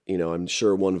longer. I'm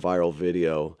sure one viral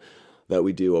video that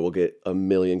we do, will get 1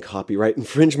 million copyright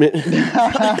infringement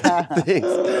things.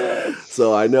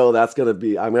 So I know I'm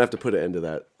going to have to put an end to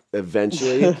that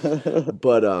eventually.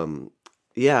 But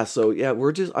yeah, so yeah,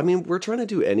 we're trying to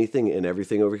do anything and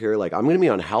everything over here. Like, I'm going to be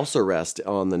on house arrest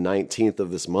on the 19th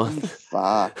of this month.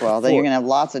 Fuck. Well, then you're going to have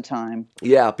lots of time.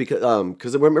 Yeah,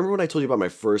 because remember when I told you about my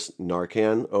first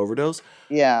Narcan overdose?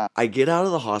 Yeah. I get out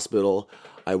of the hospital,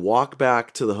 I walk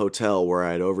back to the hotel where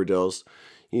I had overdosed.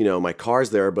 My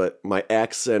car's there, but my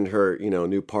ex and her,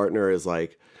 new partner is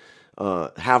like,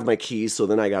 have my keys. So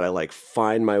then I gotta like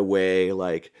find my way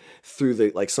like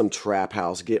through some trap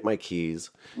house, get my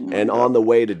keys. And on the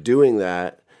way to doing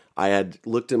that, I had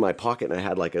looked in my pocket and I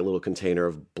had like a little container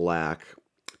of black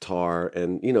tar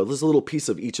and, there's a little piece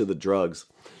of each of the drugs.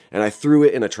 And I threw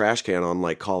it in a trash can on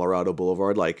like Colorado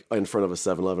Boulevard, like in front of a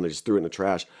 7-Eleven. I just threw it in the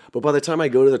trash. But by the time I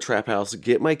go to the trap house,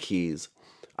 get my keys,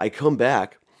 I come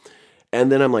back,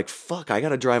 and then I'm like, fuck, I got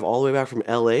to drive all the way back from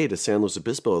LA to San Luis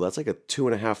Obispo. That's like a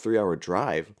 2.5-3 hour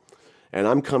drive. And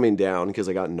I'm coming down because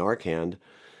I got Narcaned.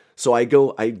 So I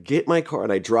get my car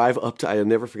and I drive up to, I'll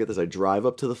never forget this. I drive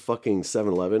up to the fucking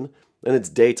 7-Eleven and it's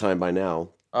daytime by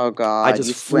now. Oh God! I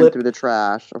just you went through the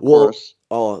trash. Of course.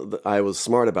 I was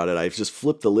smart about it. I just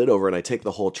flip the lid over and I take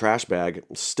the whole trash bag,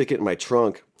 stick it in my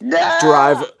trunk, Yeah!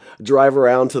 drive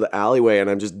around to the alleyway, and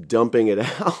I'm just dumping it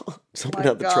out, dumping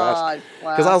out the trash.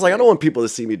 Because I was like, I don't want people to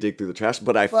see me dig through the trash,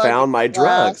 but I found my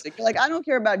drugs. Like, I don't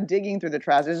care about digging through the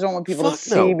trash. I just don't want people to Fuck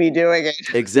see no. me doing it.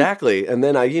 Exactly. And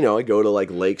then I go to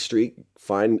like Lake Street,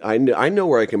 I know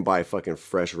where I can buy fucking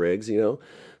fresh rigs,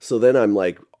 So then I'm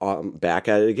like back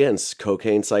at it again,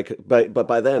 cocaine, but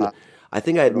by then I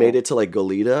think I had made it to like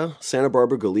Goleta, Santa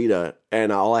Barbara, Goleta,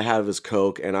 and all I have is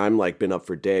Coke, and I'm like been up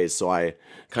for days, so I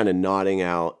kind of nodding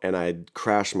out, and I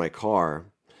crashed my car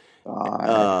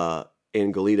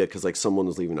in Goleta because like someone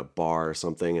was leaving a bar or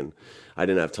something, and I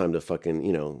didn't have time to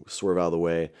fucking swerve out of the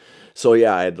way. So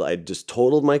yeah, I just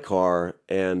totaled my car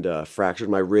and fractured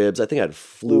my ribs. I think I had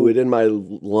fluid in my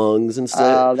lungs and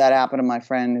stuff. Oh, that happened to my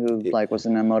friend who like was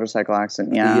in a motorcycle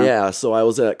accident. Yeah. Yeah. So I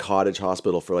was at Cottage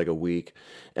Hospital for like a week,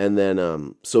 and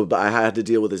then so I had to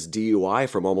deal with this DUI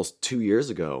from almost 2 years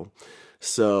ago.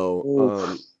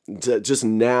 So just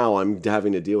now I'm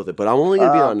having to deal with it, but I'm only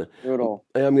gonna be on brutal.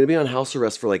 I'm gonna be on house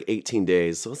arrest for like 18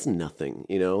 days, so it's nothing,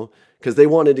 because they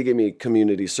wanted to give me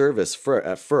community service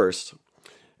at first.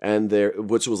 And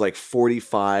which was like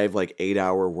 45 like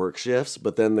 8-hour work shifts,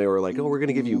 but then they were like, "Oh, we're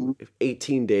gonna give you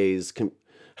 18 days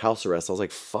house arrest." I was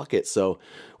like, "Fuck it!" So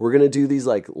we're gonna do these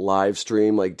like live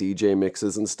stream like DJ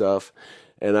mixes and stuff,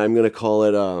 and I'm gonna call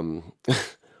it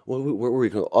what were we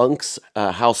calling Unk's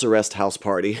house arrest house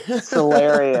party? It's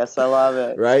hilarious. I love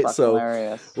it. Right? It's So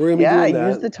hilarious. we're gonna be doing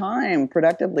that. Use the time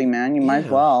productively, man. You might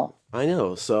as well. I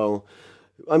know. So,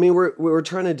 I mean, we're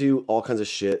trying to do all kinds of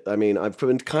shit. I mean, I've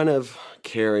been kind of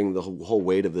carrying the whole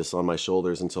weight of this on my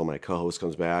shoulders until my co-host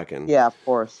comes back, and Yeah, of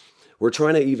course. we're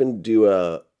trying to even do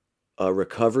a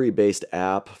recovery-based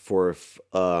app for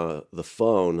the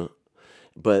phone,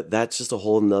 but that's just a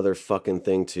whole nother fucking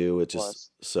thing too. It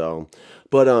just so,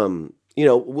 but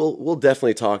we'll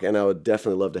definitely talk, and I would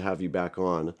definitely love to have you back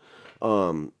on.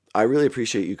 I really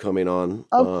appreciate you coming on.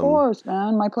 Of course,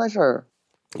 man. My pleasure.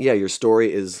 Yeah, your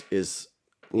story is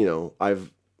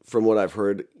from what I've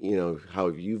heard, how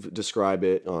you've described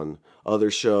it on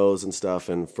other shows and stuff,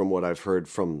 and from what I've heard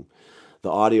from the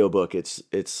audiobook, it's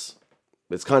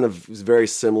kind of very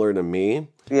similar to me.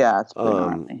 Yeah, it's pretty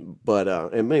gnarly. But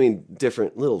and I mean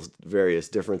different little various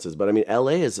differences, but I mean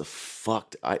LA is a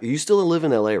fucked. You still live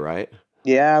in LA, right?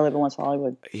 Yeah, I live in West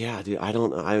Hollywood. Yeah, dude.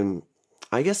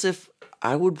 I guess if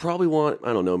I would probably want,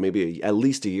 I don't know, maybe at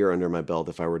least a year under my belt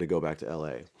if I were to go back to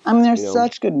LA. I mean, there's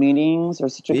such good meetings.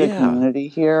 There's such a good community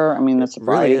here. I mean, the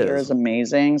sobriety really here is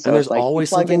amazing. So and there's it's like always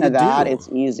you plug something into to that, do. it's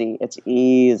easy. It's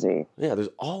easy. Yeah, there's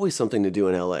always something to do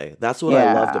in LA. That's what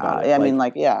I loved about it. Yeah, I mean,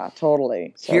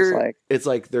 totally. So here, it's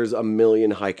like there's a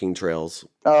million hiking trails.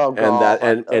 Oh god.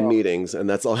 And meetings, and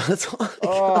that's all. That's all.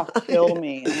 Oh, kill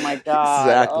me! Oh my god.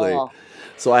 Exactly. Oh,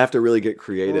 So I have to really get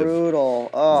creative. brutal.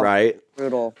 Oh, right?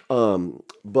 brutal.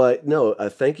 But no,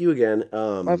 thank you again.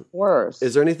 Of course.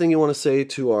 Is there anything you want to say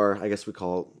to our, I guess we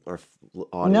call our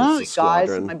audience? No, the guys,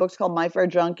 squadron? my book's called My Fair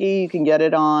Junkie. You can get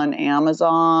it on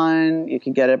Amazon. You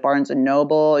can get it at Barnes &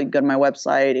 Noble. You can go to my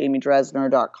website,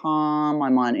 amydresner.com.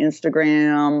 I'm on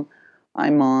Instagram.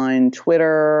 I'm on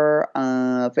Twitter,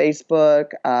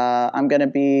 Facebook. I'm going to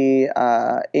be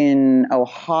in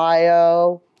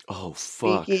Ohio. Oh,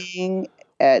 fuck. Speaking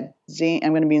at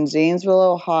I'm going to be in Zanesville,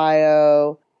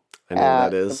 Ohio. I know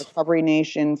that is. The Recovery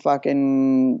Nation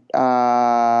fucking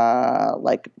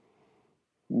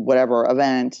whatever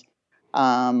event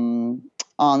on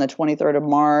the 23rd of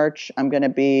March. I'm going to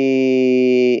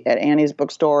be at Annie's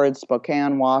Bookstore in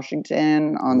Spokane,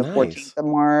 Washington on the 14th of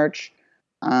March.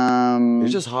 You're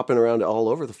just hopping around all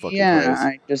over the fucking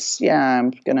place.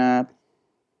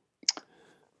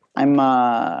 I'm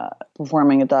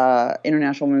performing at the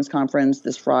International Women's Conference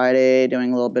this Friday,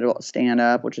 doing a little bit of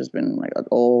stand-up, which has been I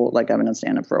haven't done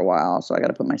stand-up for a while, so I got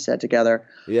to put my set together.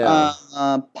 Yeah.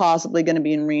 Possibly going to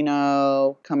be in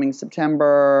Reno coming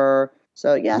September.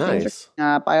 So yeah, things are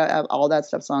coming up. I have all that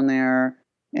stuff's on there,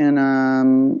 and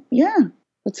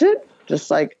that's it.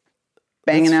 Just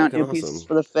banging out new pieces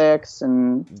for the Fix.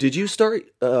 And did you start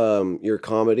your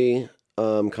comedy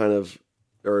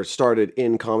or started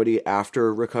in comedy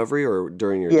after recovery or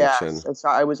during your addiction? Yes,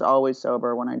 I was always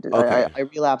sober when I did. Okay. I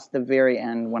relapsed at the very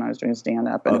end when I was doing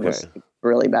stand-up, and it was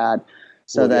really bad.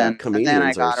 So then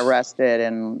I got arrested,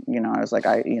 and I was like,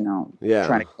 trying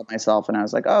to kill myself, and I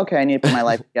was like, okay, I need to put my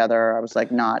life together. I was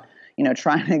like, not,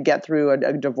 trying to get through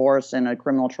a divorce and a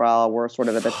criminal trial. We're sort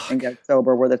of and get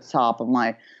sober. We're the top of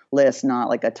my list, not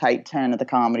like a tight 10 at the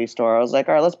Comedy Store. I was like,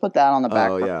 all right, let's put that on the back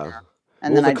burner.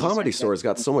 And then the Comedy Store's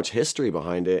got so much history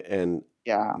behind it, and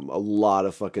a lot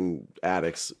of fucking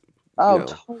addicts.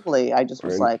 Totally. I just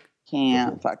was like,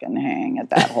 can't fucking hang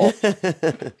at that whole.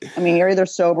 I mean, you're either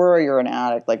sober or you're an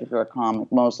addict. Like if you're a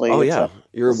comic, mostly. Oh yeah,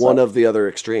 you're one of the other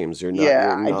extremes. You're not. Yeah,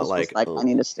 you're not I just was I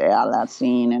need to stay out of that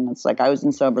scene, and it's like I was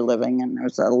in sober living, and there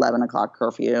was an 11 o'clock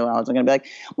curfew. I was going to be like,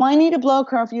 well, I need to blow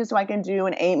curfew so I can do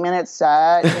an 8-minute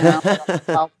set.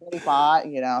 12:45.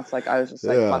 It's like I was just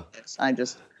like, fuck this. I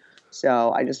just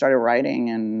started writing,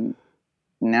 and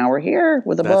now we're here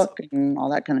with a That's- book and all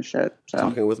that kind of shit. So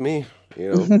Talking with me,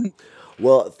 you know.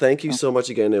 Well, thank you so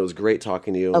much again. It was great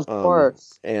talking to you. Of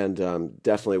course. And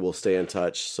definitely we'll stay in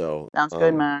touch. So sounds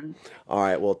good, man. All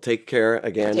right. Well, take care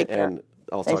again, Take care. and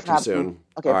I'll Thanks talk to you for having soon. me.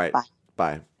 Okay, All right. bye.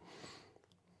 Bye.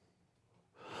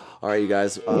 All right, you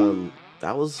guys.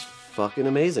 That was fucking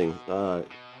amazing.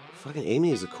 Fucking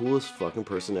Amy is the coolest fucking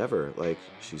person ever. Like,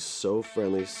 she's so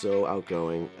friendly, so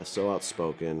outgoing, so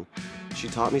outspoken. She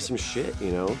taught me some shit,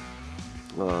 you know.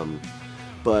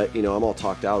 But you know, I'm all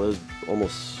talked out. It was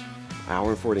almost an hour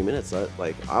and 40 minutes.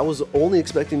 I was only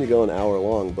expecting to go an hour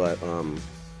long, but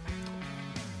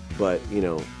you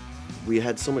know, we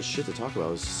had so much shit to talk about.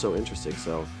 It was so interesting.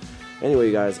 So anyway,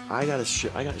 you guys, I got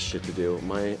shit to do.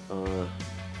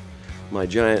 My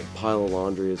giant pile of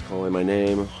laundry is calling my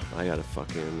name. I gotta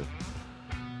fucking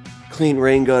clean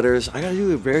rain gutters. I gotta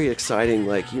do a very exciting,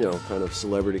 like, you know, kind of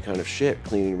celebrity kind of shit,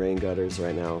 cleaning rain gutters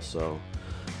right now. So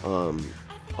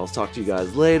I'll talk to you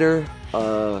guys later.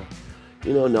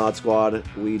 You know, Nod Squad,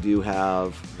 we do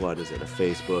have, what is it, a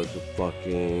Facebook, a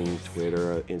fucking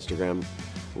Twitter, Instagram.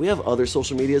 We have other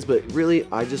social medias, but really,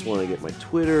 I just want to get my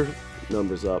Twitter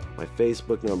numbers up, my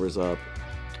Facebook numbers up,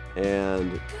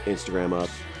 and Instagram up.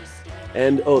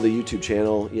 And, oh, the YouTube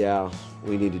channel. Yeah,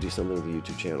 we need to do something with the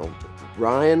YouTube channel.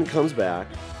 Ryan comes back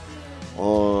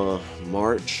on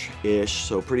March-ish,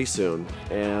 so pretty soon.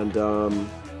 And,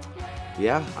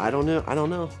 yeah, I don't know.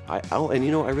 And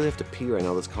you know, I really have to pee right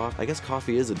now. This coffee, I guess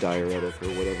coffee is a diuretic or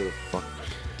whatever the fuck.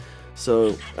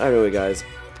 So, anyway, guys,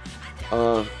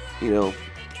 you know,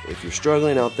 if you're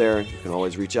struggling out there, you can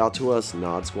always reach out to us,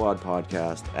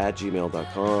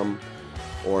 nodsquadpodcast@gmail.com,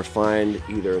 or find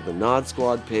either the Nod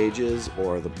Squad pages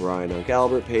or the Brian Unc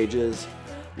Albert pages.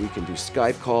 We can do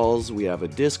Skype calls. We have a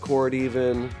Discord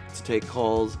even to take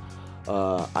calls.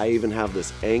 I even have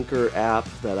this Anchor app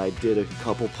that I did a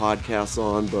couple podcasts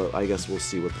on, but I guess we'll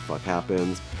see what the fuck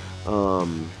happens.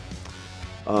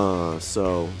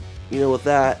 So, you know, with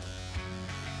that,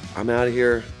 I'm out of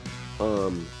here.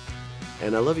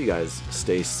 And I love you guys.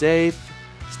 Stay safe,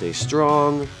 stay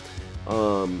strong,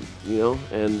 you know,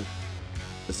 and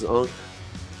this is Unc,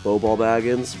 Beau Ball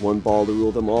Baggins, one ball to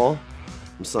rule them all.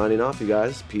 I'm signing off, you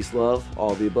guys. Peace, love,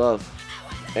 all the above.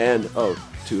 And, oh,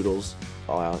 toodles.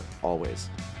 All out, always.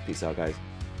 Peace out, guys.